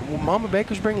check that. Mama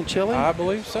Baker's bringing chili? I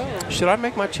believe so. Should I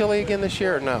make my chili again this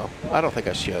year or no? I don't think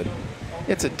I should.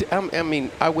 I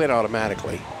mean, I win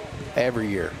automatically every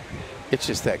year. It's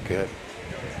just that good.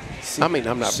 I'm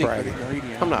not Secret bragging.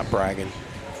 ingredient. I'm not bragging,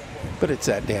 but it's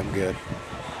that damn good.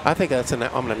 I think I'm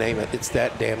going to name it. It's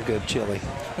that damn good chili.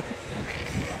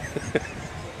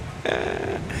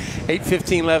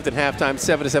 8:15 left at halftime.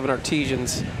 7-7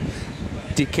 Artesians.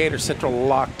 Decatur Central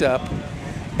locked up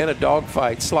in a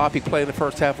dogfight. Sloppy play in the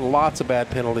first half. Lots of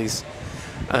bad penalties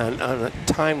and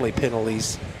timely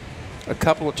penalties. A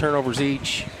couple of turnovers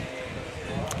each.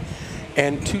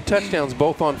 And 2 touchdowns,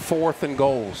 both on 4th and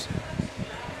goals.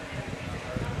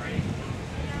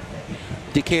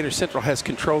 Decatur Central has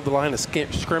controlled the line of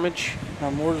scrimmage.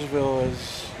 Now Mooresville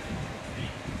is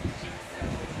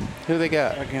Who they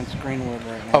got? against Greenwood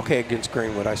right now. Okay, against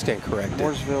Greenwood. I stand corrected.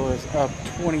 Mooresville is up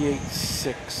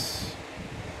 28-6.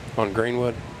 On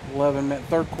Greenwood. 11 minute,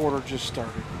 third quarter just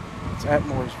started. It's at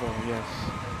Mooresville, yes.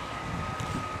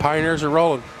 Pioneers are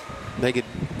rolling. They could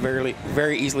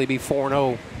very easily be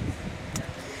 4-0.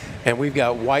 And we've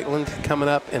got Whiteland coming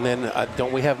up, and then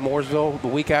don't we have Mooresville the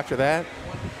week after that?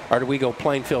 Or do we go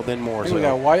Plainfield, then I think Mooresville? we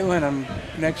got Whiteland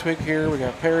next week here. We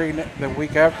got Perry the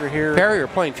week after here. Perry or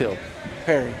Plainfield?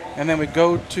 Perry. And then we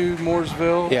go to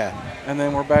Mooresville. Yeah. And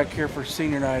then we're back here for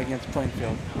senior night against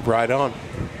Plainfield. Right on.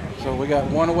 So we got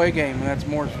one away game, and that's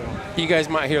Mooresville. You guys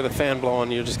might hear the fan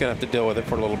blowing. You're just going to have to deal with it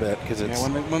for a little bit because it's.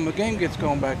 Yeah, when the game gets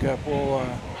going back up, we'll.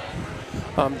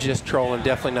 I'm just trolling.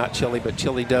 Definitely not chili, but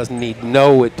chili does need.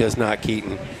 No, it does not,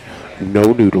 Keaton.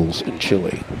 No noodles in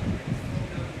chili.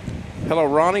 Hello,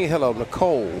 Ronnie. Hello,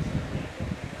 Nicole.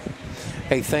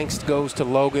 Hey, thanks goes to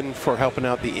Logan for helping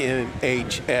out the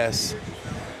MHS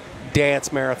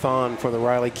dance marathon for the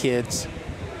Riley kids.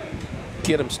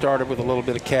 Get them started with a little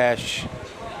bit of cash.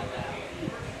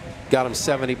 Got them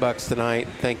 $70 tonight.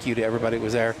 Thank you to everybody who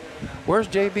was there. Where's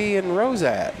JB and Rose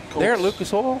at? Colts. They're at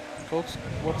Lucas Oil? Colts,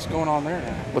 what's going on there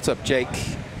now? What's up, Jake?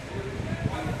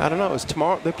 I don't know. It's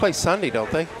tomorrow. They play Sunday, don't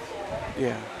they?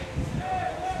 Yeah.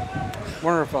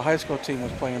 Wonder if a high school team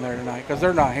was playing there tonight because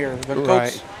they're not here. The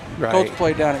Right, Colts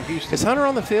played down at Houston. Is Hunter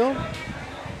on the field?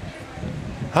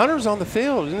 Hunter's on the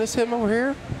field. Isn't this him over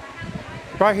here?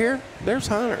 Right here? There's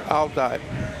Hunter. I'll dive.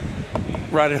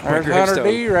 Right in my There's Hunter gravestone.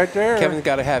 D right there. Kevin's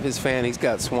got to have his fan. He's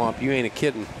got swamp. You ain't a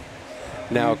kidding.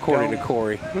 Now, You according to don't.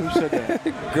 Corey. Who said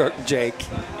that? Jake.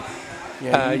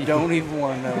 Yeah, you don't even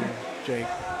want to know, Jake.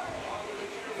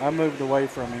 I moved away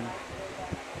from him.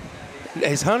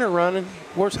 Is Hunter running?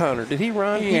 Where's Hunter? Did he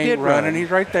run? He ain't did running. run.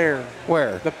 He's right there.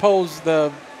 Where? The pole's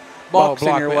the blocks in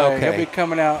block your me, way. okay. He'll be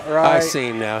coming out right. I see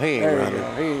him now. He ain't There running. you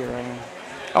go. He ain't running.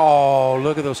 Oh,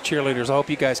 look at those cheerleaders. I hope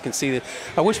you guys can see that.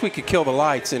 I wish we could kill the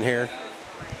lights in here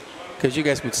because you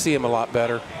guys would see them a lot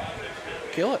better.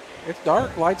 Kill it. It's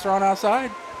dark. Lights are on outside.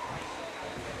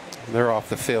 They're off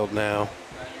the field now.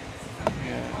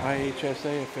 Yeah,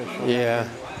 IHSA official. Yeah.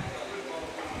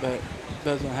 That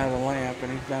doesn't have a lamp,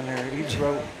 and he's down there. He's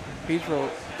wrote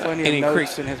plenty Indian of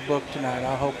notes Creek. in his book tonight.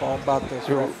 I hope all about this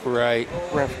Right.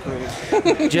 ref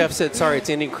crew. Jeff said, sorry, it's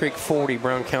Indian Creek 40,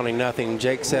 Brown County nothing.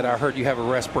 Jake said, I heard you have a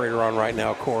respirator on right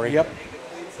now, Corey. Yep.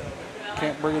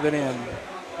 Can't breathe it in.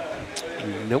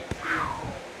 Nope.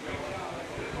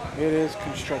 It is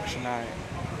construction night.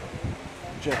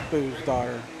 Jeff Boo's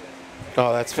daughter.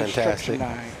 Oh, that's Construction fantastic.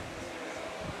 night.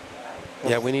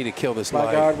 Yeah, we need to kill this By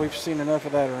light. God, we've seen enough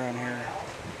of that around here.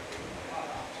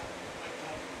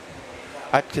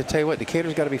 I can tell you what,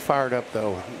 Decatur's got to be fired up,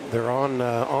 though. They're on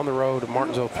the road to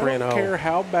Martinsville 3-0. I don't care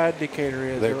how bad Decatur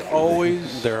is. They're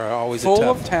always full a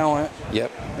tough. of talent Yep.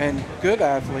 and good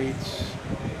athletes,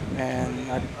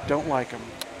 and I don't like them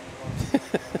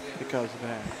because of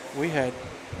that. We had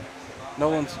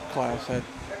Nolan's class had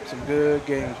some good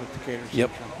games with Decatur Yep.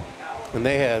 Central. And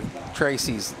they had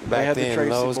Tracy's back had the then. Tracy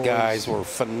Those boys. guys were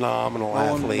phenomenal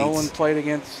athletes. Nolan played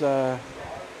against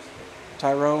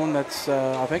Tyrone. That's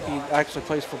I think he actually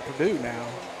plays for Purdue now.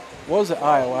 Was at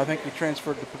Iowa. I think he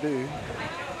transferred to Purdue.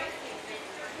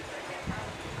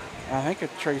 I think a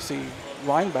Tracy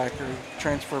linebacker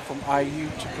transferred from IU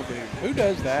to Purdue. Who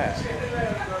does that?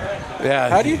 Yeah.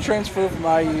 How do you transfer from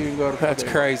IU and go to Purdue? That's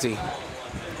crazy.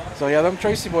 So yeah, them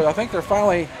Tracy boys. I think they're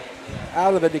finally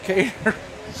out of the Decatur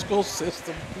school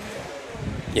system.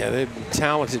 Yeah, they're a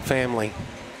talented family.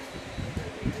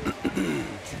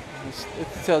 It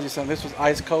tells you something. This was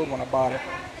ice cold when I bought it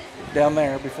down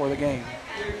there before the game.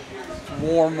 It's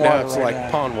warm water Now it's right like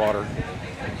now. pond water.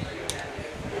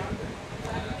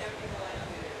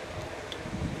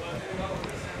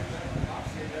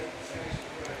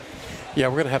 Yeah,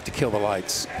 we're going to have to kill the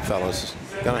lights, fellas.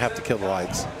 Going to have to kill the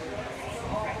lights.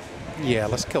 Yeah,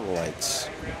 let's kill the lights.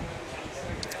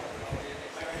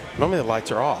 Normally the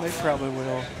lights are They off. probably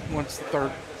will once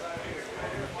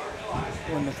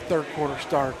when the third quarter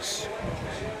starts.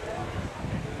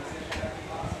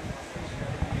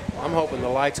 I'm hoping the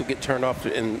lights will get turned off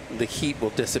and the heat will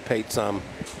dissipate some.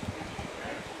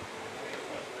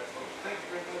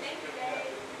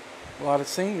 A lot of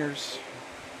seniors.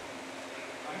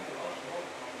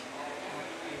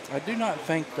 I do not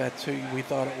think that's who we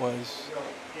thought it was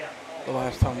the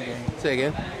last time game. Say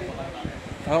again?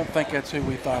 I don't think that's who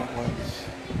we thought it was.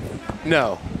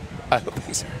 No, I don't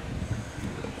think so.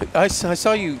 I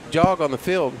saw you jog on the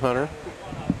field, Hunter.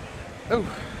 Oh,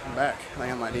 I'm back. I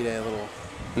think I might need a little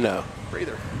No.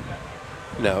 breather.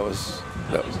 No,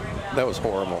 that was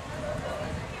horrible.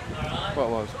 What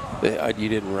was? You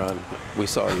didn't run. We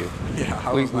saw you.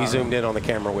 Yeah, We zoomed in on the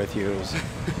camera with you. It was,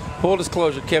 full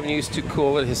disclosure, Kevin used to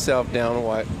cool it himself down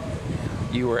while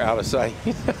you were out of sight.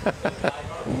 Look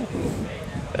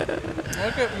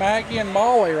at Maggie and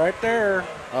Molly right there.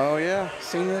 Oh, yeah.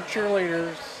 Senior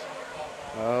cheerleaders.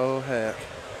 Oh, heck.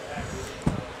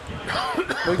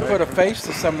 We can put a face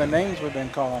to some of the names we've been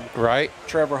calling. Right?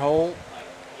 Trevor Holt,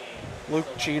 Luke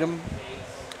Cheatham.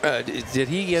 Did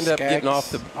he end up getting off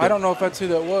the? I don't know if that's who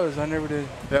that was. I never did.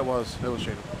 It was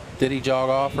Cheatham. Did he jog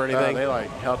off or anything? They like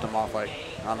helped him off. Like,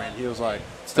 I mean, he was like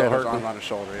Still had his hurting? arm on his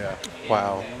shoulder. Yeah.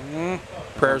 Wow.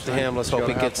 Prayers to him. Let's hope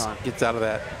he gets out of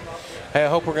that. Hey, I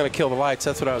hope we're going to kill the lights.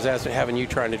 That's what I was having you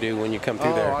trying to do when you come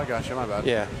through there. Oh, I got you. My bad.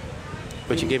 Yeah.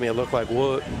 But you gave me a look like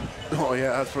what? Oh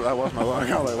yeah, that was my line.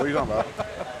 I was like, what are you talking about?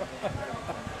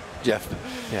 Jeff.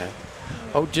 Yeah.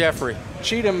 Oh, Jeffrey.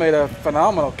 Cheatham made a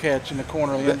phenomenal catch in the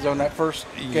corner of the end zone that first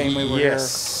game we were here.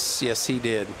 Yes, he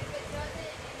did.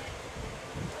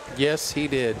 Yes, he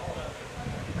did.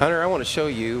 Hunter, I want to show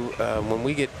you when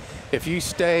we get, if you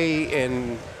stay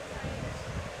in,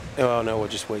 oh no, we'll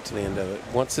just wait till the end of it.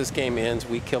 Once this game ends,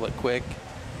 we kill it quick,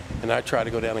 and I try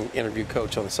to go down and interview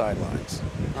Coach on the sidelines.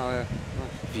 Oh yeah.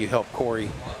 If you help Corey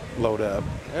load up.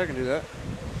 Yeah, I can do that.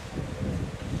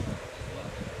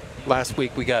 Last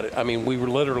week we got it. I mean, we were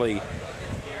literally,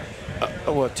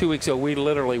 2 weeks ago, we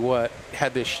literally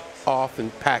had this off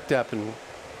and packed up in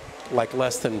like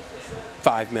less than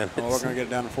 5 minutes. Well, we're going to get it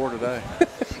down to 4 today.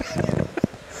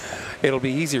 It'll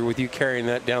be easier with you carrying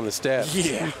that down the steps.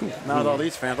 Yeah. Now with all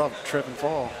these fans, I'll trip and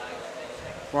fall.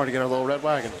 We're going to get our little red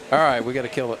wagon. All right, we got to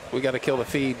kill it. We got to kill the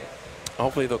feed.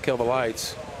 Hopefully they'll kill the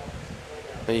lights.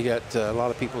 And you got a lot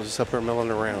of people just up here milling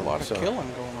around. A lot of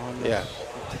killing going on. Yeah.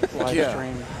 Live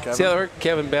stream. See how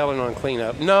Kevin bailing on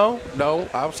cleanup? No,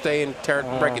 I'll stay and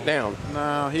break it down.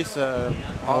 No, he said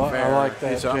I like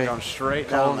that. He said, I'm Jake. going straight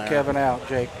down Calling there. Kevin out,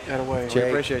 Jake. That away. We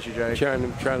appreciate you, Jake.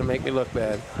 Trying to make me look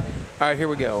bad. All right, here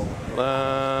we go.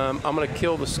 I'm going to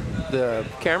kill the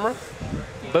camera.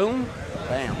 Boom.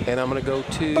 Bam. And I'm going to go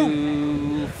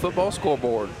to football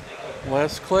scoreboard.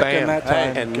 Less clicking that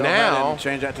time. And Go ahead now, and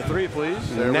change that to 3,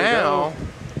 please. There now we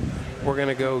go. we're going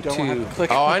to go Don't to. have to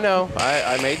click. Oh, I know.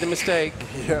 I made the mistake.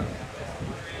 Yeah.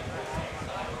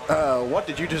 What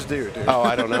did you just do, dude? Oh,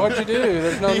 I don't know. What'd you do?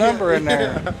 There's no number in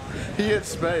there. He hit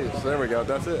space. There we go.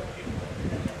 That's it.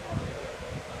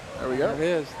 There we go. There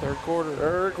it is. Third quarter.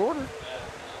 Third quarter.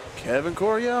 Kevin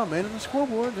Coryell, man on the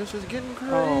scoreboard. This is getting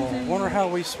crazy. Oh, wonder how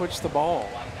we switch the ball.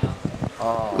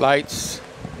 Lights.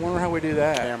 Wonder how we do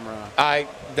that. Camera. I'm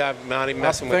not even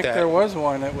messing with I think that. there was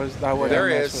one that was. I wouldn't There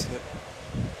mess is. with it.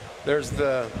 There's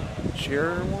the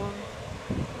Cheer one.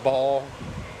 ball.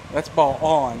 That's ball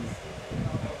on.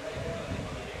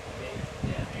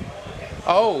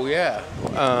 Oh, yeah.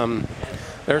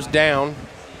 There's down.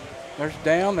 There's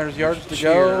down. There's yards to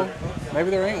Cheer. go. Maybe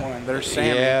there ain't one. There's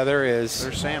Sammy. Yeah, there is.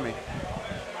 There's Sammy.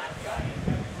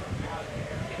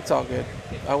 It's all good.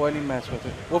 I wouldn't even mess with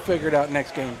it. We'll figure it out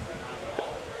next game.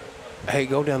 Hey,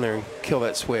 go down there and kill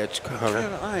that switch, Hunter.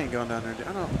 Kevin, I ain't going down there.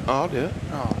 I don't. I'll do it.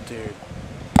 Oh, dude.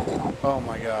 Oh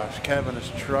my gosh. Kevin is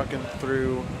trucking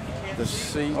through the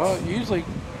seats. Well, usually,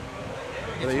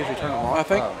 Do they usually turn them off? I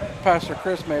think Oh. Pastor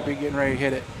Chris may be getting ready to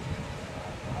hit it.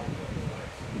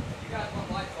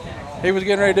 He was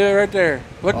getting ready to do it right there.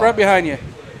 Look right behind you.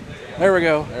 There we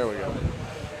go. There we go.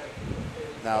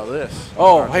 Now this.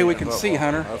 Oh, Artesian hey, we can football. see,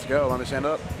 Hunter. Let's go. Let me stand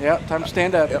up. Yep, time to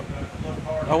stand up. Yep.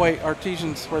 Oh, wait,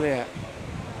 Artesians, where they at?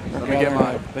 Let Okay, me get they're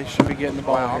my. not. They should be getting the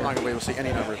ball Wow, I'm here. not going to be able to see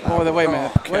any numbers now. Oh, wait a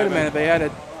minute. Wait a Kevin. minute. They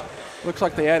added, looks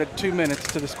like they added 2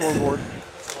 minutes to the scoreboard.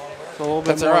 So a little bit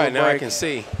That's all more right. of a Now I break. can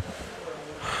see.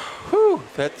 Whew.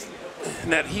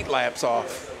 That heat lamp's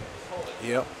off.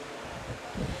 Yep.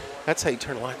 That's how you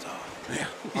turn the lights off. Yeah.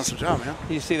 Awesome job, man.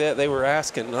 You see that? They were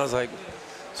asking, and I was like,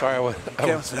 sorry,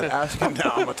 Kevin said, ask him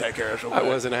now. I'm going to take care of this real I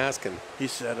quick. wasn't asking. He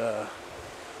said,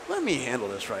 let me handle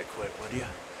this right quick, would you?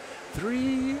 3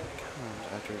 comes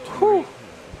after 2. Whew.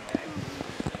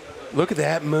 Look at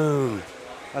that moon.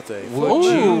 That's a Would full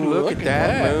you moon. look at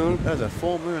that moon? That's a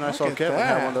full moon. I saw at Kevin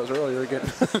have that. one of those earlier. Getting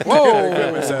Whoa!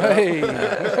 Hey!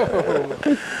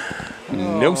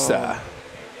 No, sir.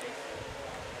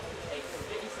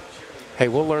 Hey,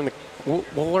 we'll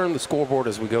learn the scoreboard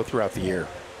as we go throughout the year.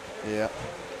 Yeah.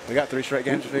 We got 3 straight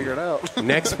games to figure it out.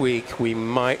 Next week we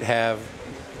might have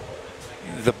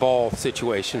the ball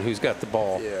situation. Who's got the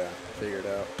ball? Yeah, figured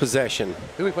out. Possession.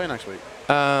 Who we play next week?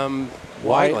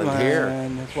 Whiteland here.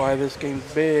 That's why this game's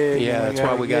big. Yeah, and that's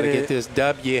why we got to it. get this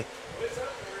W.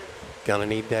 Gonna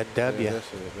need that W. Yeah,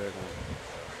 this is a big one.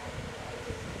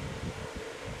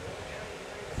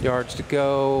 Yards to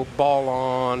go. Ball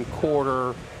on.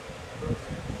 Quarter.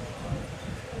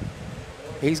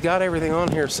 He's got everything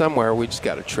on here somewhere. We just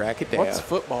got to track it down. What's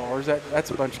football? Or is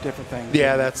that's a bunch of different things?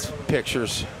 Yeah, that's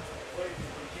pictures.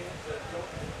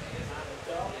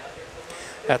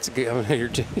 That's a good. You're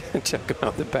checking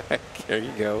out the back. There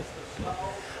you go.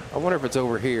 I wonder if it's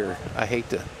over here. I hate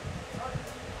to.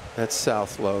 That's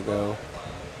South logo.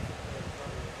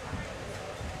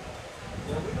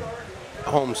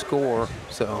 Home score.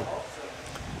 So,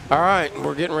 all right,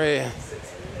 we're getting ready.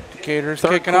 Decatur's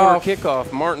Third kicking quarter off.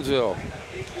 kickoff. Martinsville.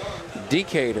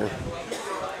 Decatur.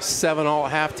 7-all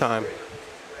at halftime.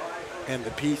 And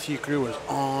the PT crew is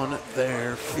on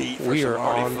their feet for We some are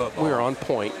Arty football. we are on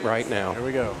point right now. Here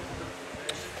we go.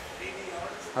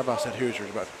 How about that Hoosiers?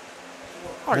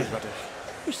 Arty's about to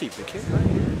receive the kick right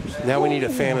here. Now we need a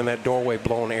fan in that doorway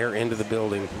blowing air into the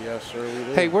building. Yes, sir, we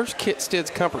do. Hey, where's Kit Stidd's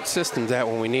Comfort Systems at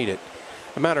when we need it?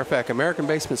 As a matter of fact, American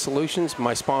Basement Solutions,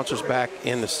 my sponsors back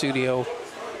in the studio,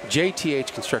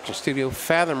 JTH Construction Studio,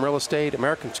 Fathom Real Estate,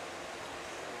 American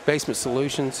Basement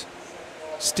Solutions,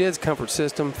 Stidd's Comfort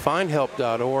System,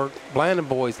 findhelp.org, Bland &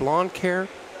 Boys Lawn Care,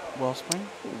 Wellspring.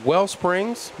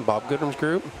 Wellsprings, Bob Goodrum's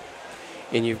group,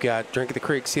 and you've got Drink of the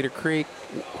Creek, Cedar Creek,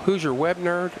 Hoosier Web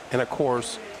Nerd, and of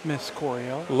course, Miss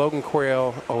Coriel. Logan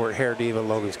Coriel over at Hair Diva,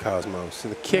 Logan's Cosmos. So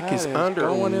the kick That is is going in the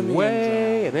end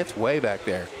underway, zone. and it's way back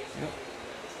there.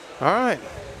 All right.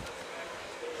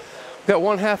 Got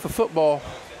one half of football.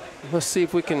 Let's see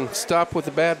if we can stop with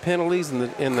the bad penalties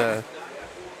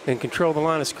and control the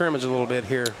line of scrimmage a little bit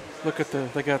here. Look at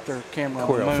they got their camera on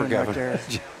Coriel the moon forgot right there.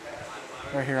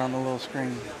 Right here on the little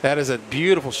screen. That is a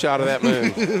beautiful shot of that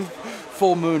moon.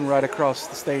 Full moon right across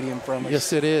the stadium from us.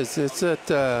 Yes, it is. It's at.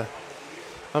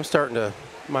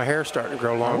 My hair's starting to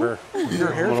grow longer.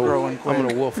 Your hair's growing quick. I'm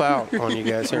going to wolf out on you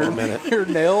guys here in a minute. Your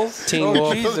nails? Teen oh,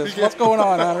 Wolf. Jesus. What's going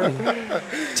on, Hunter?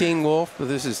 Teen Wolf, but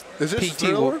this is this PT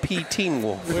Thriller? Wolf. Teen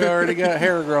Wolf. We already got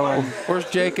hair growing. Where's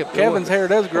Jacob? Kevin's hair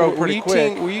does grow pretty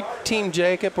quick. Were you team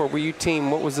Jacob or were you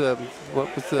team? What was the?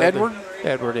 Edward?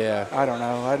 Edward, yeah. I don't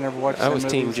know. I never watched I some was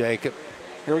team movies. Jacob.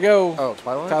 Here we go. Oh,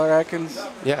 Twilight? Tyler Atkins,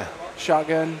 Yeah,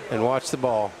 shotgun, and watch the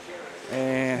ball.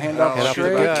 and hand Oh, off Hand off the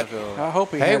straight. gut. I hope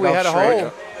he Hey, handed we off had a straight.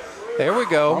 hole. There we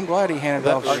go. I'm glad he handed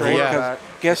That- off straight. yeah. Because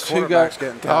guess who Quarterback's got?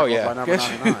 getting tackled yeah. by number Guess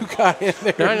 99. who got in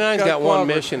there? 99's got one clobbered.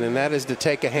 mission, and that is to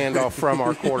take a handoff from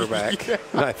our quarterback. And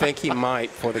I think he might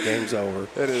before the game's over.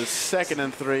 It is 2nd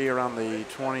and 3 around the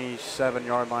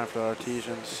 27-yard line for the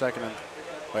Artesians.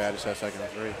 Wait, I just said 2nd and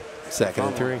 3. Second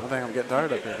and 3. I think I'm getting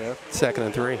tired up here, Kev. 2nd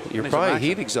and 3. You're Need some probably action.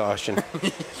 heat exhaustion.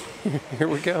 Here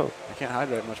we go. I can't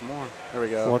hydrate much more. There we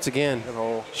go. Once again, Good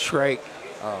hole. Shrake.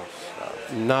 Oh,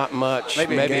 Not much.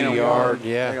 maybe Maybe gain a a yard.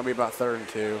 They're Yeah. going to be about 3rd and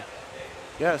 2.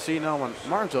 Yeah, see, no, when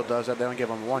Martinsville does that, they don't give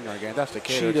them a 1-yard gain. That's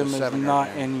Decatur. It's a Cheatham is 7-yard not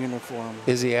gain. in uniform.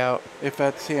 Is he out? If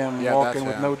that's him Yeah, walking that's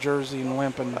with him. no jersey and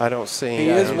limping, I don't see him. He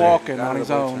is either. walking Down on to his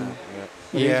the boots own. now. Yep.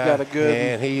 but Yeah, he's got a good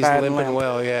and he's bad limping limp.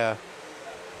 well. Yeah.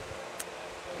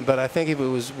 But I think if it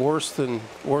was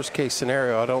worst case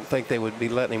scenario, I don't think they would be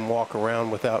letting him walk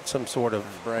around without some sort of.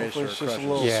 Brace Hopefully or it's just a crutches.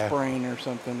 little Yeah. sprain or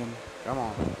something. And Come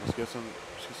on. Let's get some.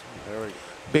 There we go.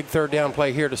 Big third down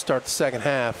play here to start the second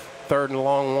half. 3rd and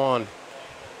long one.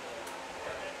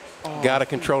 Got to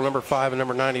control number 5 and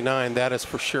number 99. That is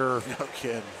for sure. No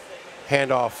kidding.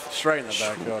 Handoff. Straight in the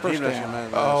backfield. First He missed down. him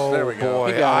in. Oh, There we go.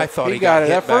 boy. he got I it. thought he he got got it. hit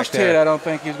That back first there. hit, I don't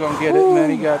think he's going to get it. And then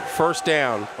he got First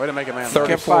down. Way to make a man.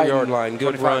 34-yard fighting. line.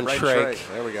 Good 25 run, right Shrake.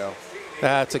 straight. There we go.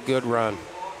 That's a good run.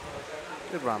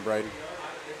 Good run, Brady.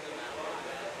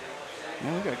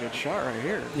 Man, we got a good shot right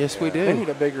here. Yes, we They do. need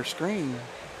a bigger screen.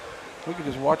 We could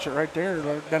just watch it right there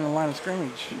down the line of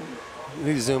scrimmage. You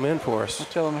need to zoom in for us. I'll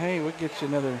tell them, hey, we'll get you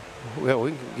another. Well,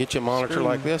 we can get you a monitor Screen.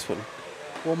 like this one.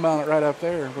 We'll mount it right up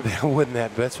there. Wouldn't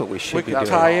that? That's what we should We be could doing.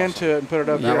 tie into it and put it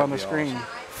up there That'd on the be screen. awesome.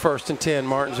 1st and 10,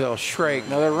 Martinsville. Shrake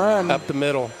Another run. up the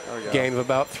middle. There we go. Gain of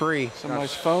about 3.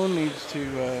 Somebody's phone needs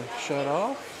to shut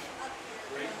off.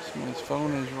 Somebody's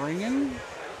phone is ringing.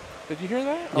 Did you hear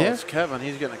that? Oh, Yeah. it's Kevin.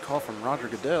 He's getting a call from Roger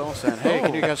Goodell saying, hey,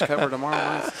 can you guys cover tomorrow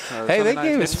night? or Hey, they Sunday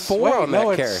gave night? us 4 Wait, on no,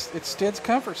 that carry. it's Stidd's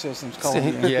Comfort Systems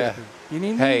calling you. Yeah. You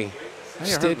need me? Hey, I heard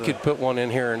Stid that. could put one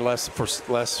in here in less than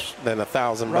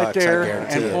 $1,000 right bucks. there I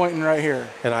guarantee and it. pointing right here.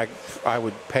 And I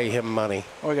would pay him money.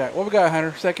 What we got,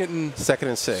 Hunter? 2nd and 2nd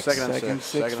and 6. Second and Second, six.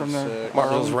 six from and the six.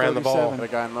 Martinsville's ran the ball. 37. Got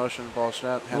a guy in motion, ball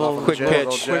snap, hand Little off on quick the jet, pitch.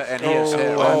 little jet, and he Quick- is hit.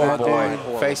 oh, right oh, at the boy. line.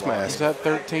 Horrible Face ball. mask. Is that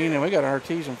 13? And we got an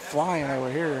Artesian flying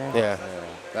over here. Yeah.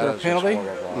 That There a is just penalty?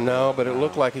 horrible ball. No, but it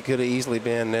looked like it could have easily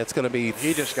been. It's going to be.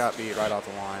 He just got beat right off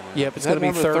the line. Yep, it's Is that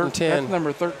going to be number 3rd and 10. That's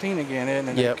number 13 again,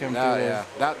 isn't it? Yep. Come No, through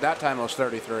yeah. That time it was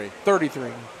 33. 33.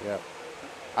 Yep.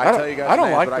 I tell you guys I don't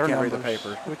names, like but their I can't numbers. read the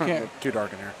paper. We can't. Too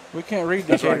dark in here. We can't read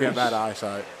That's why I Decatur's. get bad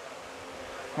eyesight.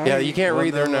 Yeah, you can't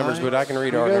read their numbers, but I can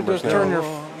read our numbers now.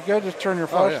 You gotta just turn your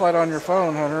flashlight on your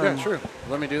phone, Hunter. Yeah, and true.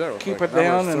 Let me do that real Keep quick. it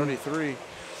down Number and 33.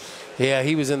 Yeah,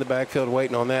 he was in the backfield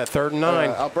waiting on that. 3rd and 9.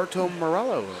 Alberto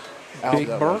Morello. Big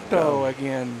Berto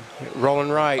again. Rolling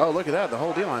right. Oh, look at that. The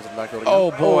whole D-line's in the backfield again.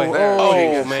 Oh, boy. There she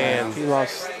Oh, is. man. He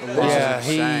lost. Yeah,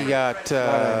 he insane.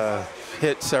 got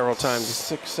hit several times.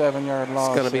 6-7 yard loss.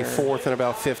 It's going to be there. 4th and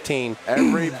about 15.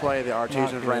 Every play the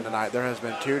Artesians Not ran good. tonight, there has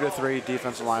been 2 to 3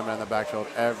 defensive linemen in the backfield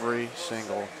every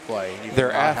single play. You Their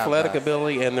cannot have athletic that.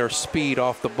 ability and their speed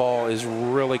off the ball is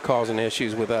really causing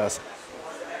issues with us.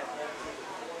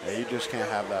 Yeah, you just can't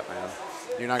have that, man.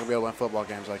 You're not going to be able to win football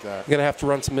games like that. You're going to have to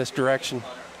run some misdirection.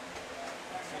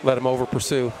 Let them over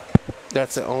pursue.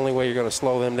 That's the only way you're going to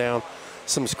slow them down.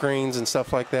 Some screens and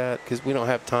stuff like that because we don't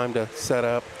have time to set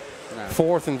up. No.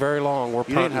 4th and very long. We're You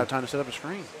punting. didn't have time to set up a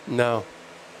screen. No.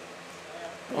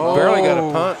 Oh. Barely got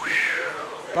a punt.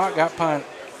 Bot got punt.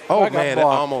 Oh, Bot got man, it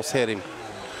blocked. almost hit him.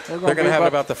 They're going to be have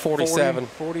about the 47.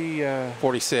 40.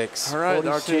 46. All right,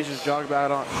 the 46. Artesians jog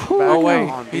back on. Oh, wait.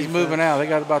 on He's defense. moving out. They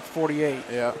got about 48.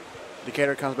 Yeah.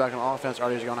 Decatur comes back on offense.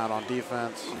 Artesians going out on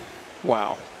defense.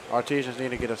 Wow. Artesians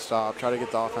need to get a stop. Try to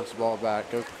get the offensive ball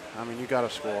back. Go. I mean, you got to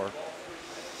score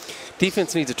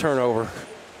Defense needs a turnover.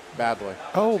 badly.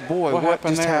 Oh, boy. What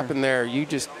happened just there? happened there? You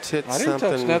just hit I didn't touch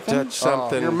something. nothing. Touched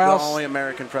something. Your mouse- The only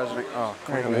American president. Oh,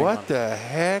 Queen of What England. the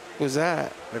heck was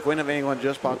that? The Queen of England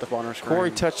just popped up on her screen.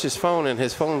 Corey touched his phone, and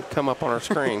his phone come up on our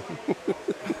screen.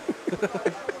 All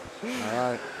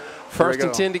right. First go.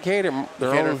 and 10 Decatur. They're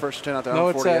Decatur on. first and 10 out there No,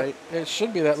 on it's 48. that. It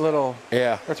should be that little.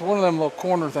 Yeah. It's one of them little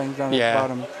corner things down at Yeah. the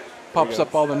bottom. Pops go.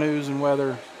 up all the news and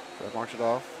weather. So march it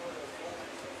off.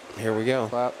 Here we go.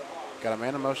 Clap. Got a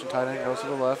man in motion. Tight end goes to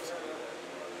the left.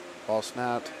 Ball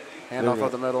snapped. Hand There off we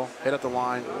up the middle. Hit at the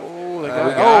line. Oh, they We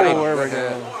got, got oh, him. there we Look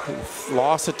go.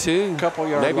 Loss of 2. Couple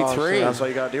yard maybe loss 3. there. That's all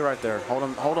you got to do right there. Hold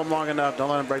them long enough. Don't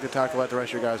let them break the tackle. Let the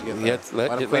rest of your guys get there.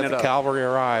 Let them clean it the up. cavalry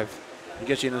arrive. It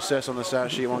gets you an assist on the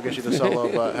stat sheet. Won't get you the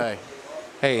solo, but hey,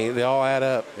 Hey, they all add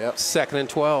up. Yep. 2nd and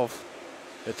 12.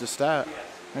 it's a stat.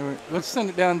 Anyway, let's send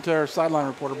it down to our sideline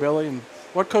reporter, Billy. And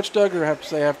what Coach Duggar have to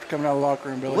say after coming out of the locker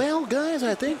room, Billy? Well, guys,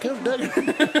 I think Coach Doug.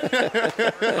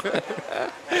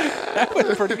 That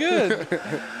was pretty good.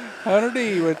 100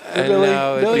 D with And Billy.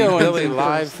 now it'd be Owens Billy in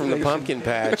live from the station. pumpkin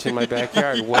patch in my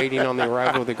backyard, waiting on the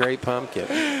arrival of the great pumpkin.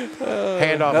 Handoff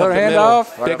up Another the middle.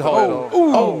 handoff. Right Big up the hole. middle.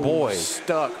 Oh, boy.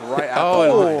 Stuck right at Oh,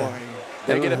 the and- line.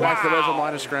 They get it back to the original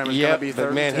line of scrimmage. Yep, Gonna be but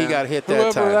 3rd man, and he 10. got hit that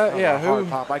Whoever time. that, yeah, Hard who?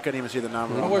 pop. I couldn't even see the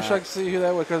number. I on wish that. I could see who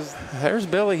that was because There's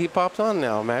Billy. He pops on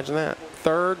now. Imagine that.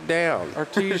 3rd down.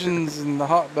 Artesians and the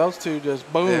hot those two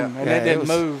just boom, Yeah. and Yeah, they it didn't was-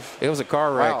 move. It was a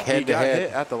car wreck, Wow, he head to got hit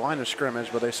head. at the line of scrimmage,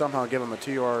 but they somehow give him a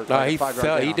 2-yard, No, he 5-yard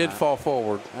fell. gain He on did that. fall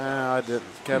forward. I didn't,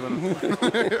 Kevin.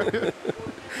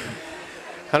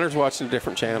 Hunter's watching a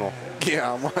different channel.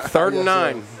 Yeah. 3rd and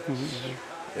 9.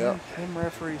 Yep. Them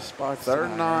referee spots. 3rd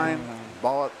and 9. tonight.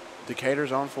 Ball at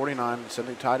Decatur's on 49.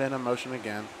 Sending tight end in motion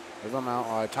again. Move them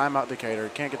out. Timeout Decatur.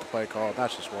 Can't get the play called.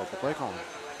 That's just horrible. Play calling.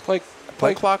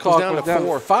 Play clock was down to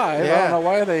 4. 5. I Yeah. don't know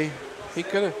why he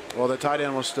could have. Well, the tight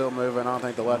end was still moving. I don't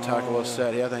think the left tackle was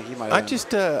set. I think he might have.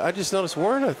 I just noticed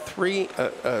we're in a three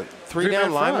down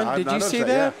front. lineman. I Did you noticed see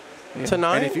that, that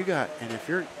tonight? And if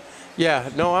you're Yeah,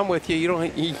 no, I'm with you. You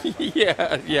don't.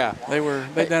 Yeah.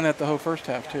 They done that the whole first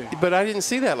half too. But I didn't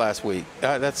see that last week.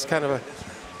 That's kind of a.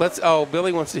 Oh,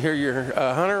 Billy wants to hear your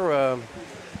Hunter.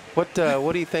 What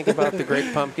do you think about the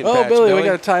great pumpkin patch? Billy, we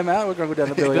got a timeout. We're going to go down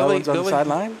to Billy Billy- Owens on the Billy-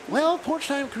 sideline. Well, Porch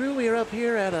Time crew, we are up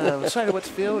here at Sidewoods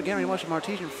Field, getting ready to watch some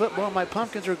Artesian football. My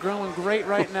pumpkins are growing great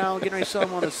right now. Getting ready to sell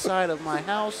them on the side of my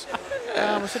house.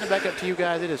 I'm sending it back up to you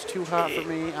guys. It is too hot for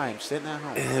me. I am sitting at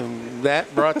home.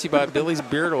 That brought to you by Billy's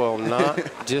Beard Oil, not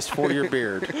just for your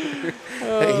beard.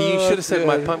 Hey, you should have said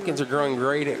my pumpkins are growing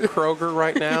great at Kroger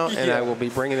right now, and I will be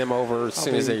bringing them over as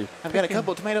soon as they. I've got a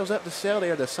couple of tomatoes up to sell.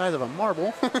 They are the size of a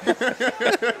marble.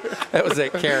 That was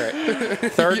that carrot.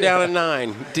 3rd down and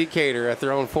 9. Decatur at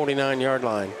their own 49-yard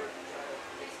line.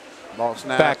 Ball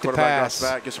snap. Back to Quarterback pass.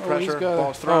 drops back, gets some Oh, he's pressure. got-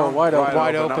 Ball's thrown. oh, wide open.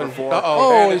 Wide number open. 4. Uh-oh.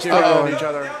 Oh, And he's the two guys throwing. on each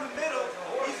other.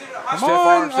 Come Stiff on.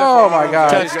 arm, stiff Oh, arm. my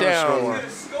God. He's gonna Touchdown. score.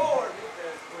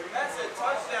 That's a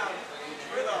touchdown.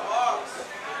 We're the Hawks.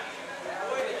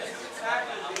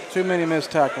 Too many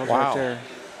missed tackles Wow.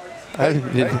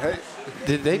 right there.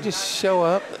 Did they just show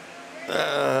up?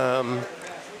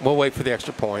 We'll wait for the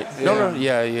extra point. No.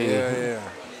 Yeah. Yeah.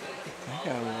 I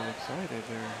got a little excited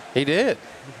there. He did.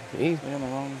 They on the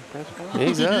wrong press button?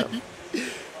 He's up.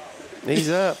 He's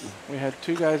up. We had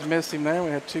two guys miss him there. We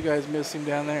had two guys miss him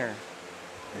down there.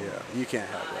 Yeah, you can't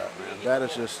have that. man. That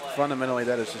is just fundamentally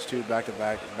that is just two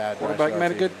back-to-back bad. Quarterback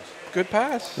made a good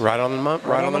pass. Right on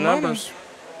the numbers.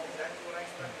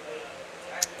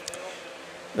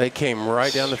 They came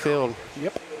right down the field.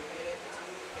 Yep.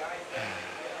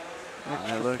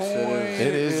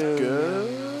 It is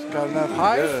good. Got enough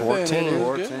height.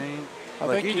 14.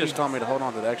 Like he just told me to hold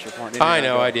on to the extra point. I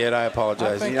know, I did. I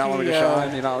apologize. You don't want me to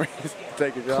shine. You don't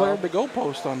take a job. Cleared the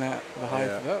goalpost on that. The height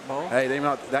of that ball. Hey,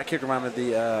 that kick reminded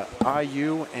me of the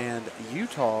IU and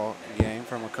Utah game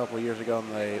from a couple of years ago in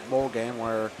the bowl game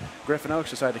where Griffin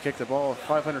Oaks decided to kick the ball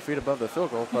 500 feet above the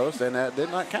field goal post, and that did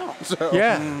not count. So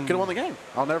yeah, could have won the game.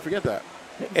 I'll never forget that.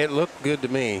 It looked good to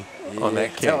me on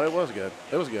that kick. No, it was good.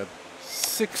 It was good.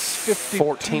 6:52.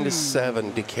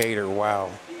 14-7 Decatur. Wow.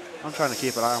 I'm trying to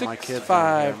keep an eye on my kids.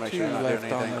 6:52 make sure they're not left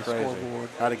doing on anything the crazy. scoreboard.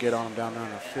 How to get on them down there in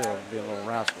the field and being little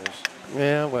rascals.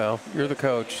 Yeah, well, you're the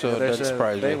coach, so it doesn't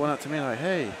surprise me. They went up to me and like,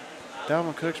 hey,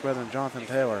 Dalvin Cook's better than Jonathan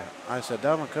Taylor. I said,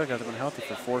 Dalvin Cook hasn't been healthy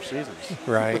for 4 seasons.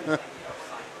 Right.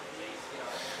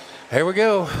 Here we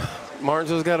go.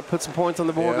 Martinsville's got to put some points on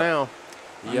the board now.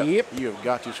 Yep. You have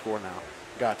got to score now.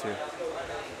 Got to.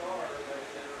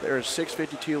 There is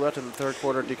 6:52 left in the third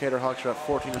quarter. Decatur Hawks are up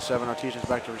 14-7. Artesian's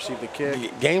back to receive the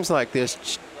kick. Games like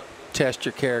this test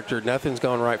your character. Nothing's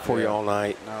gone right for you all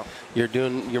night. No.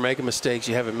 You're making mistakes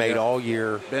you haven't made all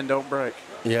year. Bend, don't break.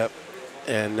 Yep.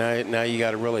 And now you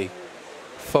got to really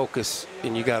focus,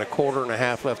 and you got a quarter and a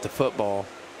half left of football.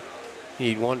 You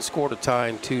need 1 to score to tie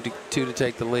and two to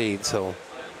take the lead. So,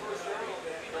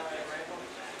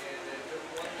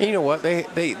 and you know what?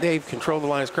 They've controlled the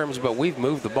line of scrimmage, but we've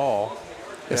moved the ball.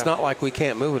 It's not like we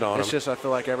can't move it on them. It's just I feel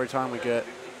like every time we'll get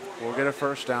a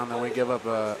first down, then we give up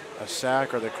a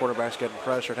sack, or the quarterback's getting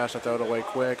pressured, has to throw it away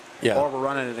quick, or we're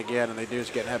running it again, and they do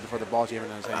just get ahead before the ball's even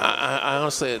in his hand. I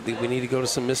honestly, we need to go to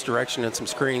some misdirection and some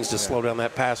screens to slow down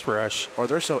that pass rush. Or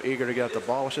they're so eager to get at the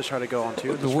ball. Let's just try to go on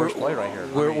to this first play right here.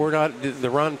 We're not. The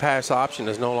run-pass option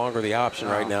is no longer the option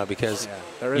right now because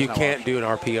you can't do an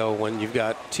RPO when you've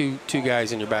got two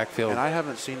guys in your backfield. And I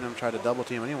haven't seen them try to double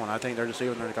team anyone. I think they're just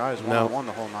leaving their guys one-on-one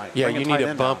the whole night. Yeah, you need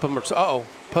to bump them.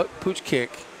 Pooch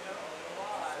kick.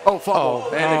 Oh,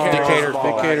 fumble. And Decatur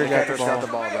got the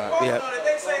ball back. Yeah.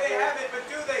 They say they haven't, but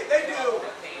do they? They do.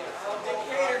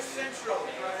 Decatur Central.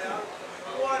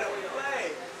 What a play.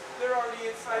 They're already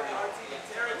inside the Artesian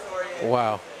territory.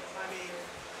 Wow. I mean,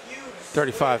 huge.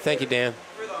 35. Thank you, Dan.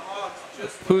 For the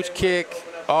Hawks. Pooch kick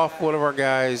off one of our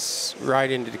guys right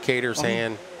into Decatur's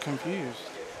hand. Confused.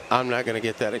 I'm not going to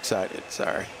get that excited.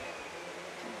 Sorry.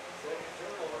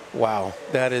 Wow,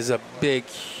 that is a big,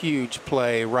 huge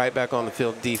play right back on the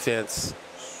field defense.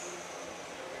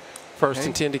 First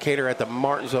and 10 Decatur at the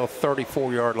Martinsville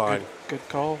 34-yard line. Good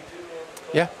call.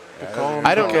 Yeah. Good call.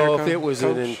 I don't know if it was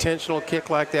an intentional kick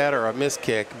like that or a missed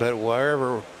kick, but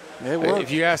wherever.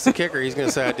 If you ask the kicker, he's going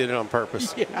to say I did it on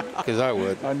purpose. Because I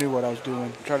would. I knew what I was doing.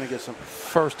 I'm trying to get some.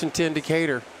 First and 10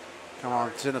 Decatur. Come on,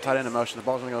 it's in the tight end in motion. The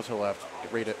ball's going to go to the left.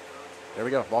 Read it. There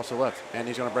we go. Ball to the left. And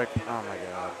he's going to break. Oh, my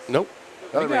God. Nope.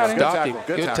 Good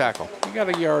tackle. You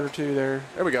got a yard or two there.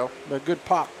 There we go. But good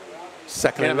pop.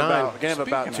 Second and 9. Give him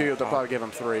about 2. They'll probably give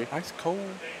him 3. Nice cold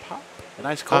pop. A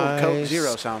nice cold Coke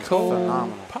Zero sounds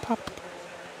phenomenal. Pop.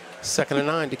 Second and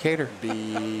 9, Decatur.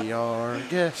 Be our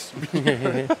guest.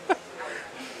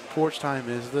 Porch time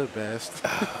is the best.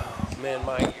 Oh, man,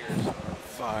 my ears are on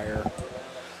fire.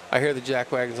 I hear the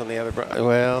jack wagons on the other.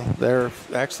 Well, they're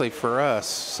actually for us,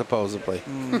 supposedly.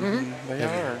 They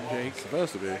are, Jake.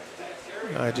 Supposed to be.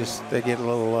 They get a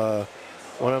little.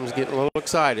 One of them's getting a little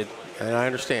excited, and I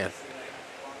understand.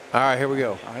 All right, here we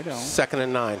go. I don't. Second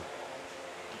and 9.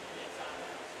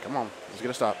 Come on, let's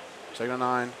get a stop. Second and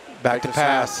 9. Back to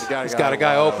pass. He's got a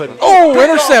guy open. Oh,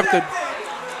 intercepted.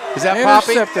 Is that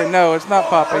Poppy? Intercepted. No, it's not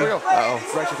Poppy. There we go.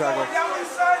 Uh-oh. Breaks the tackle.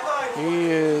 He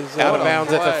is out of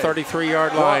bounds at the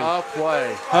 33-yard line. What a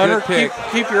play. Hunter,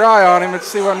 keep your eye on him. Let's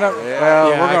see what number.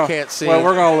 I can't see. Well,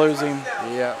 we're going to lose him.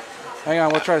 Yeah. Hang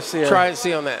on, we'll try to see. Try and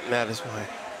see on that. And that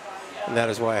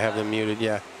is why I have them muted.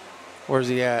 Yeah. Where's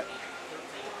he at?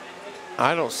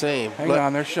 I don't see him. Hang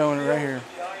on, they're showing it right here.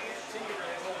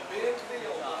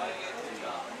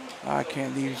 I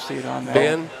can't even see it on that.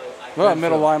 Ben? Well,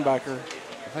 middle linebacker.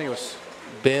 I think it was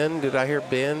Ben. Did I hear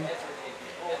Ben?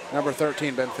 Number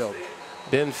 13, Benfield.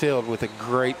 Benfield with a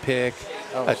great pick,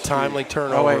 a timely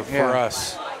turnover for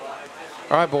us.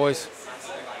 All right, boys.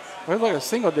 It looked like a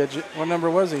single digit. What number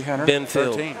was he, Hunter?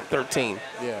 Benfield. 13.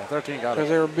 Yeah, 13 got it. Because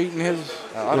they were beating his.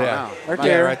 I don't know. Right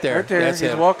there. Right there. Right there. That's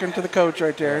He's him. walking to the coach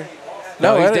right there.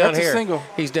 No, he's down that's here. a single.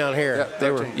 He's down here.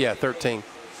 Yeah, 13. 13.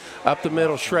 Up the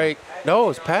middle, Shrake. No,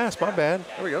 it's pass. My bad.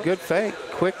 There we go. Good fake.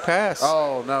 Quick pass.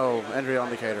 Oh, no. Injury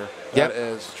on Decatur. Yep. That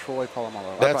is Troy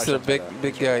Palomalo. That's a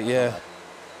big guy, yeah.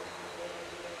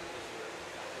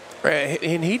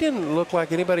 And he didn't look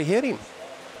like anybody hit him.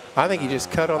 I think he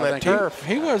just cut on that turf.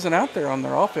 He wasn't out there on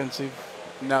their offensive.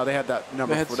 No, they had that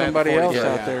number. They had somebody else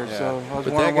out there, so I was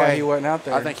wondering why he wasn't out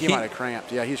there. I think he might have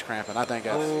cramped. Yeah, he's cramping. I think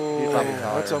that's he's probably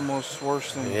tired. That's almost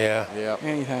worse than Yep.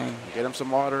 anything. Get him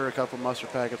some water, a couple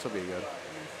mustard packets, will be good.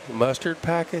 Mustard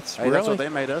packets? Hey, really? that's what they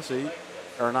made us eat.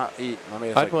 Or not eat.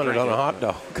 I'd want it on a hot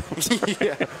dog.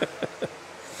 Yeah.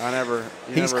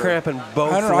 He's cramping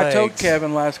both Hunter, legs. I told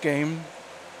Kevin last game,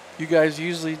 you guys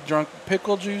usually drunk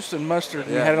pickle juice and mustard,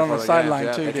 and you had it on the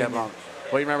sideline too, didn't you?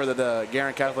 Well, you remember the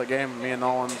Guerin Catholic game, me and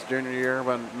Nolan's junior year,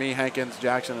 when me, Hankins,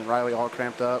 Jackson, and Riley all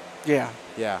cramped up? Yeah.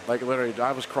 Yeah, like literally,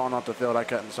 I was crawling off the field. I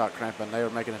couldn't stop cramping. They were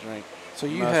making us drink. So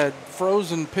you had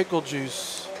frozen pickle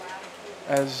juice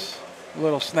as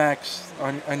little snacks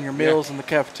on your meals in the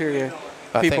cafeteria.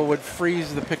 People would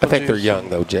freeze the pickle juice. I think they're young,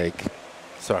 though, Jake.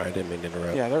 Sorry, I didn't mean to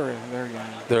interrupt. Yeah, they're young.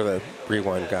 They're the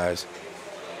rewind guys.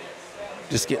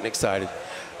 Just getting excited.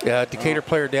 Decatur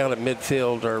player down at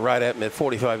midfield or right at mid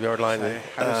 45-yard line. I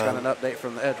just got an update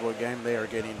from the Edgewood game. They are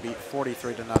getting beat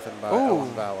 43-0 by Owen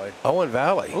Valley. Owen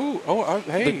Valley.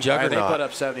 Hey. The juggernaut. They put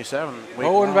up 77.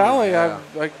 Owen Valley. Yeah.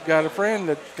 I got a friend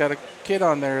that got a kid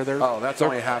on there. That's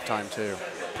only halftime too.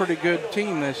 Pretty good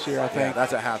team this year, I think. Yeah,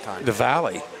 that's at halftime. The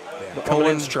Valley. The Coming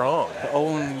in strong. The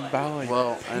Owen Valley.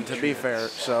 Well, and to be fair,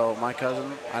 so my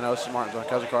cousin, I know Martinsville, my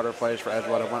cousin Carter plays for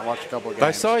Edgewood. I went and watched a couple of games.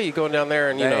 I saw you going down there,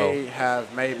 and they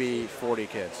have maybe 40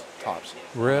 kids, tops.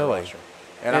 Really?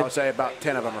 And I would say about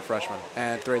 10 of them are freshmen,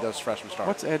 and 3 of those freshmen start.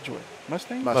 What's Edgewood?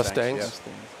 Mustangs? Mustangs. Yes.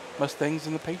 Mustangs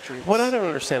and the Patriots. What I don't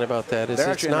understand about that is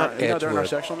it's not Edgewood. They're in our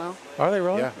sectional now. Are they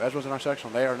really? Yeah, Edgewood's in our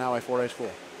sectional. They are now a 4-day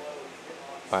school.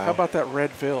 Wow. How about that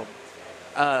red field?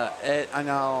 I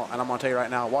know, and I'm going to tell you right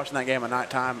now, watching that game at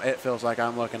nighttime, it feels like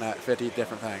I'm looking at 50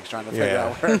 different things, trying to figure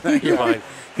out where everything is.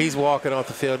 He's walking off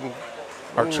the field,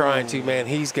 or trying to, man.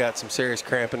 He's got some serious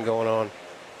cramping going on.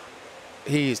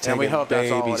 He's taking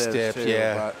baby steps,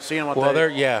 But seeing what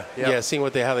seeing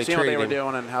what how they seeing what they were him.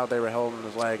 doing and how they were holding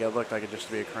his leg, it looked like it just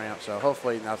to be a cramp. So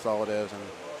hopefully that's all it is, and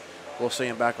we'll see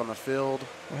him back on the field.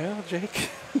 Well, Jake.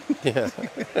 Yeah.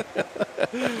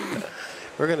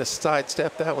 We're going to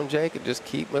sidestep that one, Jake, and just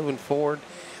keep moving forward.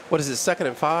 What is it, 2nd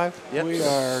and 5? Yep. We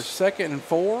are 2nd and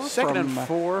 4. 2nd and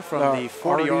 4 from the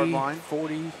 40-yard line.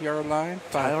 40-yard line.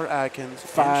 Tyler Atkins.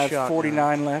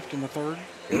 5:49 left in the third.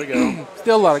 Here we go.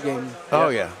 Still a lot of game. Oh,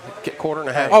 yeah. Quarter and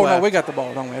a half Oh, left. no, we got the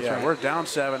ball, don't we? That's right. We're down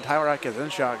 7. Tyler Atkins in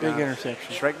shotgun. Big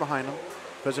interception. Shrake behind him.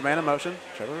 Puts a man in motion.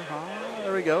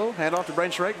 There we go. Hand off to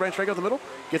Brain Shrake. Brain Shrake up the middle.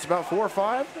 Gets about 4 or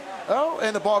 5. Oh,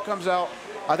 and the ball comes out.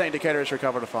 I think Decatur has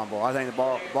recovered a fumble. I think the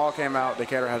ball came out.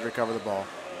 Decatur has recovered the ball.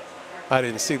 I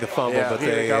didn't see the fumble, but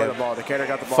they recovered the ball. Decatur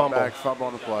got the ball back. Fumble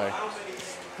on the play.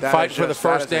 Fighting for the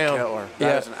first down.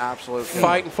 That is an absolute killer.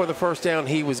 Fighting for the first down.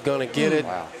 He was going to get it.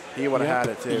 Wow. He would have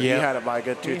had it, too. He had it by a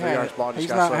good 2-3 yards. Ball just He's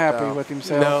got not slipped happy out. with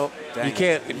himself. No, you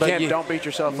can't. Don't beat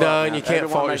yourself up. No, and you can't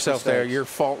Everyone fault makes yourself there. mistakes.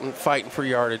 You're fighting for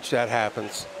yardage. That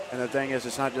happens. And the thing is,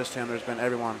 it's not just him. There's been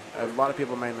everyone. A lot of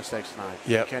people made mistakes tonight.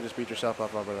 Yep. You can't just beat yourself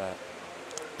up over that.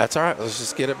 That's all right. Let's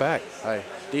just get it back. Hey,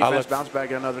 defense bounce back,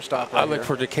 get another stop. I look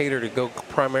for Decatur to go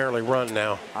primarily run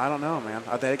now. I don't know, man.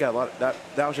 I think they got a lot. That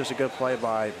was just a good play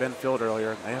by Ben Field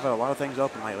earlier. They have had a lot of things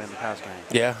open lately in the pass game.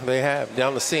 Yeah, they have.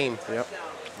 Down the seam. Yep.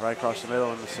 Right across the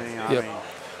middle in the seam. I mean,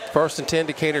 1st and 10,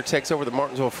 Decatur takes over the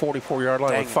Martinsville 44-yard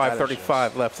line with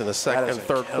 5:35 left in the second and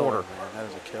third quarter. Man. That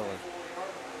is a killer.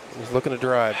 He's looking to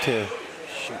drive, too.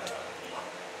 Shoot.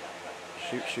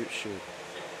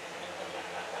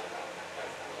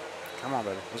 Come on,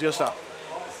 baby. Let's get a stop.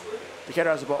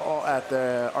 Decatur has the ball at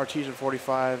the Artesian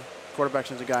 45. Quarterback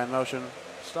sends a guy in motion.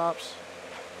 Stops.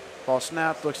 Ball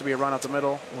snapped. Looks to be a run up the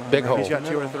middle. Big hole. He's got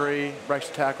 2 or 3. Breaks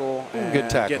the tackle. And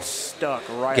good tackle. Gets stuck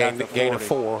right at the 40. Gain of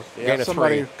 4. Yeah. Gain of 3.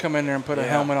 Somebody come in there and put a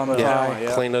helmet on the thigh.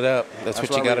 Yeah. Clean it up. That's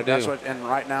what you got to do. And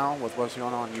right now, with what's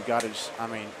going on, you got to just,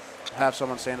 have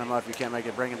someone stand them up. If you can't make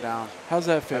it, bring them down. How's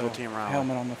that feel? Team around.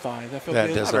 Helmet on the thigh. Does that feel that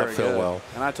good? does not feel well.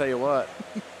 And I tell you what,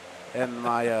 in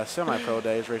my semi-pro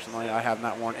days recently, I have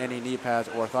not worn any knee pads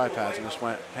or thigh pads and just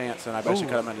went pants, and I basically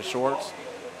cut them into shorts.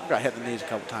 I got hit in the knees a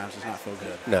couple times. Does not feel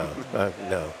good.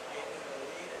 No.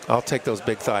 I'll take those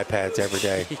big thigh pads every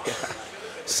day.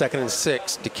 2nd and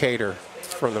 6, Decatur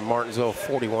from the Martinsville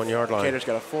 41-yard line. Decatur's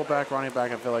got a fullback, running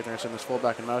back. I feel like they're sending this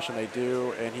fullback in motion. They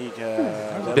do, and he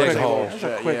big hole. That's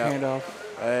a quick handoff.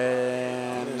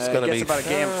 And it's going to be about a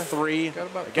game 3. It's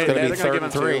going to be 3rd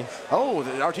and 3. Oh,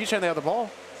 the RT saying they have the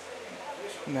ball.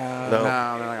 No, No, they're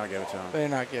not going to give it to him. they're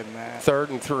not getting that. 3rd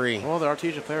and 3. Well, the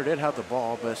Artesia player did have the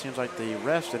ball, but it seems like the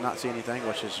refs did not see anything,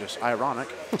 which is just ironic.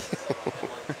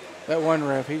 That one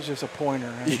ref, he's just a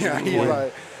pointer. Yeah, he's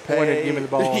like, pointed, give me the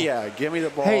ball. Yeah, give me the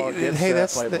ball. Hey, get hey, set,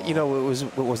 that's play ball. you know,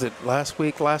 was it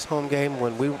last home game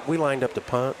when we lined up to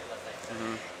punt,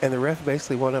 and the ref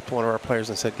basically went up to one of our players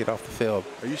and said, "Get off the field."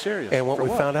 Are you serious? And what For we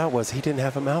found out was he didn't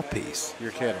have a mouthpiece.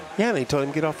 You're kidding. Yeah, and he told him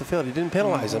to get off the field. He didn't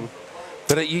penalize him,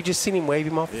 but you just seen him wave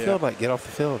him off the field like, "Get off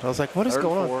the field." I was like, "What is 3rd and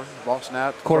going 4, on?" ball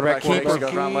snap. Quarterback keeper.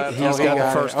 Goes around left. He's he got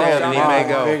got the it. first down, and he my, may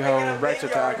go big hole. Breaks a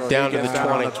tackle. Down He to gets the down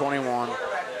 20. on the 21.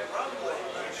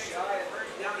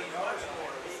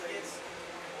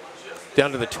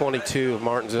 down to the 22 of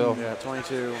Martinsville. Yeah,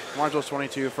 22. Martinsville's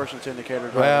 22. 1st and 10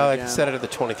 Decatur. Well, I again. set it at the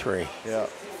 23. Yeah.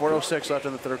 4:06 left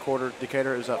in the 3rd quarter.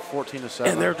 Decatur is up 14-7.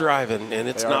 And they're driving, and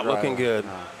it's They are not looking driving. good.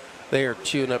 No. They are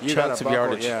chewing up You gotta chunks of buckle,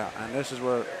 yardage. yeah, and this is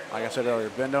where, like I said earlier,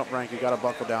 bend don't break. You got to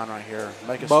buckle down right here.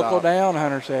 Make it Buckle stop. down,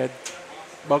 Hunter said.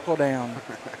 Buckle down.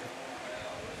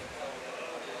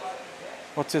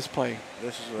 What's this play?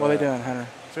 This is What are they doing, Hunter?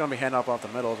 It's going to be handoff off the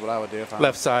middle is what I would do if I'm.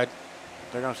 Left side,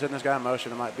 They're going to sit this guy in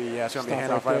motion. It might be, it's going to be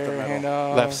Stop handoff right right up the there, middle.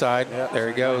 handoff. left side. Yep. There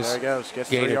he goes. There he goes. Gets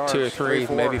Gain 3 of yards. 2 or 3,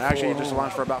 4. maybe And actually, 4. he just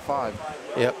launched for about 5.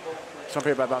 Yep. Some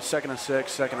people about 2nd and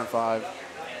 6, 2nd and 5.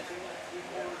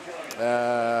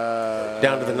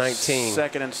 Down to the 19.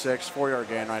 2nd and 6, 4-yard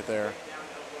gain right there.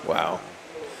 Wow.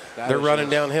 That They're is running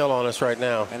just- downhill on us right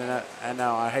now. And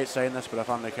now I hate saying this, but if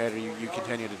I'm Decatur, you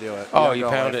continue to do it. Oh, don't you go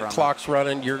away pound it. from Clock's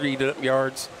running. You're eating up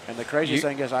yards. And the craziest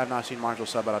thing is I have not seen Marshall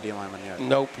sub out a D lineman yet.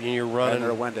 Nope. And you're And running.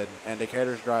 they're winded. And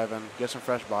Decatur's driving. Get some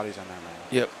fresh bodies in there, man.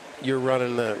 Yep. You're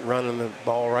running the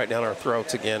ball right down our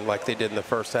throats again, like they did in the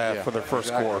first half Yeah, for their first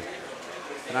exactly. score.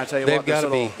 And I tell you They've what, gotta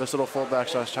be- this little fullback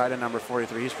slash tight end number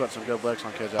 43, he's put some good blicks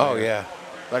on kids out Oh here. yeah.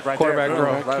 Like right Quarterback there,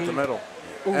 draw. right up the middle.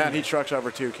 And he trucks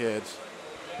over 2 kids.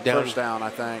 Down. First down, I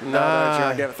think. Nah. No, it's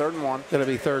going to get it 3rd and 1. Gonna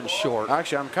be 3rd and short.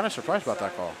 Actually, I'm kind of surprised about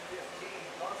that call.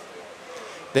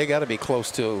 They got to be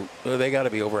close to. They got to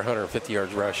be over 150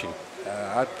 yards rushing.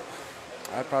 I'd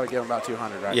probably give him about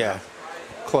 200 right Yeah. now.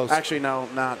 Close. Actually, no,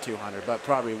 not 200, but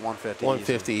probably 150.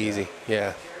 150 easy.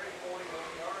 Yeah.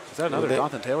 Is that another They-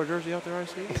 Jonathan Taylor jersey out there I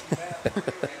see?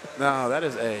 No, that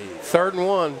is a 3rd and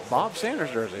 1. Bob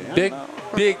Sanders jersey. I Big, don't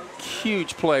know. big,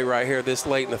 huge play right here this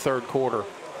late in the 3rd quarter.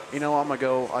 You know, I'm gonna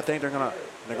go. I think they're gonna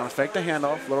fake the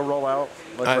handoff, little rollout,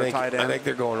 look for a tight end. I think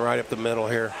they're going right up the middle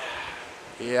here.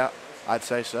 Yeah, I'd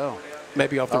say so.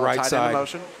 Maybe off the right tight side. end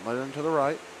motion, let him to the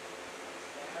right.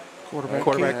 Quarterback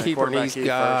keeper, and Quarterback he's keep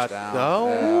got. first down.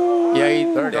 No.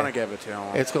 Yeah, They're gonna give it to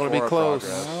him. It's gonna be for close.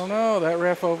 progress. I don't know. That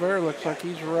ref over there looks like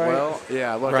he's right. Well,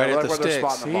 yeah, look, Right at look the where they're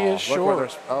sticks. spotting the He ball. is Look where short.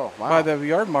 they're- Oh, wow. By the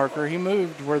yard marker, he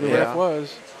moved where the Yeah. ref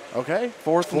was. Okay.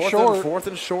 4th and short. 4th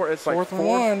and short. It's like 4th and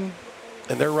 1.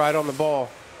 And they're right on the ball.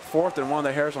 4th and 1.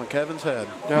 The hair's on Kevin's head.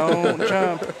 Don't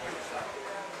jump.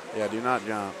 Yeah, do not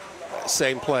jump.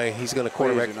 Same play. He's going to Please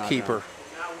quarterback do not keeper.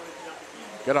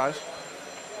 Good eyes.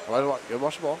 Good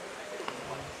watch the ball.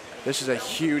 This is a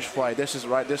huge play. This is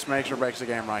right. This makes or breaks the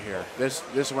game right here. This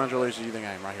wins or loses you the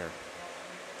game right here.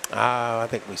 I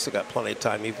think we still got plenty of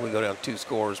time, even if we go down 2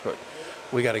 scores, but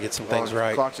we got to get some things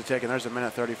right. Clock's a ticking. There's a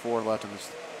minute 34 left in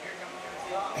this.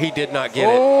 He did not get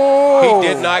Oh. it.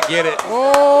 He did not get it.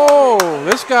 Oh,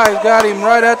 this guy's got him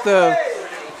right at the,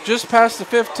 just past the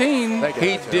 15. They gave He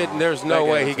it to didn't. him. There's They no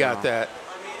gave way it he to got him. that.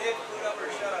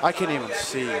 I can't even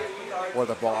see where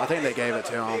the ball. I think they gave it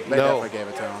to him. They No. definitely gave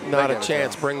it to him. They Not gave a it to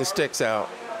chance. him. Bring the sticks out.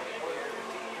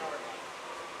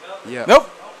 Yeah. Nope.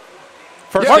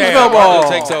 First Martinsville down. ball.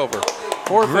 Martinsville takes over.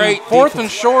 Great Fourth defense.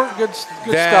 and short. Good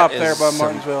That stop there is by some-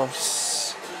 Martinsville.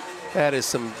 That is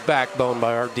some backbone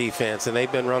by our defense, and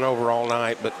they've been run over all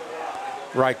night, but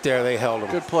right there they held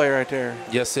them. Good play right there.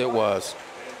 Yes, it was.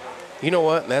 You know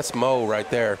what? That's Mo right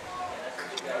there.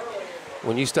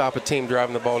 When you stop a team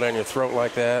driving the ball down your throat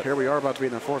like that. Here we are about to be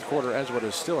in the 4th quarter as what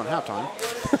is still in halftime.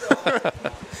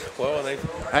 Well,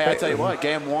 Hey, I tell you what,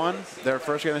 game 1, their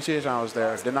first game of the season I was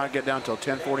there, did not get down until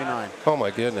 10:49. Oh, my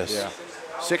goodness. Yeah.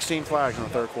 16 flags in the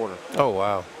 3rd quarter. Oh,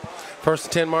 wow. First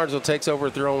and 10, Martinsville takes over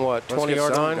at their own, what, Let's 20-yard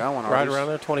get line? something going, Right Arby's. around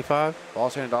there, 25?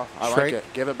 Ball's handed off. I Straight. like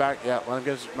it. Give it back. Yeah, let him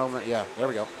get his moment. Yeah, there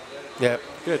we go. Yep.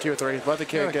 Get it 2 or 3. Let the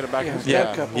kid get it back. Yeah, in his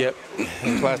yeah. step. couple. Yep.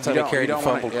 Last time he carried and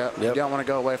wanna, fumbled. yeah, You Yep. don't want to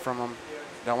go away from him.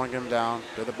 Don't want to get him down.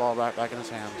 Get the ball back in his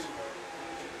hands.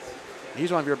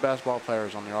 He's one of your best ball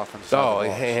players on your offense. Oh,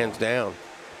 hands down.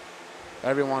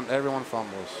 Everyone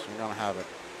fumbles. You're going to have it.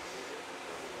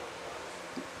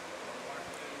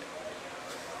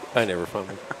 I never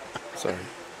fumbled. Sorry.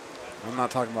 I'm not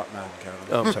talking about Madden, Kevin.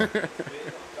 Oh, I'm sorry.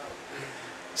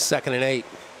 2nd and 8.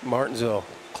 Martinsville.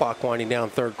 clock winding down,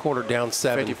 third quarter, down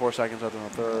 7. 54 seconds left in the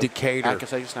third. Decatur. Atkins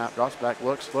takes a snap, drops back,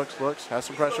 looks, has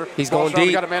some pressure. He's Ball's going thrown,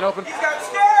 deep. Got a man open. He's got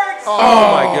Skaggs!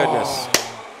 Oh, my goodness.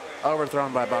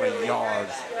 Overthrown by about a yard.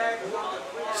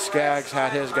 Skaggs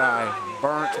had his guy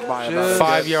burnt by about Just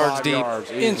 5 yards deep.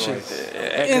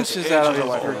 Inches out of his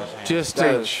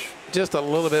away. reach. Just a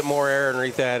little bit more air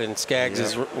underneath that, and Skaggs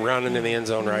is rounding in the end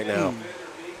zone right now.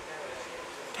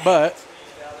 But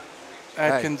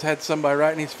Atkins had somebody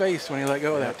right in his face when he let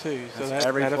go of that too, so that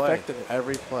affected it.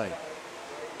 Every play.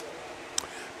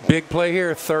 Big play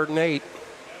here, 3rd and 8.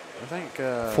 I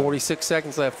think 46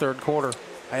 seconds left, third quarter.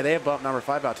 Hey, they have bumped number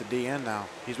 5 out to DN now.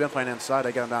 He's been playing inside.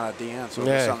 They got him down at DN, so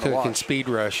it's something to Cook watch. can speed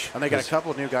rush. And they got a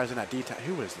couple of new guys in that D.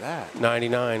 Who is that?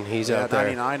 99, he's out there.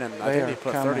 99, and I think they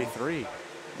put 33.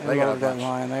 They got a got that bunch.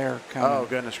 line there. Coming. Oh,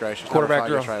 goodness gracious. Quarterback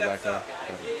Number 5 drill. gets right back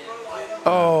there.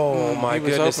 Oh, my was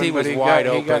goodness. open, He was but wide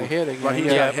He got open. hit again. But he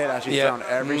got hit as he's thrown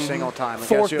every single time. And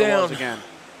Fourth guess who it was down. again?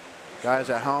 Guys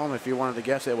at home, if you wanted to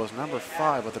guess, it was number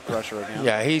 5 with the pressure again.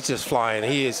 Yeah, he's just flying.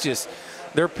 He is just,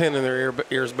 they're pinning their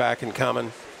ears back and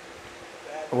coming.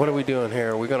 What are we doing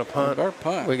here? Are we going to punt? Our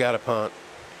punt. We got to punt.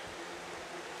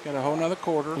 Got a whole nother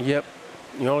quarter. Yep.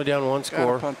 You're only down 1 Got to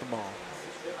score. punt the ball.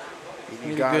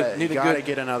 You got to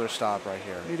get another stop right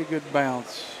here. Need a good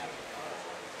bounce.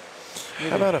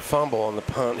 How about a fumble on the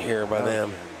punt here by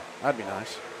them? That'd be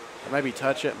nice. Or maybe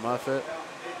touch it, muff it,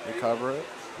 recover it.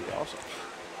 That'd be awesome.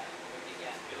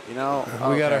 You know,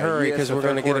 We got to okay, hurry it's because the we're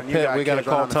going to third get a quarter, and you pit. We got to kids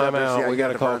call on the flippers. timeout. Yeah, We you got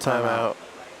to call burn timeout.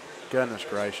 Goodness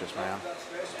gracious, man.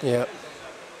 Yep.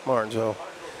 Martinsville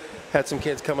had some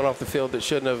kids coming off the field that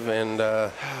shouldn't have, and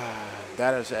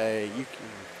That is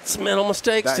it's mental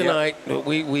mistakes That- yep. tonight.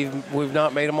 We've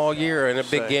not made them all year. In a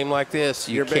big Say, game like this,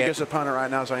 you your can't. biggest opponent right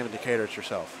now is not even Decatur, it's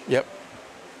yourself. Yep.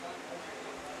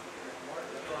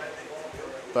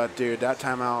 But dude, that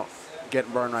timeout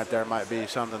getting burned right there might be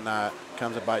something that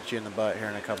comes to bite you in the butt here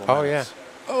in a couple Oh minutes.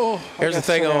 yeah. Oh, Here's the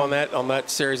thing on that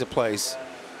series of plays.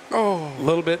 Oh, A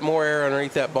little bit more air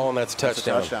underneath that ball, and that's a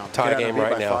touchdown. Tie Get out game and beat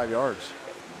right by now. 5 yards.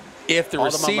 If the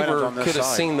All the momentum's receiver on this could have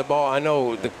side. seen the ball, I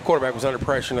know the quarterback was under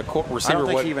pressure, and the I receiver don't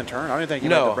think was he even turned. I don't think he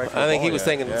made no. the break for the I think ball he was yet.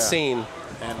 thinking Yeah. the seam.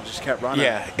 And just kept running.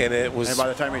 Yeah, and it was And by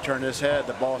the time he turned his head,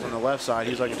 the ball's on the left side.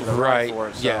 He's looking to the right, Right, for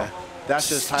it. So yeah. that's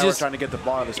just Tyler Just- trying to get the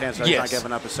ball out of his hands so he's not Yes.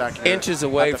 giving up a sack here Inches at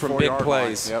away the from 4-yard big line.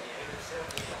 plays. Yep.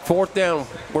 4th down.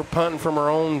 We're punting from our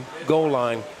own goal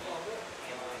line.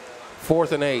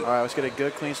 4th and 8. All right, let's get a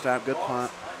good clean snap, good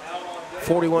punt.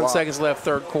 41 Wow. seconds left,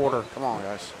 third quarter. Come on,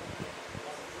 guys.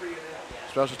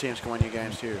 Special teams can win you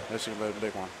games too. This is going to be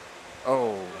a big one.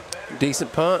 Oh.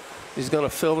 Decent punt. He's going to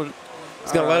fill it.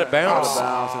 He's going to let it bounce. Out of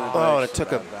bounds, and it Oh, and breaks it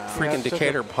took a out of bounds. freaking Yeah, it took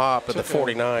Decatur a- pop at the took a-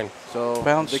 49. So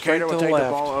Bounce Decatur straight will to take the the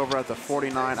left. ball over at the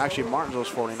 49. Actually, Martinsville's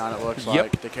 49, it looks Yep.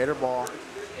 like. Decatur ball.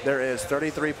 There is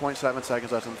 33.7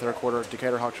 seconds left in the third quarter.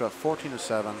 Decatur Hawks are up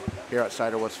 14-7 here at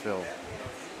Cider Woods Field.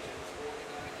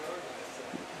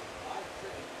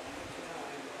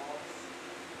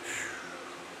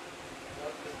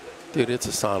 Dude, it's a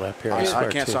sauna up here. I I swear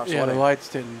can't to. stop yeah, the sweating. lights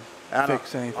didn't And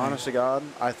fix anything. honest to God,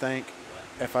 I think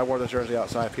if I wore this jersey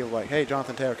outside, people are like, hey,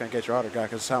 Jonathan Taylor, can I get your autograph?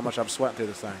 Because it's how much I'm sweating through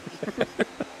this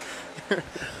thing.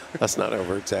 Let's not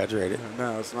over-exaggerate it.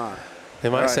 No, it's not. They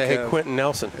might All right, say, hey, Kev. Quentin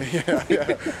Nelson.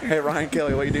 yeah. Hey, Ryan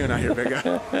Kelly, what are you doing out here, big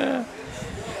guy?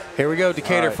 Here we go.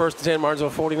 Decatur, All right. 1st and 10, Martinsville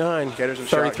 49. Decatur's in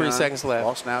 33 shotgun. seconds left.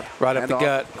 Ball snapped. Right up the Handoff.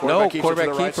 gut. Quarterback keeps it to quarterback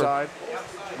the right keeper. side.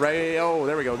 Ray, oh,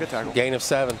 there we go. Good tackle. Gain of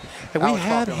 7. And we Alex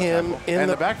had Coffey on the him tackle. in And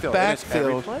the backfield. And it's every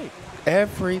backfield play.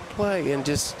 every play, and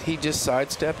he just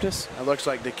sidestepped us. It looks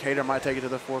like Decatur might take it to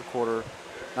the fourth quarter.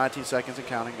 19 seconds and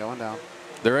counting, going down.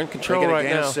 They're in They control get a right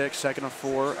gain now. of 6, second of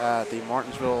 4 at the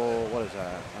Martinsville, what is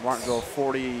that? Martinsville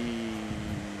 40,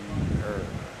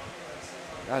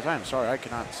 guys, I am sorry, I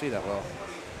cannot see that well.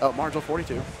 Oh, Martinsville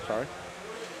 42, sorry.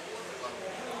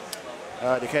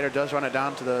 Decatur does run it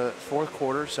down to the fourth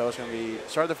quarter, so it's going to be,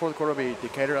 start of the fourth quarter will be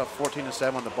Decatur up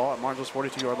 14-7 on the ball at Martinsville's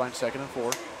 42-yard line, second and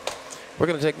 4. We're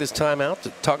going to take this time out to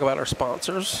talk about our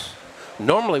sponsors.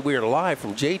 Normally, we are live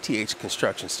from JTH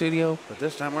Construction Studio. But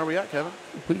this time, where are we at, Kevin?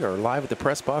 We are live at the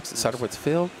press box at Cider Woods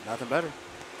Field. Nothing better.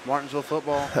 Martinsville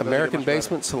football. doesn't get American much better.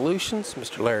 Basement Solutions,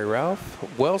 Mr. Larry Ralph.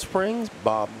 Wellsprings,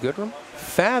 Bob Goodrum.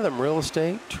 Fathom Real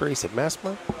Estate, Teresa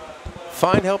Messmer.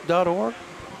 FindHelp.org,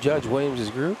 Judge Williams'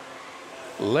 group.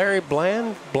 Larry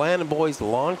Bland, Bland & Boys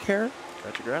Lawn Care.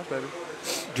 Got your grass, baby.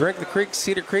 Drink the Creek,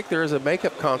 Cedar Creek. There is a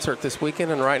makeup concert this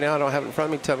weekend, and right now I don't have it in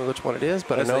front of me. Tell me which one it is,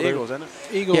 but That's I know the Eagles, isn't it?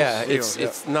 Eagles. Yeah, Eagles,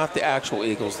 it's not the actual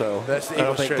Eagles though. That's the I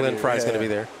don't Eagles think Glenn tribute, Fry's yeah.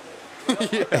 going to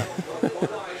be there.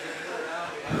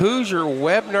 Who's your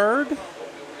web nerd?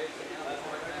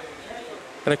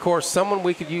 And of course, someone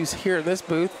we could use here in this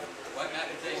booth.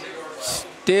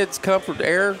 Stids Comfort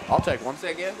Air. I'll take one.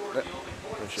 Say again.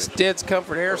 Appreciate Stids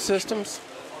Comfort Air Systems.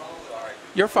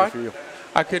 You're Good fine. for you.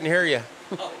 I couldn't hear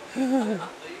you.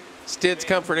 Stids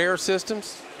Comfort Air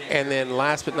Systems. And then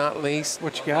last but not least,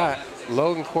 What you got?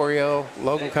 Logan Corio,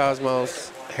 Logan Cosmos,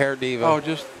 Hair Diva. Oh,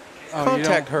 just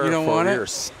Contact her You don't for want your it?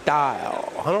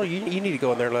 style. I don't. You need to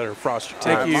go in there and let her frost your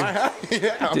Thank tips. you.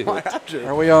 Yeah, I Dude. might have to.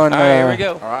 Are we on? All right, here we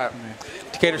go. All right.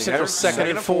 Decatur Central second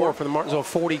and 4 for the Martinsville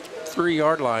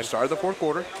 43-yard line. Started the fourth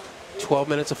quarter. 12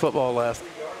 minutes of football left.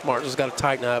 Martinsville's got to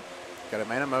tighten up. Got a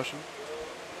man in motion.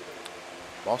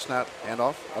 Ball snap,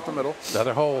 handoff up the middle.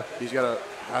 Another hole. He's got a.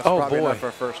 That's Oh, probably boy. enough for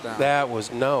a first down. That was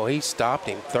no. He stopped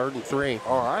him. 3rd and 3.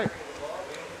 All right.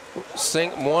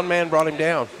 One man brought him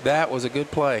down. That was a good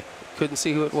play. Couldn't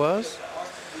see who it was.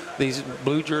 These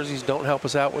blue jerseys don't help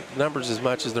us out with numbers as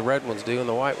much as the red ones do and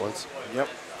the white ones. Yep.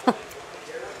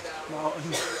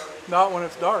 Not when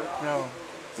it's dark. No.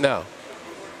 No.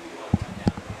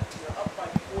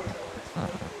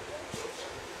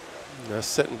 The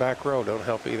sitting back row don't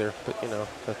help either, but you know,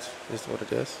 that's just what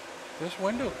it is. This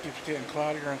window keeps getting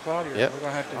cloudier and cloudier. Yep. We're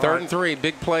gonna have to. 3rd and 3,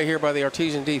 big play here by the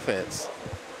Artesian defense.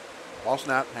 Ball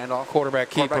snap, handoff. Quarterback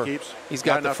keeper. Keeps. He's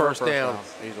got the enough for a first down.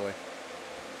 easily.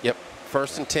 Yep.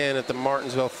 1st and 10 at the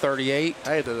Martinsville 38.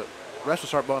 Hey, the rest will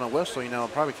start blowing a whistle. You know, it'll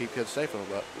probably keep kids safe a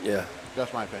little bit. Yeah.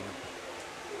 That's my opinion.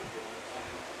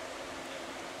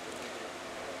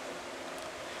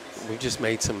 We just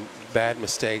made some bad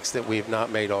mistakes that we have not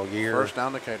made all year. First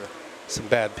down, Decatur. Some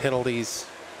bad penalties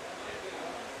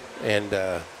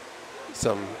and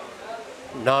some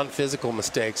non-physical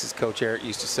mistakes, as Coach Eric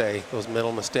used to say. Those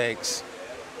mental mistakes.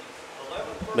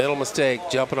 Mental mistake,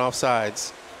 jumping off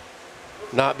sides,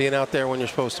 not being out there when you're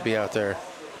supposed to be out there.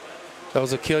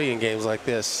 Those will kill you in games like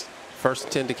this. 1st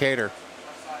and 10 Decatur.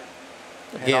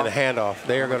 Again, a handoff.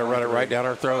 They are going to run it right down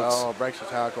our throats. Oh, breaks the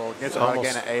tackle. Gets about a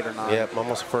gain of 8 or 9. Yep,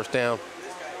 almost a first down.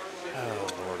 Oh,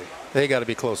 Lordy. They got to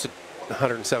be close to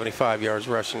 175 yards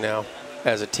rushing now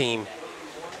as a team.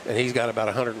 And he's got about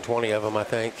 120 of them, I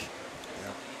think.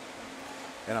 Yep.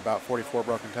 And about 44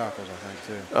 broken tackles, I think,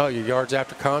 too. Oh, your yards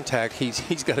after contact,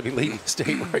 he's got to be leading the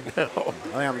state right now. I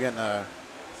think I'm getting an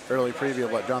early preview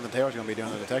of what Jonathan Taylor's going to be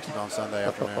doing to the Texans on Sunday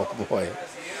afternoon. Oh, boy.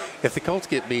 If the Colts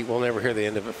get beat, we'll never hear the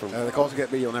end of it from The Colts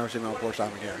get beat, you'll never see them on porch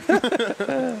time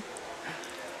again.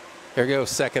 There goes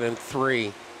 2nd and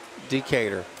 3.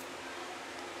 Decatur.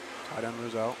 Tight end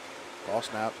moves out. Ball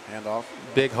snap, handoff.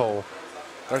 Big hole.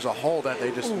 There's a hole that they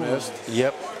just missed.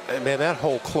 Yep. And man, that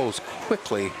hole closed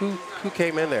quickly. Who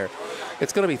came in there?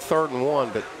 It's going to be 3rd and 1,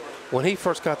 but when he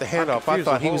first got the handoff, I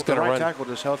thought he was going to run. run. The right tackle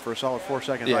just held for a solid 4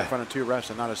 seconds right in front of 2 refs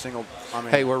and not a single. I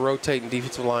mean, Hey, we're rotating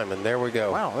defensive linemen. There we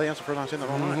go. wow, that's the first time I've seen that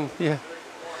all night. Yeah.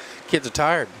 Kids are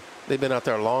tired. They've been out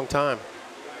there a long time.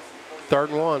 3rd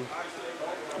and 1.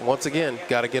 Once again,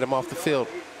 got to get them off the field.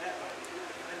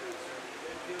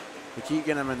 We keep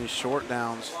getting them in these short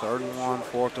downs, 3rd and 1,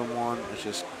 4th and 1. It's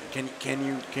just,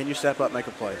 can you step up, make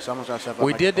a play? Someone's got to step up.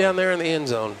 We did down there in the end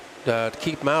zone to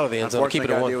keep them out of the end zone. Keep it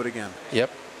at 1. Do it again. Yep.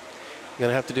 You're going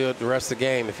to have to do it the rest of the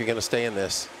game if you're going to stay in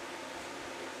this.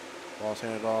 Ball's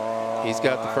handed off. He's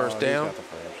got the first down. He's got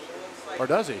the first. Or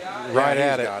does he? Right Yeah,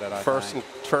 at he's it. got I First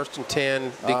think. and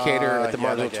 10. Decatur at the yeah, they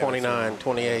Martinsville gave it to 29, him.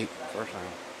 28. First down.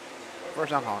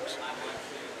 First down, Hawks.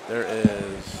 There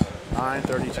is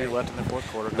 9:32 left in the fourth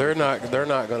quarter. They're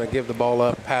not going to give the ball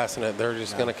up passing it. They're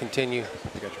just going to continue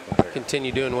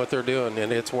doing what they're doing,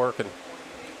 and it's working.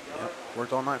 Yep.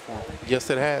 Worked all night for him. Yes,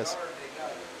 it has.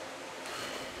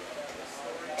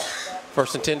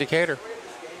 1st and 10 Decatur.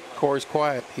 Corey's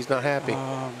quiet. He's not happy. Oh,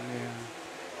 man.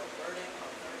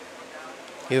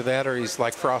 Either that or he's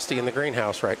like Frosty in the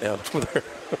greenhouse right now.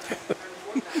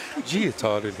 Gee, it's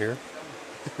hot in here.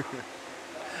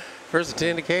 1st and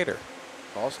 10 Decatur.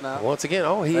 Ball snap. Once again,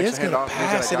 he Takes is the going to handoff.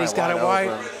 pass, and he's got it wide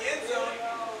wide.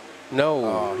 open. No.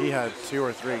 Oh, he had 2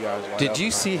 or 3 guys wide Did open.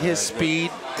 you see his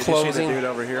speed Did closing? you see the dude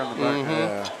over here on the back?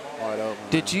 Yeah, wide open.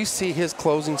 Did you see his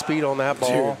closing speed on that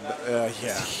ball? Dude,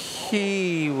 yeah.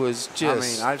 He was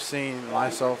just. I mean, I've seen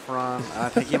myself run. And I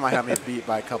think he might have me beat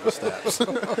by a couple steps.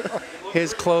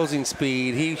 His closing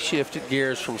speed, he shifted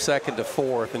gears from 2nd to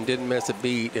 4th and didn't miss a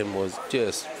beat and was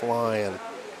just flying.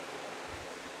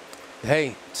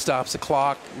 Hey, stops the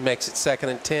clock, makes it 2nd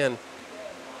and 10.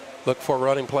 Look for a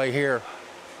running play here.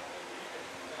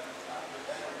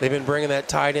 They've been bringing that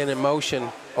tight end in motion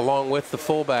along with the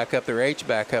fullback up there,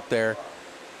 H-back up there,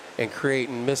 and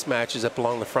creating mismatches up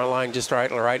along the front line just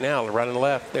right now. They're running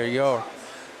left. There you go.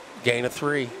 Gain of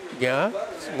 3. Yeah,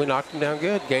 we knocked him down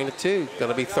good. Gain of 2. Going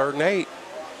to be 3rd and 8.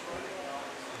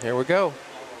 Here we go.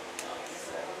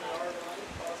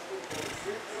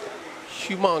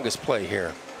 Humongous play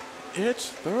here.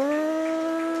 It's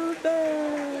 3rd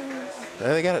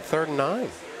They got it 3rd and 9.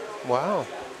 Wow.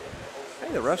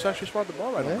 Hey, the refs actually spotted the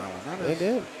ball right on that one. They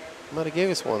did. Might have gave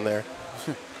us one there.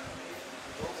 It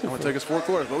only took us 4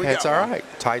 quarters, but we got It's all right.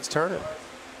 Tide's turning.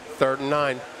 3rd and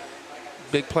 9.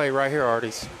 Big play right here,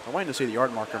 Arties. I'm waiting to see the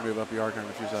yard marker move up yard here in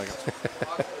a few seconds.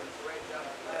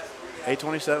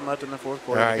 8:27 left in the 4th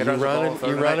quarter. All right, you running,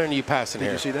 or you passing Did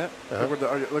here? you see that?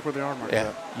 Look where the yard marker is.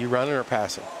 Yeah, you running or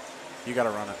passing? You got to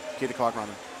run it. Keep the clock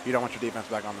running. You don't want your defense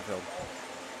back on the field.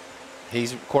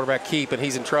 He's quarterback keep, and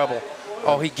he's in trouble.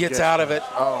 Oh, he gets out of it.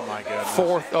 Oh, my goodness.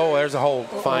 4th. Oh, there's a hold,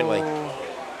 finally.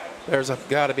 There's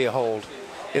got to be a hold.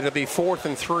 It'll be 4th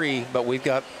and 3, but we've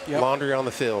got laundry on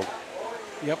the field.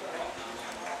 Yep.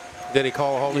 Did he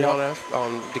call a holding on us,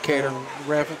 on Decatur?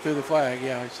 Ref threw the flag.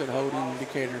 Yeah, he said holding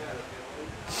Decatur.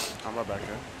 I'm right back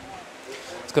there.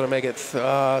 It's going to make it. Is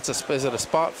it a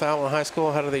spot foul in high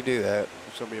school? How do they do that?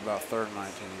 It's going to be about 3rd and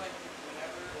 19.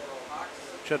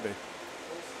 Should be.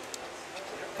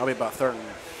 I'll be about 3rd and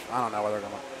I don't know whether they're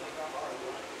going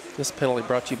to. This penalty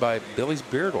brought to you by Billy's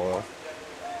Beard Oil.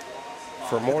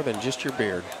 For more than just your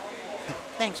beard.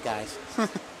 Thanks, guys.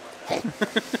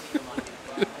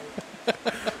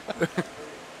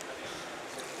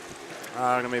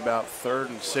 Going to be about 3rd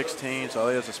and 16, so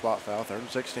it is a spot foul. 3rd and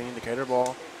 16, Decatur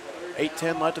ball.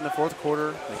 8:10 left in the 4th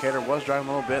quarter. Decatur was driving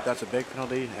a little bit. That's a big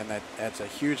penalty, and that's a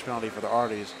huge penalty for the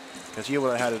Arties because he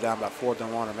would have had it down about 4th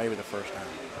and 1 or maybe the first down.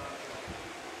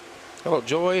 Hello,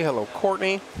 Joy. Hello,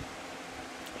 Courtney.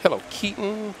 Hello,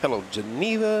 Keaton. Hello,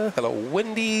 Geneva. Hello,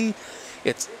 Wendy.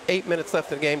 It's 8 minutes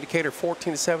left in the game. Decatur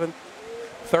 14-7.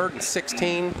 3rd and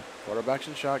 16. Quarterback's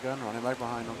in shotgun, running back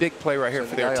behind him. Big play right here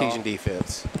for the Artesian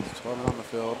defense. 12 men on the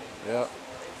field. Yep.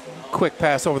 Quick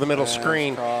pass over the middle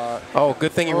screen. Caught. Oh,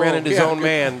 good thing he ran into his own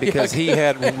man because he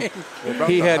had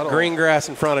green grass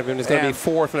in front of him. It's going to be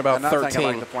 4th and about another 13. thing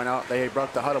I'd like to point out, they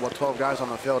broke the huddle with 12 guys on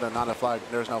the field and not a flag.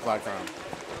 There's no flag thrown.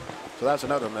 So that's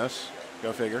another miss.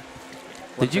 Go figure.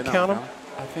 Did you count them?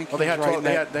 I think well, they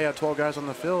had 12 guys on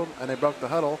the field, and they broke the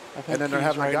huddle, and then they're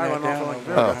having a guy run off like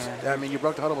that. I mean, you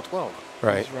broke the huddle with 12.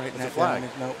 Right. He's writing It's a that flag. down in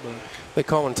his notebook. They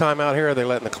calling timeout here, or are they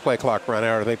letting the play clock run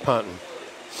out, or are they punting?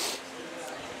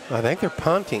 I think they're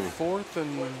punting. 4th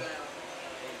and...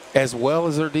 As well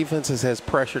as their defenses has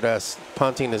pressured us,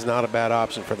 punting is not a bad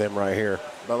option for them right here.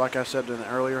 But like I said in the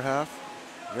earlier half,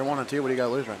 you're 1 and 2. What do you got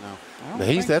to lose right now?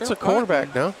 That's a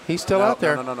quarterback, no? He's still out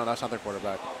there. No, that's not their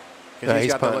quarterback. No,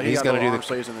 he's punting. He's going to do the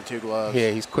sleeves and the 2 gloves.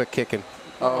 Yeah, he's quick kicking.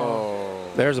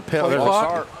 Oh. There's a penalty.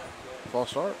 False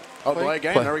start. Oh, delay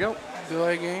game. There we go.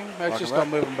 Delay game. That's just going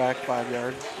to move him back 5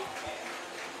 yards.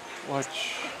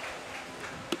 Watch.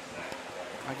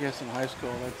 I guess in high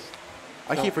school, that's...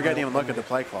 I keep forgetting to even look at the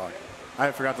play clock.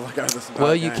 I forgot to look at this entire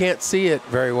Well, you game. can't see it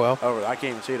very well. I can't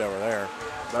even see it over there.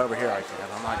 But over here I can.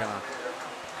 I'm not going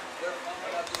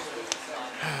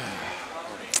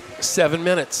to. 7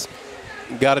 minutes.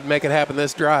 Got to make it happen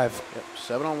this drive. Yep,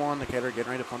 7-on-1. Decatur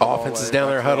getting ready to punt the ball Offense away. is down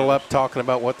there huddled up talking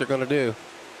about what they're going to do.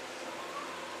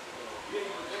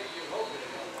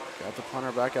 Got the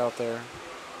punter back out there.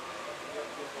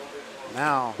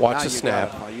 Now, watch the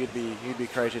snap. You'd be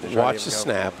crazy to try watch the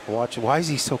snap. Watch. Why is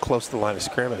he so close to the line of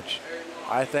scrimmage?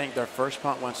 I think their first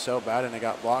punt went so bad and it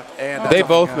got blocked. And they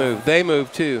both moved. They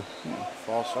moved too.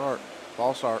 False start.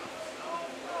 False start.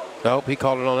 Nope, he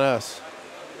called it on us.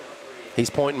 He's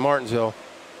pointing Martinsville.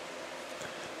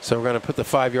 So we're going to put the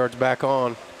 5 yards back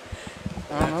on.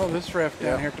 I don't know. This ref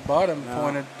down here at the bottom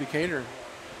pointed Decatur.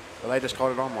 Well, they just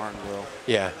called it on Martinsville.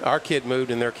 Yeah, our kid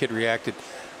moved and their kid reacted.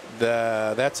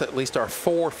 That's at least our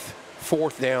fourth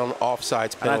down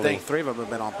offsides penalty. And I think 3 of them have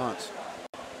been on punts.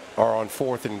 Or on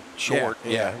 4th and short,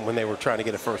 yeah, when they were trying to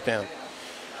get a first down.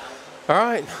 All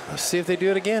right, let's see if they do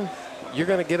it again. You're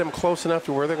going to get them close enough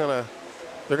to where they're going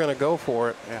to go for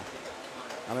it. Yeah.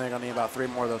 I think they're going to need about 3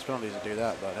 more of those penalties to do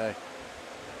that, but hey,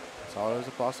 it's always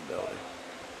a possibility.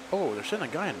 Oh, they're sending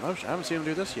a guy in motion. I haven't seen him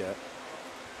do this yet.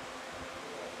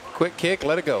 Quick kick,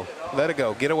 let it go. Let it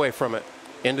go. Get away from it.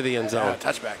 Into the end zone.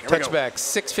 Touchback. Touchback.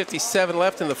 6:57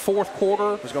 left in the 4th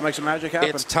quarter. Let's go make some magic happen.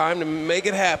 It's time to make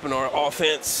it happen, our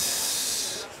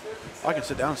offense. I can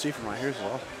sit down and see from right here as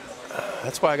well.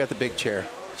 That's why I got the big chair.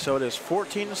 So it is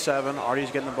 14-7.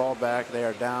 Artie's getting the ball back. They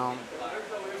are down.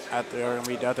 They're going to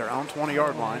be at their own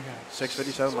 20-yard line.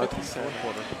 6:57 left in the 4th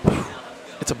quarter.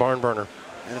 It's a barn burner.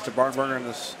 And it's a barn burner in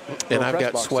this. And I've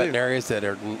got sweating areas that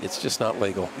are, it's just not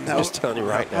legal. I'm just telling you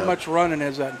right now. How much running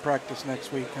is that in practice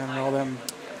next week? I mean,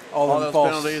 all those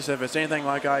penalties, if it's anything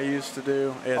like I used to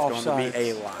do, it's going to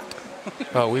be a lot.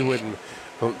 Oh, we wouldn't.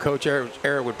 Well, Coach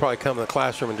Eric would probably come in the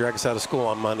classroom and drag us out of school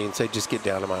on Monday and say, "Just get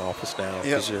down to my office now."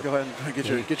 Yeah, go ahead and get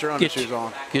your undershoes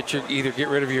on. Either get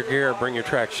rid of your gear or bring your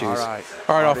track shoes. All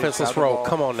right, offense, let's roll.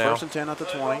 Come on now. 1st and 10 at the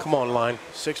 20. Come on, line.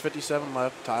 6:57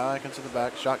 left. Ty Atkins in the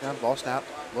back. Shotgun. Ball snapped.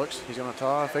 Looks. He's going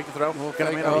to fake the throw. He's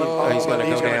going to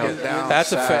go down.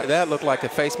 That looked like a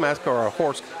face mask or a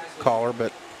horse collar,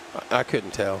 but I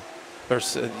couldn't tell.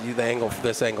 There's the angle.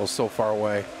 This angle is so far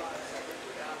away.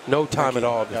 No time at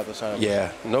all.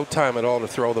 No time at all to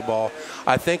throw the ball.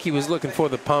 I think he was looking for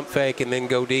the pump fake and then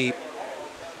go deep,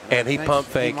 and he pump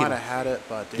fake. He might have had it,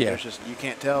 but dude, there's just you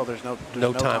can't tell. There's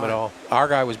no time at all. Our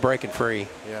guy was breaking free.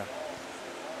 Yeah.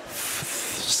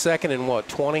 2nd and what?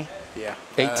 20. Yeah.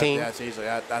 18. Yeah, it's easily.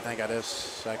 I think that is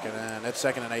 2nd and it's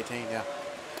 2nd and 18. Yeah.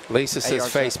 Lisa says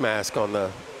face mask on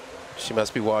the. She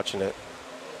must be watching it.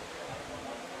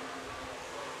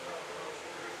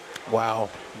 Wow,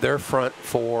 their front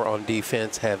 4 on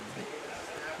defense have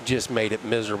just made it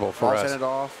miserable for us. Send it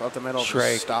off up the middle.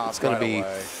 Stop. It's going to be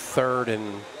 3rd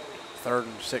and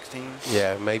 16.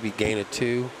 Yeah, maybe gain of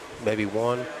 2, maybe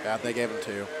 1. Yeah, they gave him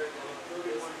 2.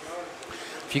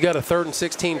 If you got a 3rd and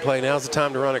 16 play, now's the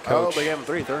time to run it, Coach. Oh, they gave him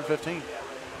 3. 3rd and 15.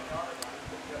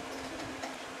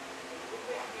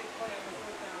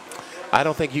 I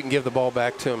don't think you can give the ball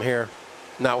back to him here.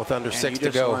 Not with under 6 to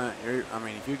go. I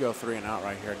mean, if you go 3 and out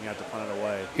right here and you have to punt it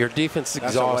away, your defense is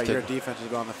exhausted. Your defense has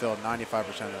been on the field 95%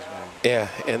 of this game. Yeah,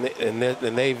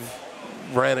 and they've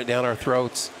ran it down our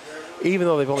throats. Even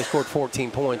though they've only scored 14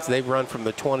 points, they've run from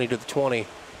the 20 to the 20.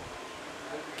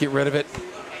 Get rid of it.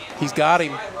 He's got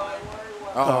him.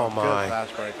 Oh my! Good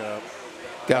pass breakup.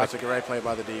 That's a great play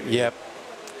by the DB. Yep.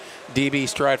 DB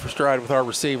stride for stride with our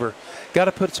receiver. Got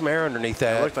to put some air underneath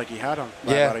that. It looked like he had him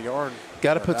by about a yard.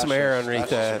 Got to put some air underneath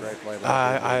that.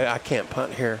 I can't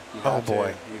punt here. Oh,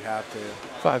 boy. You have to.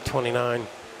 5:29,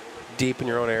 deep in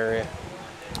your own area.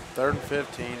 3rd and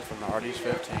 15 from the Artie's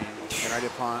 15. Getting ready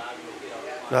to punt.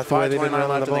 Not the way they've been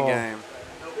running the ball. Game.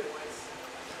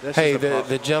 Hey,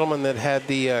 the gentleman that had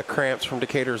the cramps from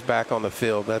Decatur's back on the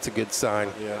field. That's a good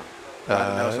sign. Yeah.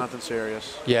 That was nothing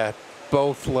serious. Yeah,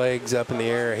 both legs up in the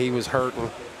air. He was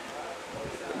hurting.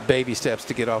 Baby steps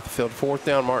to get off the field. 4th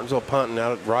down, Martinsville punting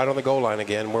out right on the goal line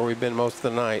again, where we've been most of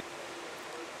the night.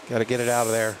 Got to get it out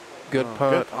of there. Good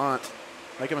punt. Good punt.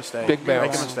 Make a mistake. Big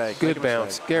bounce. Make a mistake. Good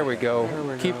bounce. There we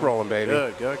go. Keep rolling, baby.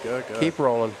 Good. Keep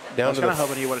rolling. I was kind of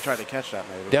hoping he would have tried to catch that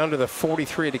maybe. Down to the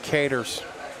 43 of Decatur's.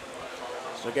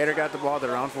 So Gator got the ball.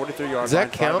 They're around 43 yards. Does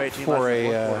that count for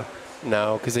a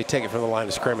no, because they take it from the line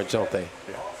of scrimmage, don't they?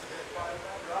 Yeah.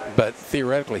 But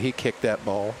theoretically, he kicked that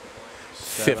ball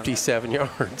 57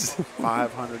 yards.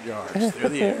 500 yards through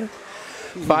the air.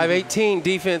 5:18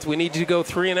 defense. We need you to go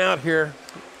 3 and out here.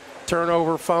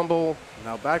 Turnover, fumble.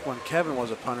 Now, back when Kevin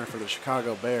was a punter for the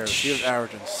Chicago Bears, he was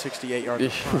averaging 68 yards a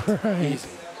punt. Right. Easy.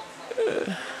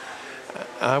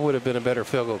 I would have been a better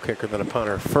field goal kicker than a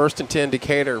punter. 1st and 10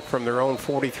 Decatur from their own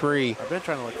 43. I've been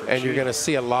trying to look for and you're going to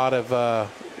see a lot of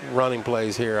running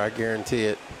plays here, I guarantee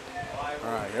it.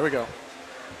 All right, here we go.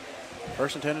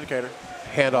 1st and 10 Decatur.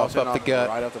 Handoff up the gut.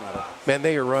 Right up the middle. Man,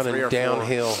 they are running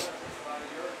downhill.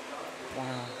 Wow.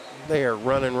 They are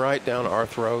running right down our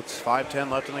throats. 5:10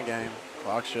 left in the game.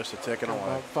 Clock's just a ticking away.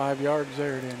 About 5 yards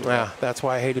there. Yeah, that's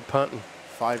why I hated punting.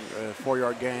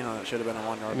 4-yard gain on it. Should have been a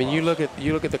 1 yard. I mean, you look at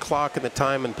the clock and the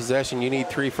time and possession. You need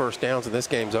 3 first downs, and this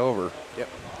game's over. Yep.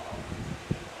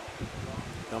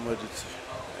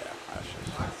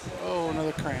 Oh,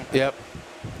 another cramp. Yep.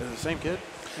 Is it the same kid?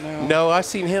 No, I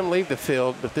seen him leave the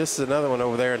field, but this is another one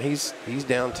over there, and he's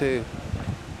down too.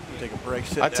 Take a break.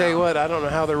 I tell you what, I don't know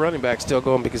how their running back's still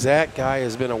going because that guy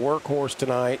has been a workhorse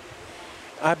tonight.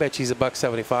 I bet he's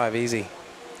 $175 easy.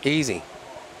 Easy.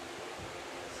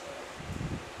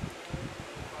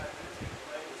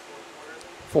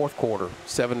 Fourth quarter,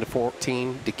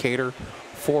 7-14, Decatur,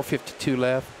 4:52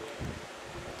 left.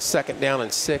 2nd down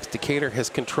and 6. Decatur has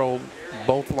controlled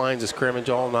both lines of scrimmage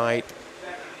all night.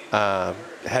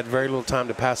 Had very little time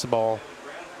to pass the ball.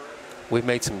 We've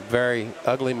made some very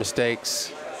ugly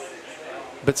mistakes,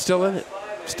 but still in it.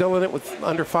 Still in it with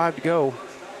under 5 to go.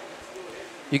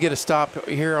 You get a stop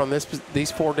here on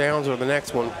these 4 downs or the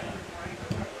next one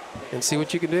and see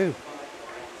what you can do.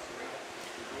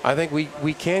 I think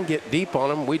we can get deep on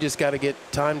them. We just got to get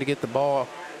time to get the ball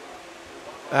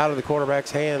out of the quarterback's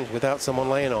hands without someone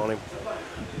laying on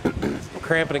him.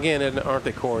 Cramping again, aren't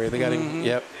they, Corey? They got him.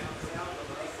 Yep.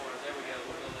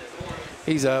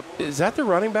 He's up. Is that the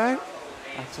running back?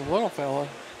 That's a little fella.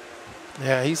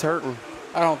 Yeah, he's hurting.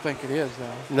 I don't think it is,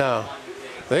 though. No.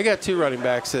 They got 2 running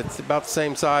backs that's about the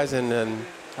same size and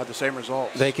had the same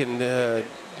results. They can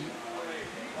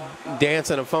dance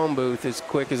in a phone booth as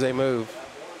quick as they move.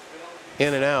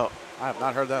 In and out. I have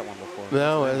not heard that one before.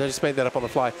 No, I just made that up on the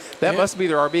fly. That Yeah. must be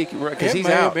their RB because It he's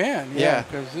may out. have been, Yeah.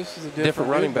 because this is a Different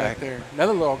different running dude back back. there.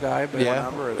 Another little guy, but Yeah,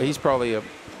 number is it? he's probably a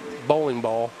bowling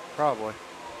ball. Probably.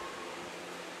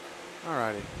 All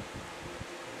righty.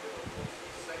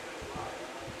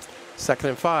 2nd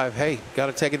and 5. Hey, got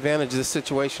to take advantage of this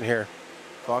situation here.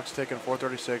 Clock's ticking,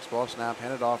 4:36, ball snap,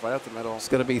 handed off right up the middle. It's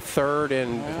going to be 3rd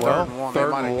and, Well,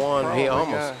 third and one. He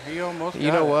almost. He almost You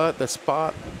got know it. what? The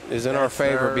spot is in Yeah, our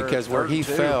favor third- because where third he and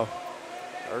two. fell,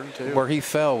 3rd and 2. where he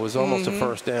fell was almost a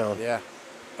first down. Yeah.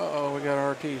 Uh-oh, we got our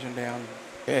artesian down.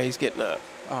 Yeah, he's getting up.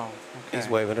 Oh, okay. He's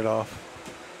waving it off.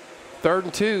 3rd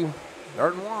and 2.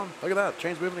 3rd and 1. Look at that.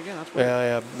 Chain's moving again. That's weird.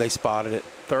 Yeah, they spotted it.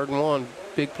 3rd and 1.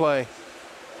 Big play.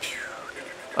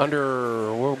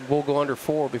 We'll go under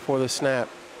 4 before the snap.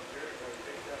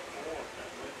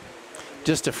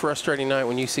 Just a frustrating night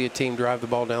when you see a team drive the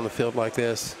ball down the field like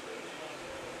this.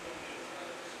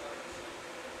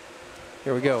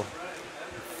 Here we go.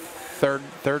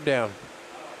 Third down.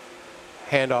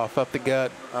 Handoff up the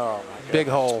gut. Oh, my God. Big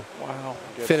hole. Wow.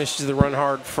 Finishes the run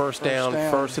hard. First down. down.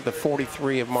 First at the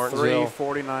 43 of Martinsville.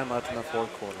 3:49 left in the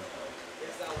 4th quarter.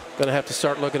 Going to have to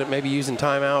start looking at maybe using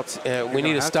timeouts. We need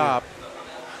gonna to have stop.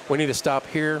 We need to stop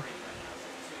here.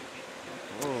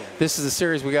 This is a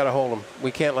series we got to hold them.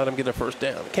 We can't let them get a first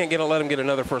down. Can't let them get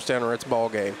another first down or it's ball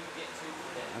game.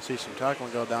 I see some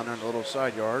tackling go down there in the little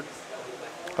side yard.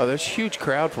 Oh, there's a huge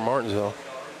crowd from Martinsville.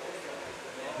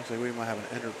 Looks like we might have an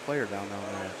injured player down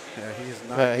there. Yeah, he's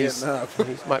not He's- getting up.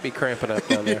 He might be cramping up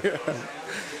down there.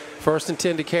 1st and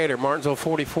 10 Decatur. Martinsville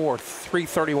 44,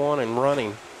 3:31 and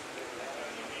running.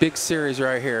 Big series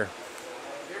right here.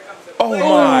 Oh,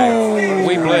 my.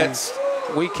 We blitzed.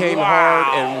 We came hard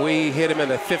and we hit him in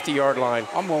the 50-yard line.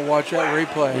 I'm going to watch that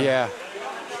replay. Yeah.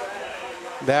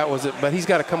 That was it. But he's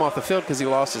got to come off the field because he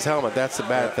lost his helmet. That's the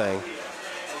bad thing.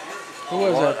 Who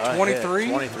was What that, a 23?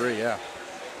 hit. 23, yeah.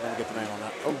 Let me get the name on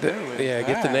that. Oh, Yeah,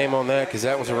 get the name on that because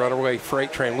that was a runaway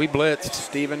freight train. We blitzed.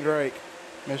 Stephen Drake.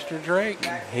 Mr. Drake.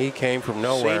 He came from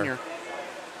nowhere. Senior.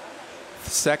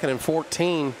 2nd and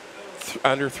 14,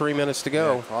 under 3 minutes to The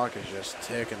go. clock is just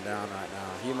ticking down right now.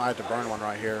 He might have to burn one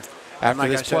right here. After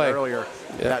like this I said play. earlier,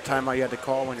 Yep. that time you had to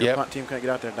call when your Yep. punt team couldn't get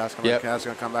out there, that's going Yep.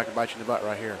 to come back and bite you in the butt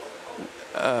right here.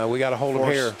 We got to hold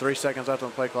him here. 3 seconds left on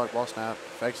the play clock, ball snap,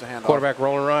 fakes the handoff. Quarterback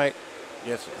rolling right,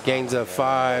 Gets gains of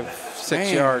 5, 6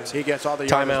 Man. yards. He gets all the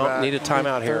yards Timeout. back. Need a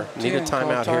timeout here. Need a 13,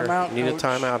 timeout call here. timeout, Need a coach.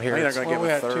 timeout I think here. they're going to What give we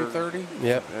him at, third. 230?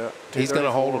 Yep. Yeah, He's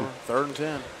gonna hold 'em. 3rd and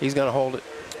 10. He's going to hold it.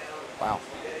 Wow.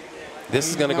 This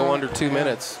is going to go not- under 2 yeah.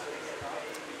 minutes.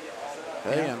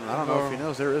 Hey, and I don't know if he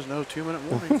knows there is no 2-minute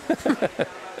warning.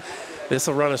 This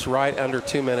will run us right under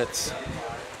 2 minutes.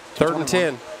 3rd and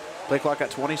 10. Play clock at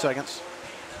 20 seconds.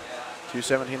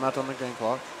 2:17 left on the game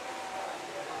clock.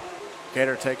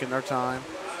 Decatur taking their time.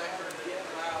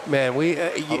 Man, we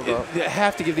Hold up.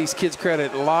 have to give these kids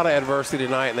credit. A lot of adversity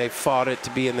tonight, and they fought it to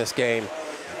be in this game.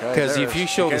 Okay, Because if there's you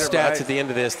show the Decatur, stats right? at the end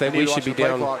of this, then Need we to should watch be the play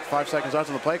down. clock. 5 seconds left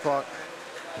on the play clock.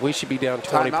 We should be down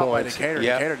 20 Timeout by points. Decatur.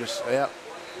 Yep. Decatur just, yeah.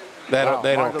 They Wow, don't.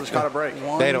 They Marco don't. just caught a break.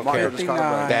 They don't care. Marco just caught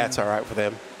a break. That's all right for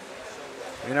them.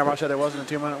 You never said there wasn't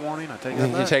a 2-minute warning? I take that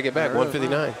You back. take it back. There is.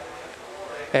 159.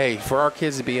 Hey, for our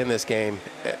kids to be in this game,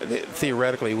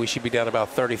 theoretically, we should be down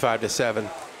about 35-7,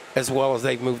 as well as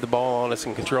they've moved the ball on us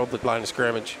and controlled the line of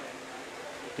scrimmage.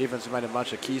 Defense made a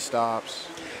bunch of key stops.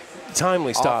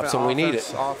 Timely stops, and we need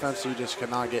it. Offense, you just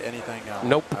cannot get anything going.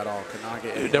 Nope. At all. Could not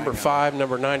get anything Number going. 5,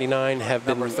 number 99 have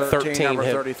Number been 13, number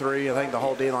have- 33. I think the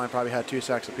whole D-line probably had 2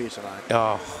 sacks apiece tonight.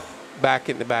 Oh, back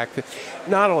in the back.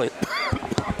 Not only,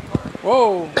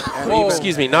 Whoa. Whoa.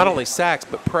 excuse me, not only sacks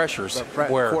but pressures. The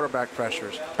where quarterback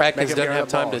pressures. Atkins Make him doesn't carry have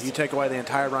the time ball. to. You take away the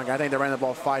entire run game. I think they ran the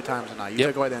ball 5 times tonight. You Yep.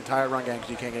 took away the entire run game because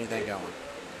you can't get anything going.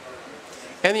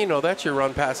 And you know that's your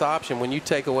run pass option. When you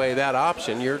take away that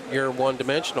option, you're one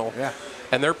dimensional. Yeah.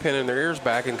 And they're pinning their ears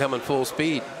back and coming full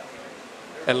speed.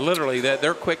 And literally,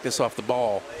 their quickness off the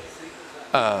ball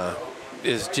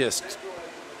is just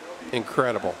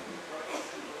incredible.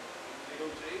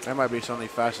 That might be some of the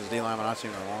fastest D-linemen I've seen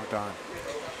in a long time.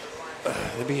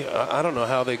 I don't know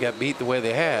how they got beat the way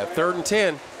they have. 3rd and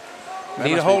 10. They Need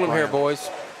to must be hold them here, playing. boys.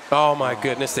 Oh, my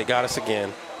goodness. They got us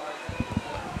again.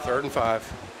 3rd and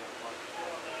 5.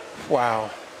 Wow. I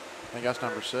think that's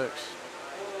number 6.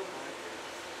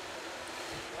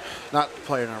 Not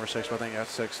player number 6, but I think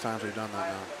that's 6 times we've done that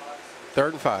now.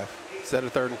 3rd and 5 instead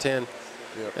of 3rd and 10.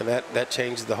 Yep. And that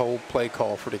changes the whole play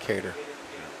call for Decatur.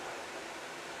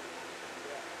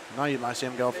 Now you might see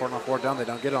them go for it on 4th down. They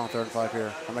don't get it on 3rd and 5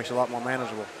 here. That makes it a lot more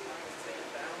manageable.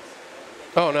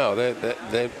 Oh, no.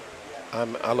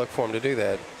 I look for them to do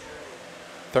that.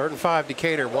 3rd and 5,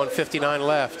 Decatur, 1:59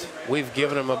 left. We've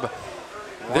given them a.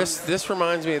 This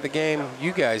reminds me of the game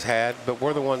you guys had, but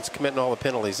we're the ones committing all the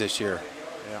penalties this year.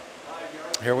 Yeah.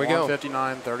 Here we go.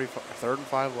 1:59, 3rd and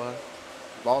 5 left.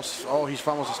 Ball's, he's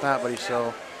fumbles the snap, but he's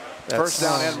still first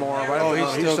down and more.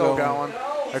 Right he's still going.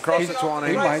 Across the 20.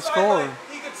 He might score.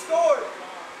 He could score.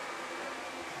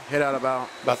 Hit out about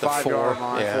the 5 yard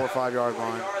line, 4 or 5 yard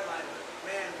line.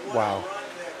 Wow.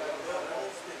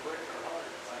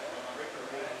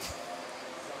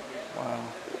 Wow.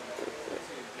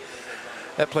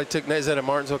 That play took. Is that a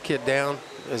Martinsville kid down?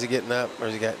 Is he getting up, or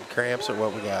is he got cramps, or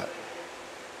what we got?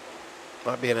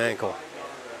 Might be an ankle.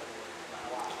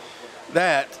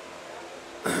 That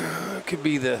could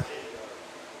be the.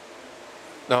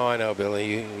 No, I know,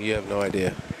 Billy. You have no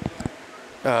idea.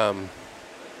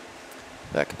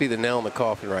 That could be the nail in the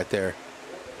coffin right there.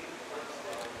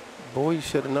 Boy, you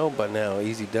should have known by now.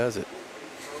 Easy does it.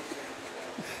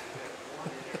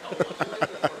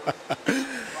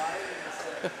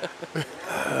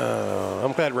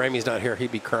 I'm glad Ramey's not here.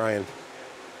 He'd be crying.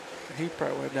 He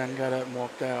probably would have done got up and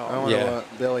walked out. I wonder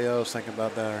what Billy O's thinking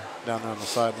about that down there on the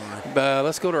sideline.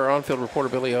 Let's go to our on-field reporter,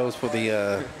 Billy O's, for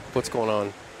the what's going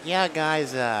on. Yeah,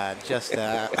 guys,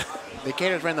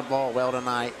 Decatur's ran the ball well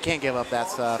tonight. Can't give up that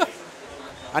stuff.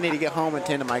 I need to get home and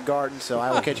tend to my garden, so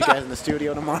I will catch you guys in the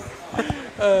studio tomorrow.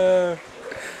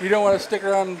 You don't want to stick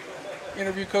around and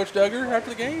interview Coach Duggar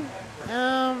after the game?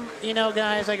 You know,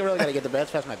 guys, I really got to get to bed.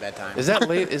 It's past my bedtime. Is that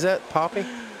late? Is that Poppy?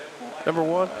 Number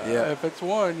 1? Yeah. If it's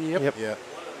 1, yep. Yeah.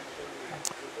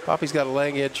 Poppy's got a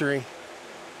leg injury.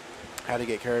 Had to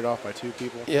get carried off by 2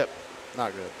 people. Yep.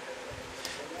 Not good.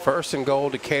 1st and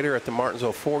goal, Decatur at the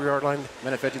Martinsville 4-yard line.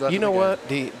 Minute 50 left. You know what?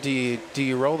 Do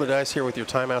you roll the dice here with your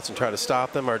timeouts and try to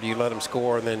stop them, or do you let them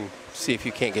score and then see if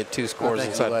you can't get 2 scores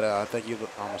inside? I think you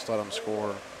almost let them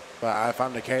score. But if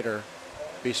I'm Decatur,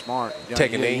 be smart.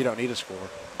 Take a knee. You don't need to score.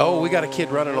 Oh, we got a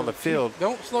kid running on the field.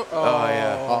 Don't slow. Oh,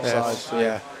 yeah. Offsides.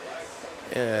 Yeah.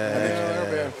 There'll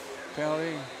be a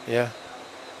penalty. Yeah.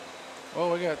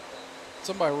 Oh, we got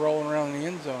somebody rolling around in the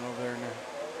end zone over there now.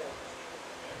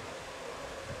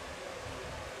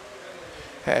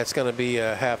 It's going to be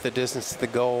half the distance to the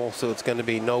goal, so it's going to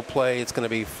be no play. It's going to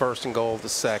be 1st and goal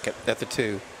at the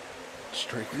 2.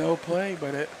 No play,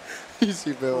 but it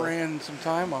Easy, Billy. ran some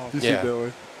time off. Easy, Yeah.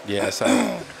 Billy. Yes.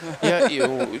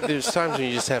 There's times when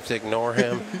you just have to ignore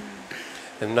him,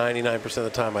 and 99% of the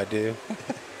time I do.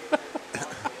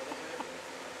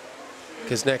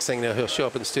 Because next thing you know, he'll show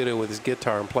up in the studio with his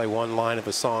guitar and play one line of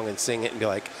a song and sing it and be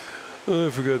like, oh, I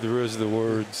forgot the rest of the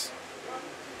words.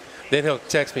 Then he'll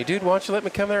text me, dude, why don't you let me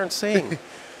come there and sing?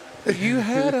 You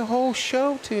had a whole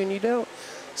show to, and you don't.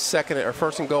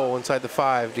 1st and goal inside the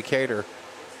 5, Decatur.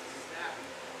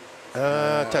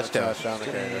 Touchdown.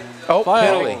 Decatur. Oh, Flag.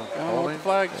 penalty. I don't know what the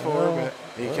flag's for, but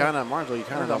Martinsville, you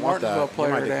kind of the don't want Martinsville that.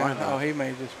 player down. Oh, he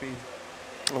may just be.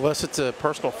 Unless it's a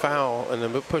personal foul and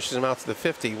then it pushes him out to the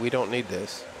 50, we don't need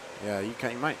this. Yeah, you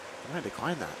might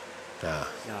decline that. Nah,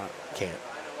 can't.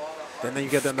 Then you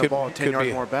get them the ball 10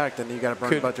 yards more back, then you got to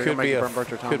burn Butcher. Could be a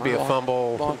timeout.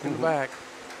 fumble. Block in the back.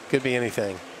 Could be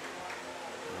anything.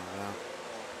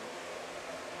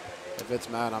 If it's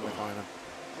mad, I'm declining.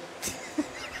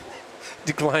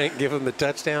 Decline it, give him the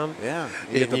touchdown. Yeah,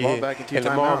 you get the ball back in 2 timeouts. And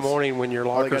tomorrow morning when your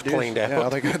locker's cleaned out. Yeah,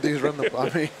 all they got to do is run the ball.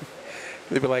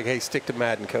 They'd be like, hey, stick to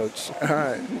Madden, coach. All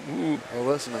right. Well,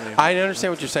 listen to me. I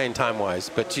understand what you're saying time-wise,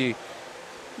 but you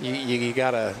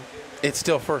got to – it's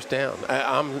still 1st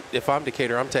down. If I'm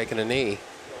Decatur, I'm taking a knee.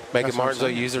 Making Martinsville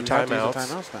use their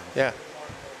timeouts. Yeah.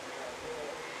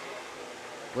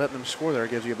 Letting them score there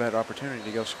gives you a better opportunity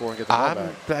to go score and get the ball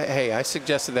back. Hey, I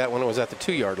suggested that when it was at the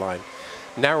 2-yard line.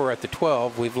 Now we're at the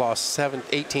 12. We've lost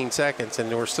 18 seconds, and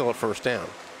we're still at 1st down.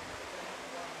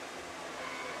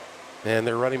 And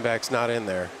their running back's not in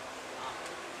there.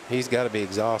 He's got to be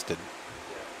exhausted.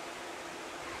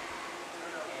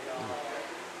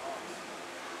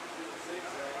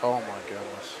 Oh, my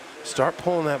goodness. Start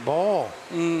pulling that ball.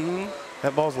 Mm-hmm.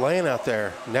 That ball's laying out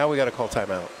there. Now we got to call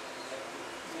timeout.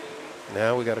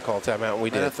 And we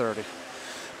did. Minute 30.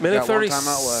 Minute 30,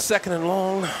 timeout left. 2nd and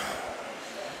long.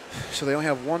 So they only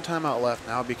have 1 timeout left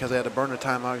now because they had to burn the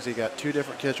timeout because you got 2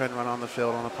 different kids trying to run on the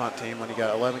field on the punt team when you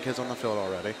got 11 kids on the field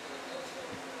already.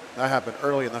 That happened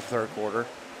early in the 3rd quarter.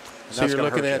 So you're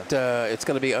looking at it's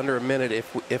going to be under a minute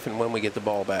if and when we get the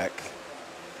ball back.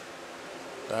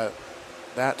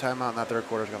 That timeout in that 3rd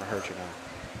quarter is going to hurt you now.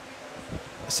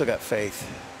 I still got faith.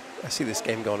 I see this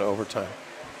game going to overtime.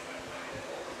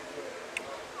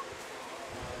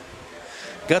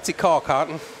 Gutsy call,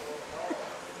 Cotton.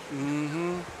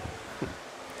 Mm-hmm.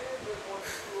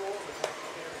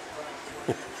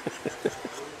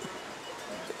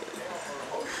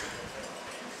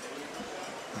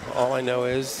 All I know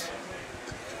is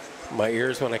my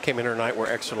ears when I came in here tonight were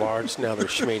extra large. Now they're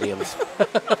schmediums.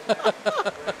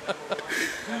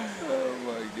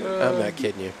 I'm not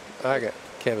kidding you. I got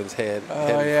Kevin's head.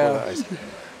 Head yeah. before the eyes.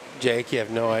 Jake, you have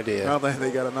no idea. I don't think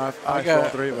they got enough. got- All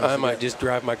three of us. I might just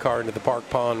drive my car into the park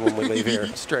pond when we leave here,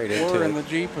 straight into We're it. in the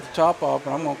Jeep with the top off,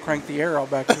 and I'm going to crank the air out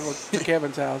back to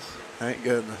Kevin's house. Thank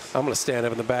goodness. I'm going to stand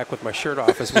up in the back with my shirt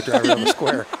off as we drive around the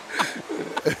square.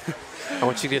 I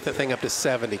want you to get the thing up to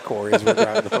 70, Corey, as we're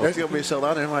driving home. There's going to be so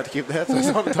loud, I might have to keep the headsets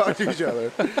on to talk to each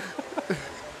other.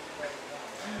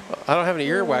 I don't have any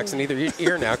earwax in either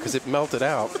ear now because it melted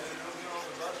out.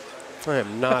 I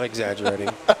am not exaggerating.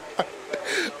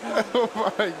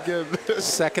 Oh, my goodness.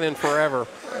 Second and forever.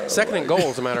 Second and goal,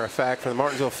 as a matter of fact, for the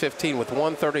Martinsville 15 with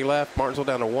 1:30 left. Martinsville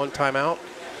down to 1 timeout.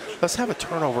 Let's have a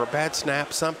turnover, a bad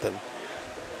snap, something.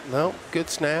 No, good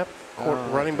snap.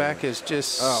 Running back is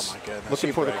just Oh, my goodness. looking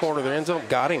He for the breaks. corner of the end zone.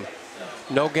 Got him.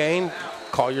 No gain.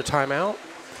 Call your timeout.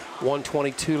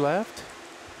 1:22 left.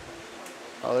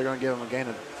 Oh, they're going to give him a gain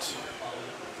of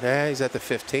Yeah, he's at the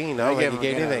 15. They No, gave he him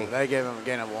gave a gain anything. of, they gave him a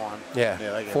gain of 1. Yeah, they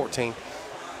gave him- 14.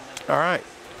 All right.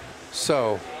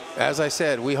 So, as I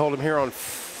said, we hold him here on.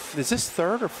 Is this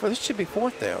third or this should be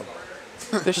fourth down?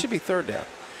 This should be third down.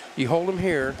 You hold him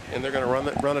here, and they're going to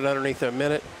run it underneath a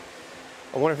minute.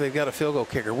 I wonder if they've got a field goal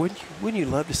kicker. Wouldn't you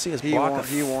love to see us block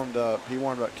He warmed up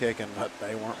kicking, but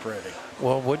they weren't pretty.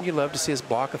 Well, wouldn't you love to see us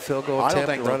block a field goal I attempt? don't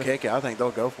think and they'll run kick it. I think they'll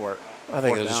go for it. I think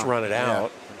Fourth they'll just down. run it Yeah,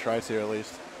 out. and try to at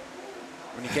least.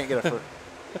 When you can't get a foot.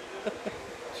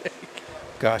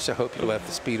 Gosh, I hope you left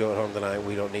the Speedo at home tonight.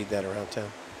 We don't need that around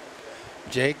town.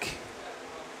 Jake,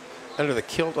 under the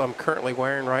kilt I'm currently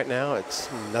wearing right now, it's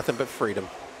nothing but freedom.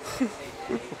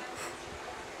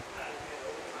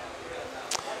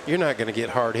 You're not going to get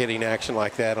hard-hitting action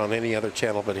like that on any other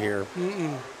channel but here.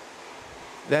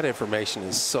 That information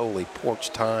is solely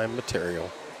porch time material.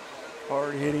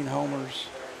 Hard-hitting homers.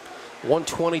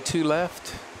 1:22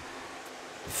 left.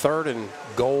 Third and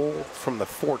goal from the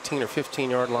 14 or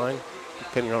 15-yard line,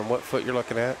 depending on what foot you're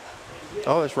looking at.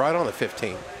 Oh, that's right on the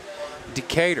 15.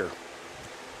 Decatur.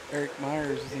 Eric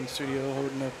Myers is in the studio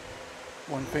holding up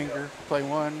one finger. Play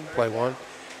one. Play one.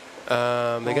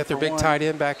 They got their big tight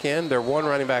end back in. Their one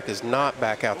running back is not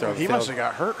back out there on the He field. must have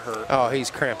got hurt. Oh, he's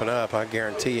cramping up. I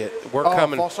guarantee it. We're Oh,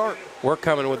 coming. false start. We're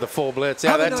coming with the full blitz.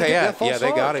 Yeah, How did that's they get that false yeah. They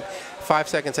got start? him. 5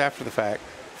 seconds after the fact.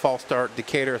 False start.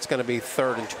 Decatur. It's going to be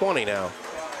 3rd and 20 now.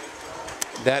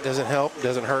 That doesn't help.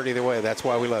 Doesn't hurt either way. That's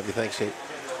why we love you. Thanks, Chief.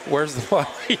 Where's the flag,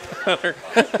 Hunter?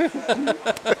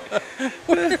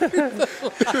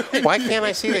 Why can't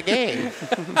I see the game?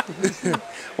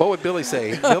 What would Billy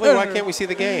say? Billy, why can't we see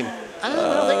the game? I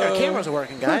don't think our cameras are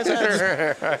working, guys.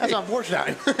 That's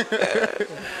unfortunate.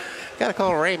 Got to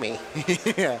call Ramey.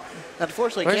 Yeah.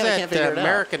 Unfortunately, Where's Canada can't that figure it out.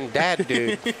 American dad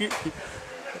dude?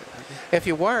 If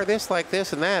you wire this like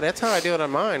this and that, that's how I do it on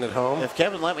mine at home. If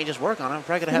Kevin let me just work on it, I'm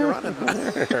probably going to have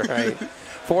it running. Right.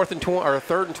 4th and 20 or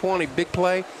 3rd and 20, big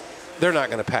play. They're not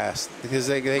going to pass because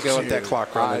they go at that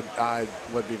clock running. I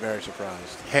would be very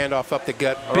surprised. Handoff up the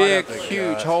gut, Right big, up the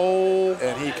huge gut. hole.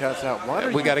 And he cuts out. What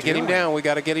are We got to you get him doing? down. We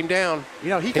got to get him down. You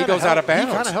know, he goes out of bounds.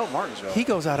 He kind of helped Martinsville. He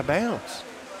goes out of bounds.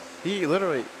 He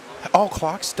literally. Oh,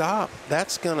 clock stop.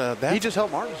 That's gonna. He just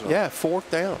helped Martinsville. Yeah, 4th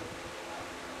down.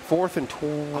 4th and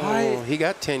 20. He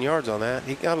got 10 yards on that.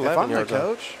 He got 11 If I'm the yards on.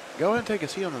 coach, go ahead and take a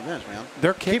seat on the bench, man.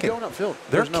 They're Keep kicking. going upfield.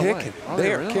 They're There's no way. kicking. Oh,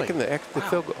 They are really? kicking the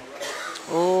field goal.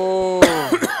 Oh,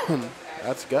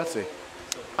 that's gutsy.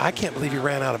 I can't believe he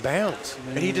ran out of bounds.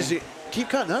 And he just keep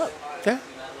cutting up. Yeah.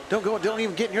 Don't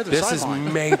even get near the This is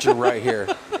sideline. major right here.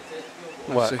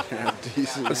 What?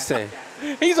 Decent. Let's see.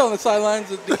 He's on the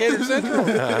sidelines at Decatur Central.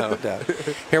 No doubt.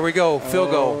 Here we go.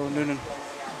 Field goal. Oh,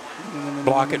 no.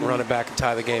 Block it and run it back and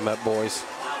tie the game up, boys.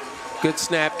 Good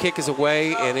snap. Kick is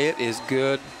away, and it is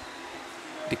good.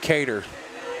 Decatur,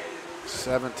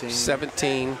 17.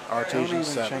 17. Don't Artesian even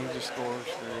 7. change the scores.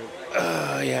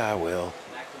 Yeah, I will.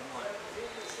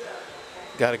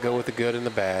 Got to go with the good and the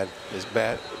bad. Is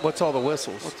bad. What's all the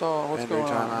whistles? What's Injury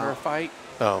going on? timeout. There a fight?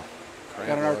 Oh,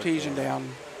 Got an artesian down.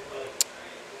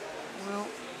 Well,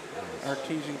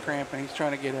 artesian cramping. He's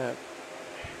trying to get up.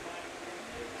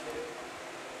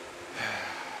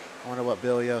 I wonder what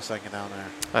Billy O's thinking down there.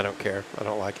 I don't care. I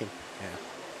don't like him.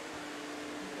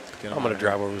 Get I'm on going to there.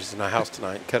 drive over to my house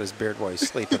tonight and cut his beard while he's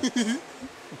sleeping.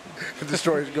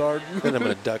 Destroy his garden. Then I'm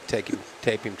going to duct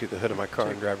tape him to the hood of my car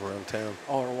and drive him around town.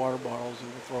 All our water bottles and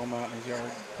we'll throw them out in his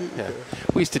yard. Yeah,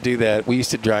 we used to do that. We used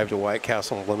to drive to White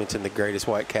Castle in Wilmington, the greatest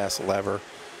White Castle ever,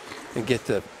 and get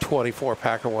the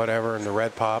 24-pack or whatever and the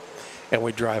red pop, and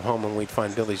we'd drive home and we'd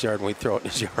find Billy's yard and we'd throw it in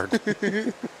his yard.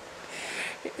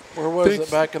 Where was Thanks.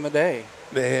 it back in the day?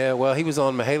 Yeah, well, he was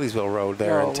on Mahaleysville Road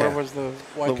there in Where town. was the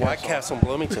White The White Castle in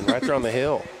Bloomington, right there on the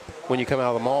hill when you come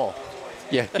out of the mall.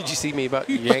 Yeah, did you see me about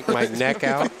yank my neck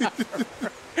out?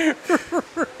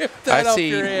 I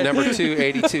see number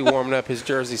 282 warming up. His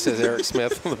jersey says Eric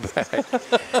Smith on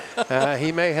the back.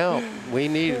 He may help. We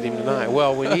needed him tonight.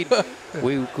 Well,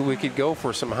 we could go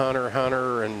for some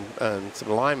Hunter, and some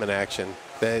lineman action.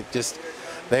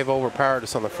 They've overpowered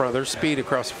us on the front. Their speed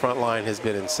across the front line has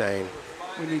been insane.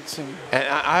 We need some. And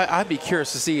I'd be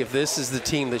curious to see if this is the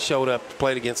team that showed up,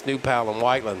 played against New Pal and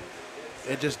Whiteland.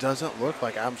 It just doesn't look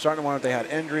like. I'm starting to wonder if they had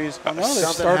injuries. I know they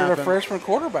started a freshman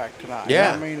quarterback tonight.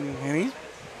 Yeah. I mean, and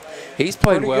he's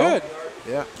played pretty well. good.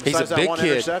 Yeah. He's a Besides that big one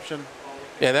kid. interception.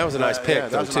 Yeah, that was a nice pick, Yeah,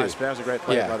 that was too. a nice. That was a great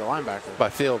play Yeah. by the linebacker. By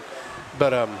Field.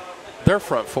 But their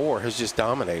front four has just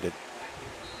dominated.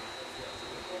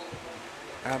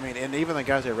 I mean, and even the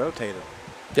guys they rotated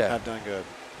have done good.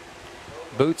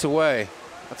 Boots away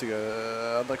That's a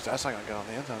good. That's not going to go in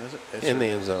the end zone, is it? in the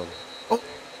end zone.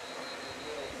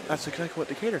 That's exactly what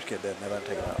Decatur's kid did, and they let him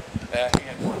take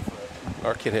it out.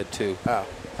 Our kid had 2. Oh. I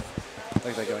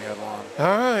think they're going to go long. All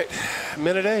right,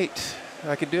 minute 8.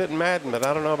 I could do it in Madden, but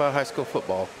I don't know about high school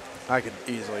football. I could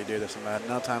easily do this in Madden.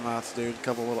 No timeouts, dude. A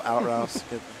couple little out routes,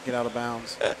 get out of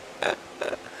bounds.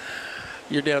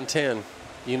 You're down 10.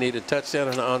 You need a touchdown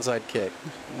and an onside kick.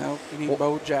 No, you need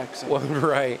Bo Jackson. Well,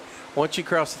 right. Once you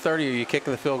cross the 30, are you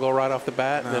kicking the field goal right off the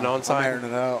bat and then I'm onside? airing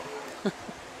it out.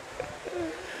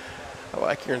 I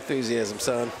like your enthusiasm,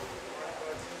 son.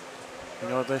 You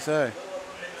know what they say.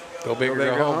 Go big or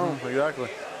go home. Exactly.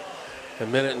 A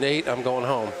minute and 8, I'm going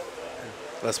home.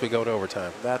 Unless we go to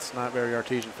overtime. That's not very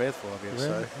Artesian faithful of you to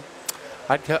say.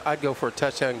 I'd go for a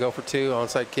touchdown, go for 2,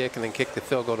 onside kick, and then kick the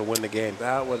field goal to win the game.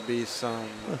 That would be some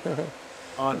Be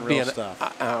unreal an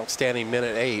stuff. outstanding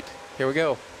minute 8. Here we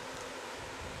go.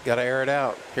 Got to air it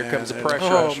out. Here Yeah, comes the there's pressure.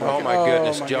 pressure. Oh, my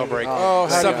goodness. my Jailbreak. goodness. Oh,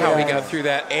 how Somehow did he he got through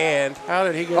that, and How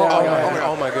did he get out of that?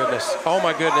 oh my goodness. Oh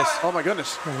my goodness. Oh, my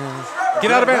goodness. Get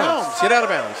out of bounds. Get out of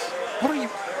bounds. What are you?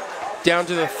 Down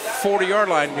to the 40-yard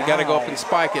line. You got to go up and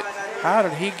spike it. How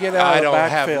did he get out I of the don't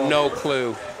have backfield? no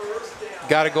clue.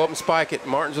 Got to go up and spike it.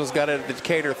 Martinsville's got it at the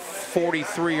Decatur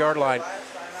 43-yard line.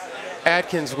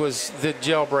 Atkins the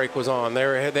jailbreak was on.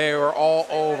 They were all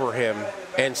over him,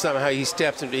 and somehow he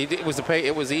steps into it.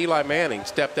 It was Eli Manning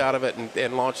stepped out of it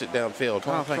and launched it downfield.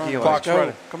 I don't think he Clock's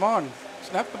running. Come on,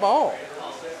 snap the ball.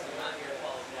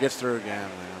 gets through again, man.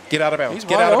 Get out of bounds. He's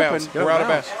Get wide out of open. bounds. Get We're out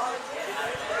out of of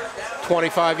bounds.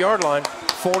 25-yard line.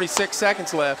 46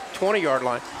 seconds left. 20-yard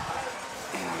line.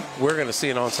 We're going to see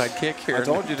an onside kick here. I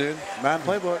told you, dude. Madden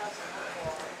playbook.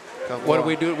 What are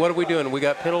we doing? What are we doing? We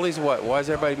got penalties. What? Why is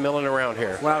everybody milling around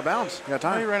here? Went out of bounds. Got He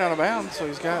time. ran out of bounds, so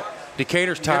he's got.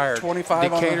 Decatur's tired.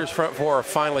 25 on Decatur's front four are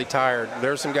finally tired.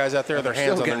 There's some guys out there with their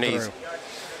hands on their knees.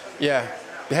 Yeah.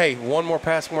 Hey, one more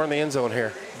pass, more in the end zone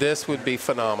here. This would be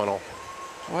phenomenal.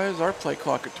 Why is our play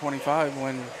clock at 25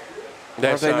 when? Or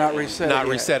That's have they not reset it yet?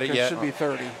 reset it 'Cause yet. It should be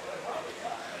 30.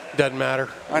 Doesn't matter.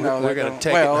 I know We're that going to don't-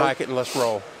 take well, it, hike it, and let's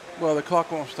roll. Well, the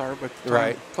clock won't start, but the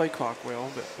Right. play clock will.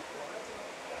 But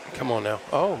Come on now.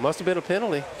 Oh, must have been a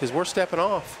penalty because we're stepping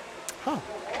off.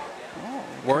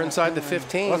 We're inside the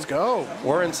 15. Let's go.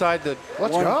 We're inside the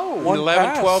Let's One- go. one 11,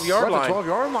 pass. 12-yard We're at line. the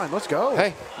 12-yard line. Let's go.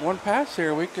 Hey, one pass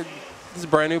here, we could this is a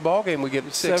brand new ball game. We get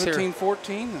 6 here.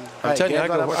 17-14. I'm telling you, I game's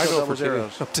not go over till for double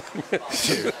 2.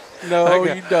 zeros. No,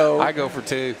 you don't. I go for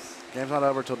 2. Game's not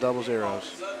over till double zeros.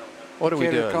 What are we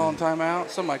Decatur doing? calling timeout.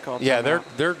 Somebody called Yeah, timeout.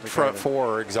 their front four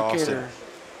are exhausted. Decatur.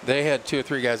 They had 2 or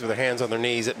 3 guys with their hands on their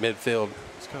knees at midfield.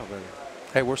 Let's go, baby.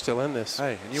 Hey, we're still in this.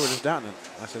 Hey, and you were just doubting it.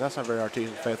 I said, that's not very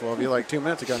artisan faithful of you like 2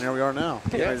 minutes ago, and here we are now.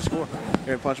 Yeah. Ready to score.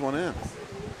 Here to punch one in.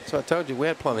 So I told you we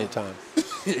had plenty of time.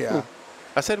 Yeah.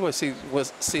 I said we'll see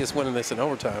us winning this in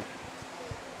overtime.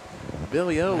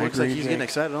 Billy O looks like agree, he's Jake. getting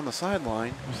excited on the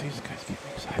sideline. These guys getting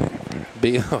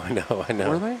excited. I know.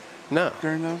 Were they No.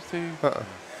 during those two?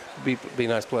 Be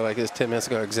nice play like this 10 minutes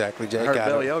ago. Exactly, Jake. I heard Got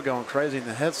Billy it. O going crazy in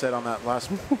the headset on that last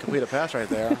completed pass right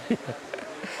there.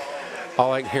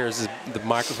 All I can hear is the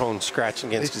microphone scratching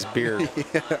against his beard.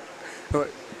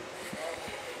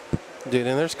 Dude,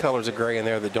 and there's colors of gray in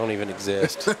there that don't even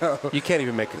exist. You can't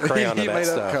even make a crayon he of that made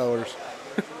up stuff. colors.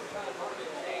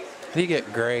 How do you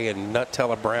get gray and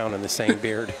Nutella brown in the same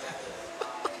beard?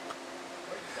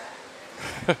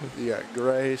 You got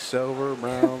gray, silver,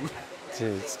 brown.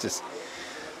 Dude, it's just.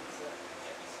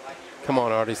 Come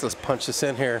on, Arties, let's punch this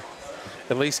in here.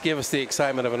 At least give us the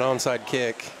excitement of an onside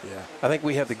kick. Yeah. I think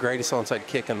we have the greatest onside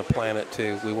kick on the planet,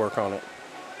 too. We work on it.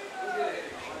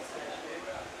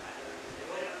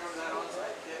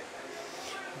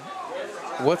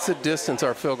 What's the distance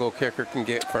our field goal kicker can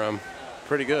get from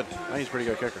Pretty good. I think he's a pretty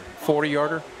good kicker.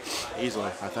 40-yarder. Easily,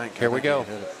 I think. Here we go.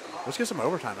 Let's get some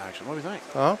overtime action. What do you think?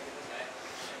 Huh?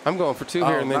 I'm going for 2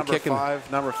 here and then kicking.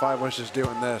 Number 5 was just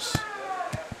doing this,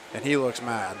 and he looks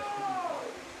mad.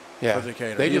 Yeah.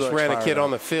 Decatur. They He just looks ran a fired kid up.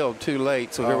 on the field too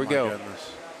late, so Oh, here we my go.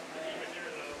 goodness.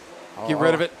 Get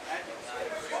rid of it.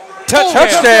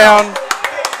 Touchdown.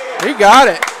 He got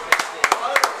it.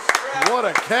 What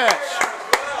a catch.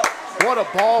 What a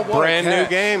ball. What Brand a new catch.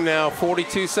 game now.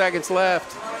 42 seconds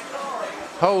left.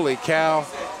 Holy cow.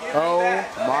 Oh,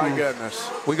 my goodness.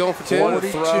 We going for 2? What a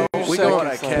throw. We What a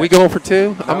going, catch. we going for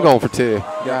 2? I'm going for 2. You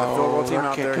got the No, field goal team we're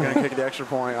out there kicking. going to kick the extra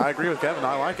point. I agree with Kevin.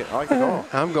 I like it. I like the call.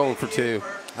 I'm going for 2.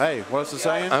 Hey, what's the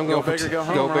saying? I'm go going for bigger, 2. go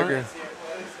home, Go right? bigger.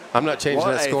 I'm not changing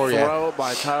What that a score throw yet.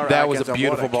 by Tyler That was Atkins, a and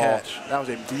beautiful what a ball. catch. That was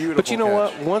a beautiful But you know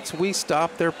catch. what? Once we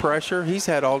stop their pressure, he's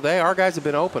had all day. Our guys have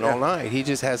been open Yeah. all night. He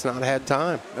just has not had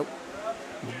time. Nope.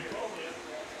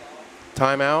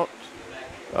 Timeout.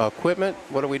 Equipment.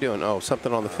 What are we doing? Oh,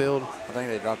 something on the field. I think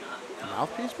they dropped a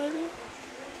mouthpiece, maybe?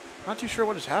 Not too sure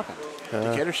what just happened.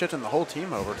 Decatur shifting the whole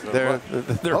team over to the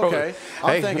left. They're Okay.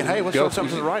 I'm thinking, hey, let's throw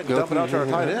something to the right and dump it out to our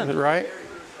tight end. Right?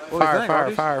 What do you think, Fire,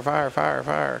 Arties? fire, fire, fire,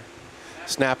 fire.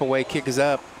 Snap away, kick is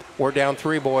up. We're down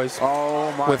 3, boys.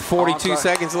 Oh, my. With 42 onside.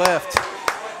 seconds left.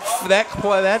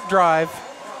 That drive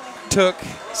took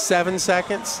 7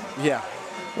 seconds. Yeah.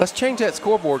 Let's change that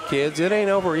scoreboard, kids. It ain't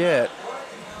over yet.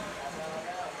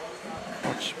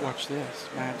 Watch this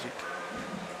magic.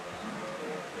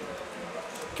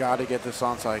 Got to get this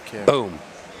onside kick. Boom.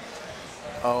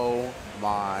 Oh,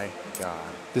 my God.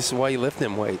 This is why you lift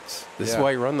them weights. This is Yeah.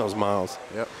 why you run those miles.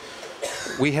 Yep.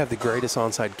 We have the greatest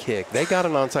onside kick. They got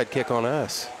an onside kick on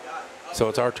us. So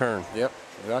it's our turn. Yep.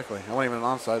 Exactly. I wasn't even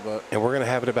an onside, but. And we're going to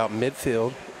have it about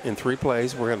midfield in 3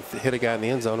 plays. We're going to hit a guy in the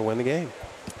end zone to win the game.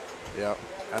 Yep.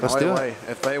 And Let's by do the it. way,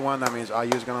 if they win, that means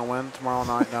IU's going to win tomorrow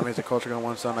night. That means the Colts are going to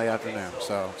win Sunday afternoon.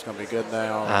 So it's going to be good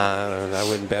now. I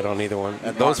wouldn't bet on either one.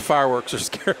 And Those Martin. fireworks are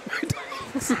scaring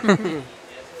me.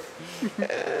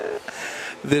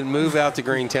 Then move out to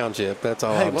Green Township. That's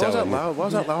all Hey, I'm what was that telling you. loud? What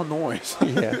was that loud noise?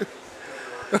 Yeah.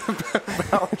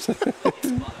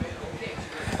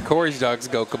 Corey's dogs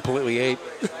go completely ape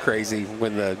crazy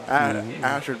when the.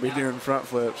 Ash would be doing front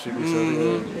flips. She'd be so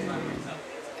good.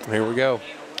 Here we go.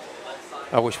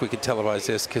 I wish we could televise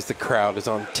this because the crowd is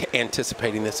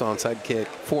anticipating this onside kick.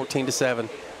 14-7.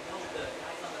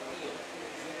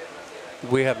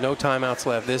 We have no timeouts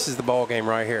left. This is the ball game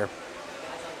right here.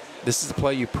 This is the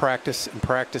play you practice and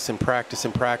practice and practice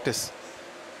and practice,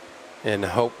 and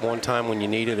hope one time when you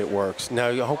need it, it works. Now,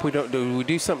 I hope we don't. Do we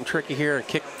do something tricky here and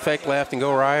kick fake left and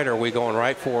go right, or are we going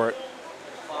right for it?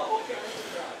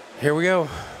 Here we go.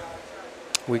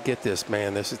 We get this,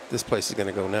 man. This place is going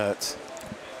to go nuts.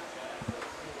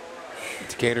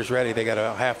 Decatur's ready. They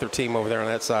got half their team over there on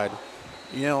that side.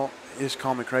 You know, just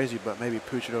call me crazy, but maybe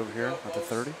pooch it over here at the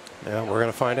 30. Yeah, we're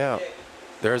going to find out.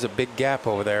 There's a big gap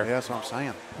over there. Yeah, that's what I'm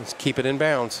saying. Let's keep it in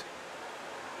bounds.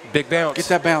 Big bounce. Get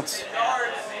that bounce.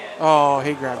 Oh,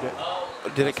 he grabbed it.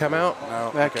 Did it come out?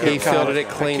 No, That okay. He kid caught fielded it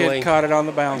That cleanly. kid caught it on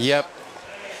the bounce. Yep.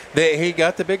 He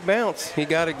got the big bounce. He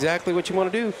got exactly what you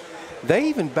want to do. They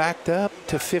even backed up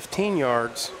to 15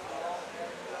 yards.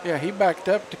 Yeah, he backed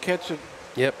up to catch it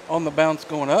Yep. on the bounce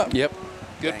going up. Yep.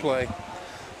 Good play.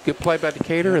 Good play by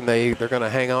Decatur, and they're going to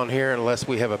hang on here unless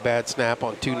we have a bad snap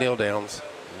on 2 kneel downs.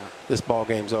 This ball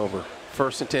game's over.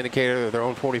 First and 10 Decatur, they're their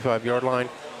own 45-yard line.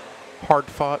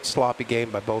 Hard-fought, sloppy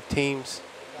game by both teams.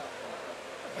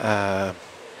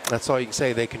 That's all you can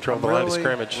say. They control the line of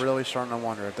scrimmage. Really starting to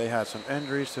wonder if they had some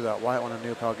injuries to that Whiteland and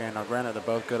New Pal game. Now, granted, they're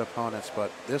both good opponents,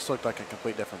 but this looked like a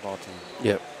complete different ball team.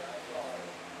 Yep.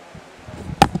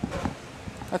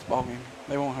 That's ball game.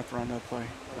 They won't have to run that play.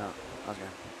 No, that's good.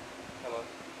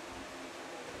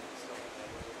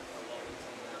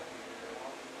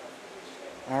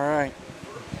 All right.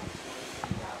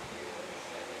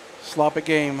 Sloppy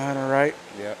game, Hunter, right?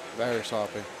 Yep, very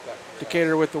sloppy.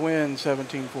 Decatur with the win,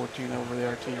 17-14 over the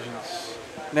Artesians.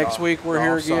 Next week, we're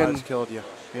here again. Offsides killed you.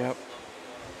 Yep.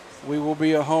 We will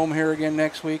be at home here again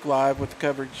next week, live with the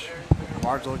coverage.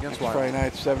 Martinsville against Next Friday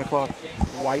Whiteland. night, 7 o'clock.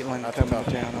 Whiteland That's coming tough.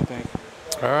 to town, I think.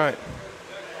 All right.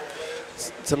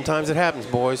 Sometimes it happens,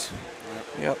 boys.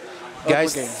 Yep.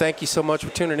 Guys, Ugly game. thank you so much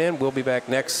for tuning in. We'll be back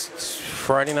next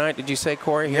Friday night. Did you say,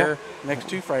 Corey, here? Yep. Next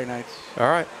 2 Friday nights. All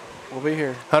right. We'll be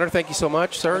here. Hunter, thank you so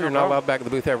much, sir. No You're not problem. allowed back at the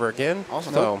booth ever again.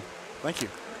 Awesome. So Nope. Thank you.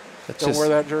 that's Don't just, wear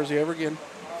that jersey ever again.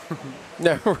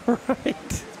 No, right.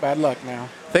 It's bad luck now.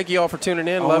 Thank you all for tuning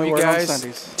in. Only Love you wear it on guys.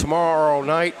 Sundays. Tomorrow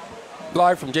night,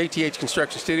 live from JTH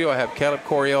Construction Studio, I have Caleb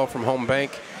Coryell from Home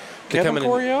Bank. to Kevin come in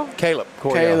Coryell? Caleb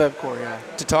Coryell. Caleb Coryell.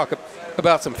 To talk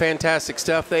about some fantastic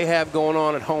stuff they have going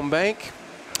on at Home Bank.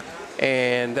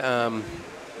 And I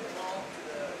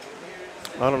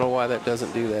don't know why that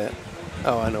doesn't do that.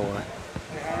 Oh, I know why.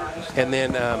 And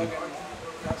then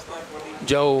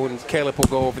Joe and Caleb will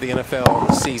go over the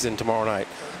NFL season tomorrow night.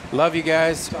 Love you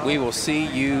guys. We will see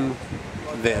you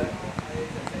then.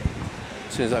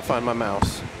 As soon as I find my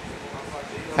mouse.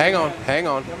 Hang on.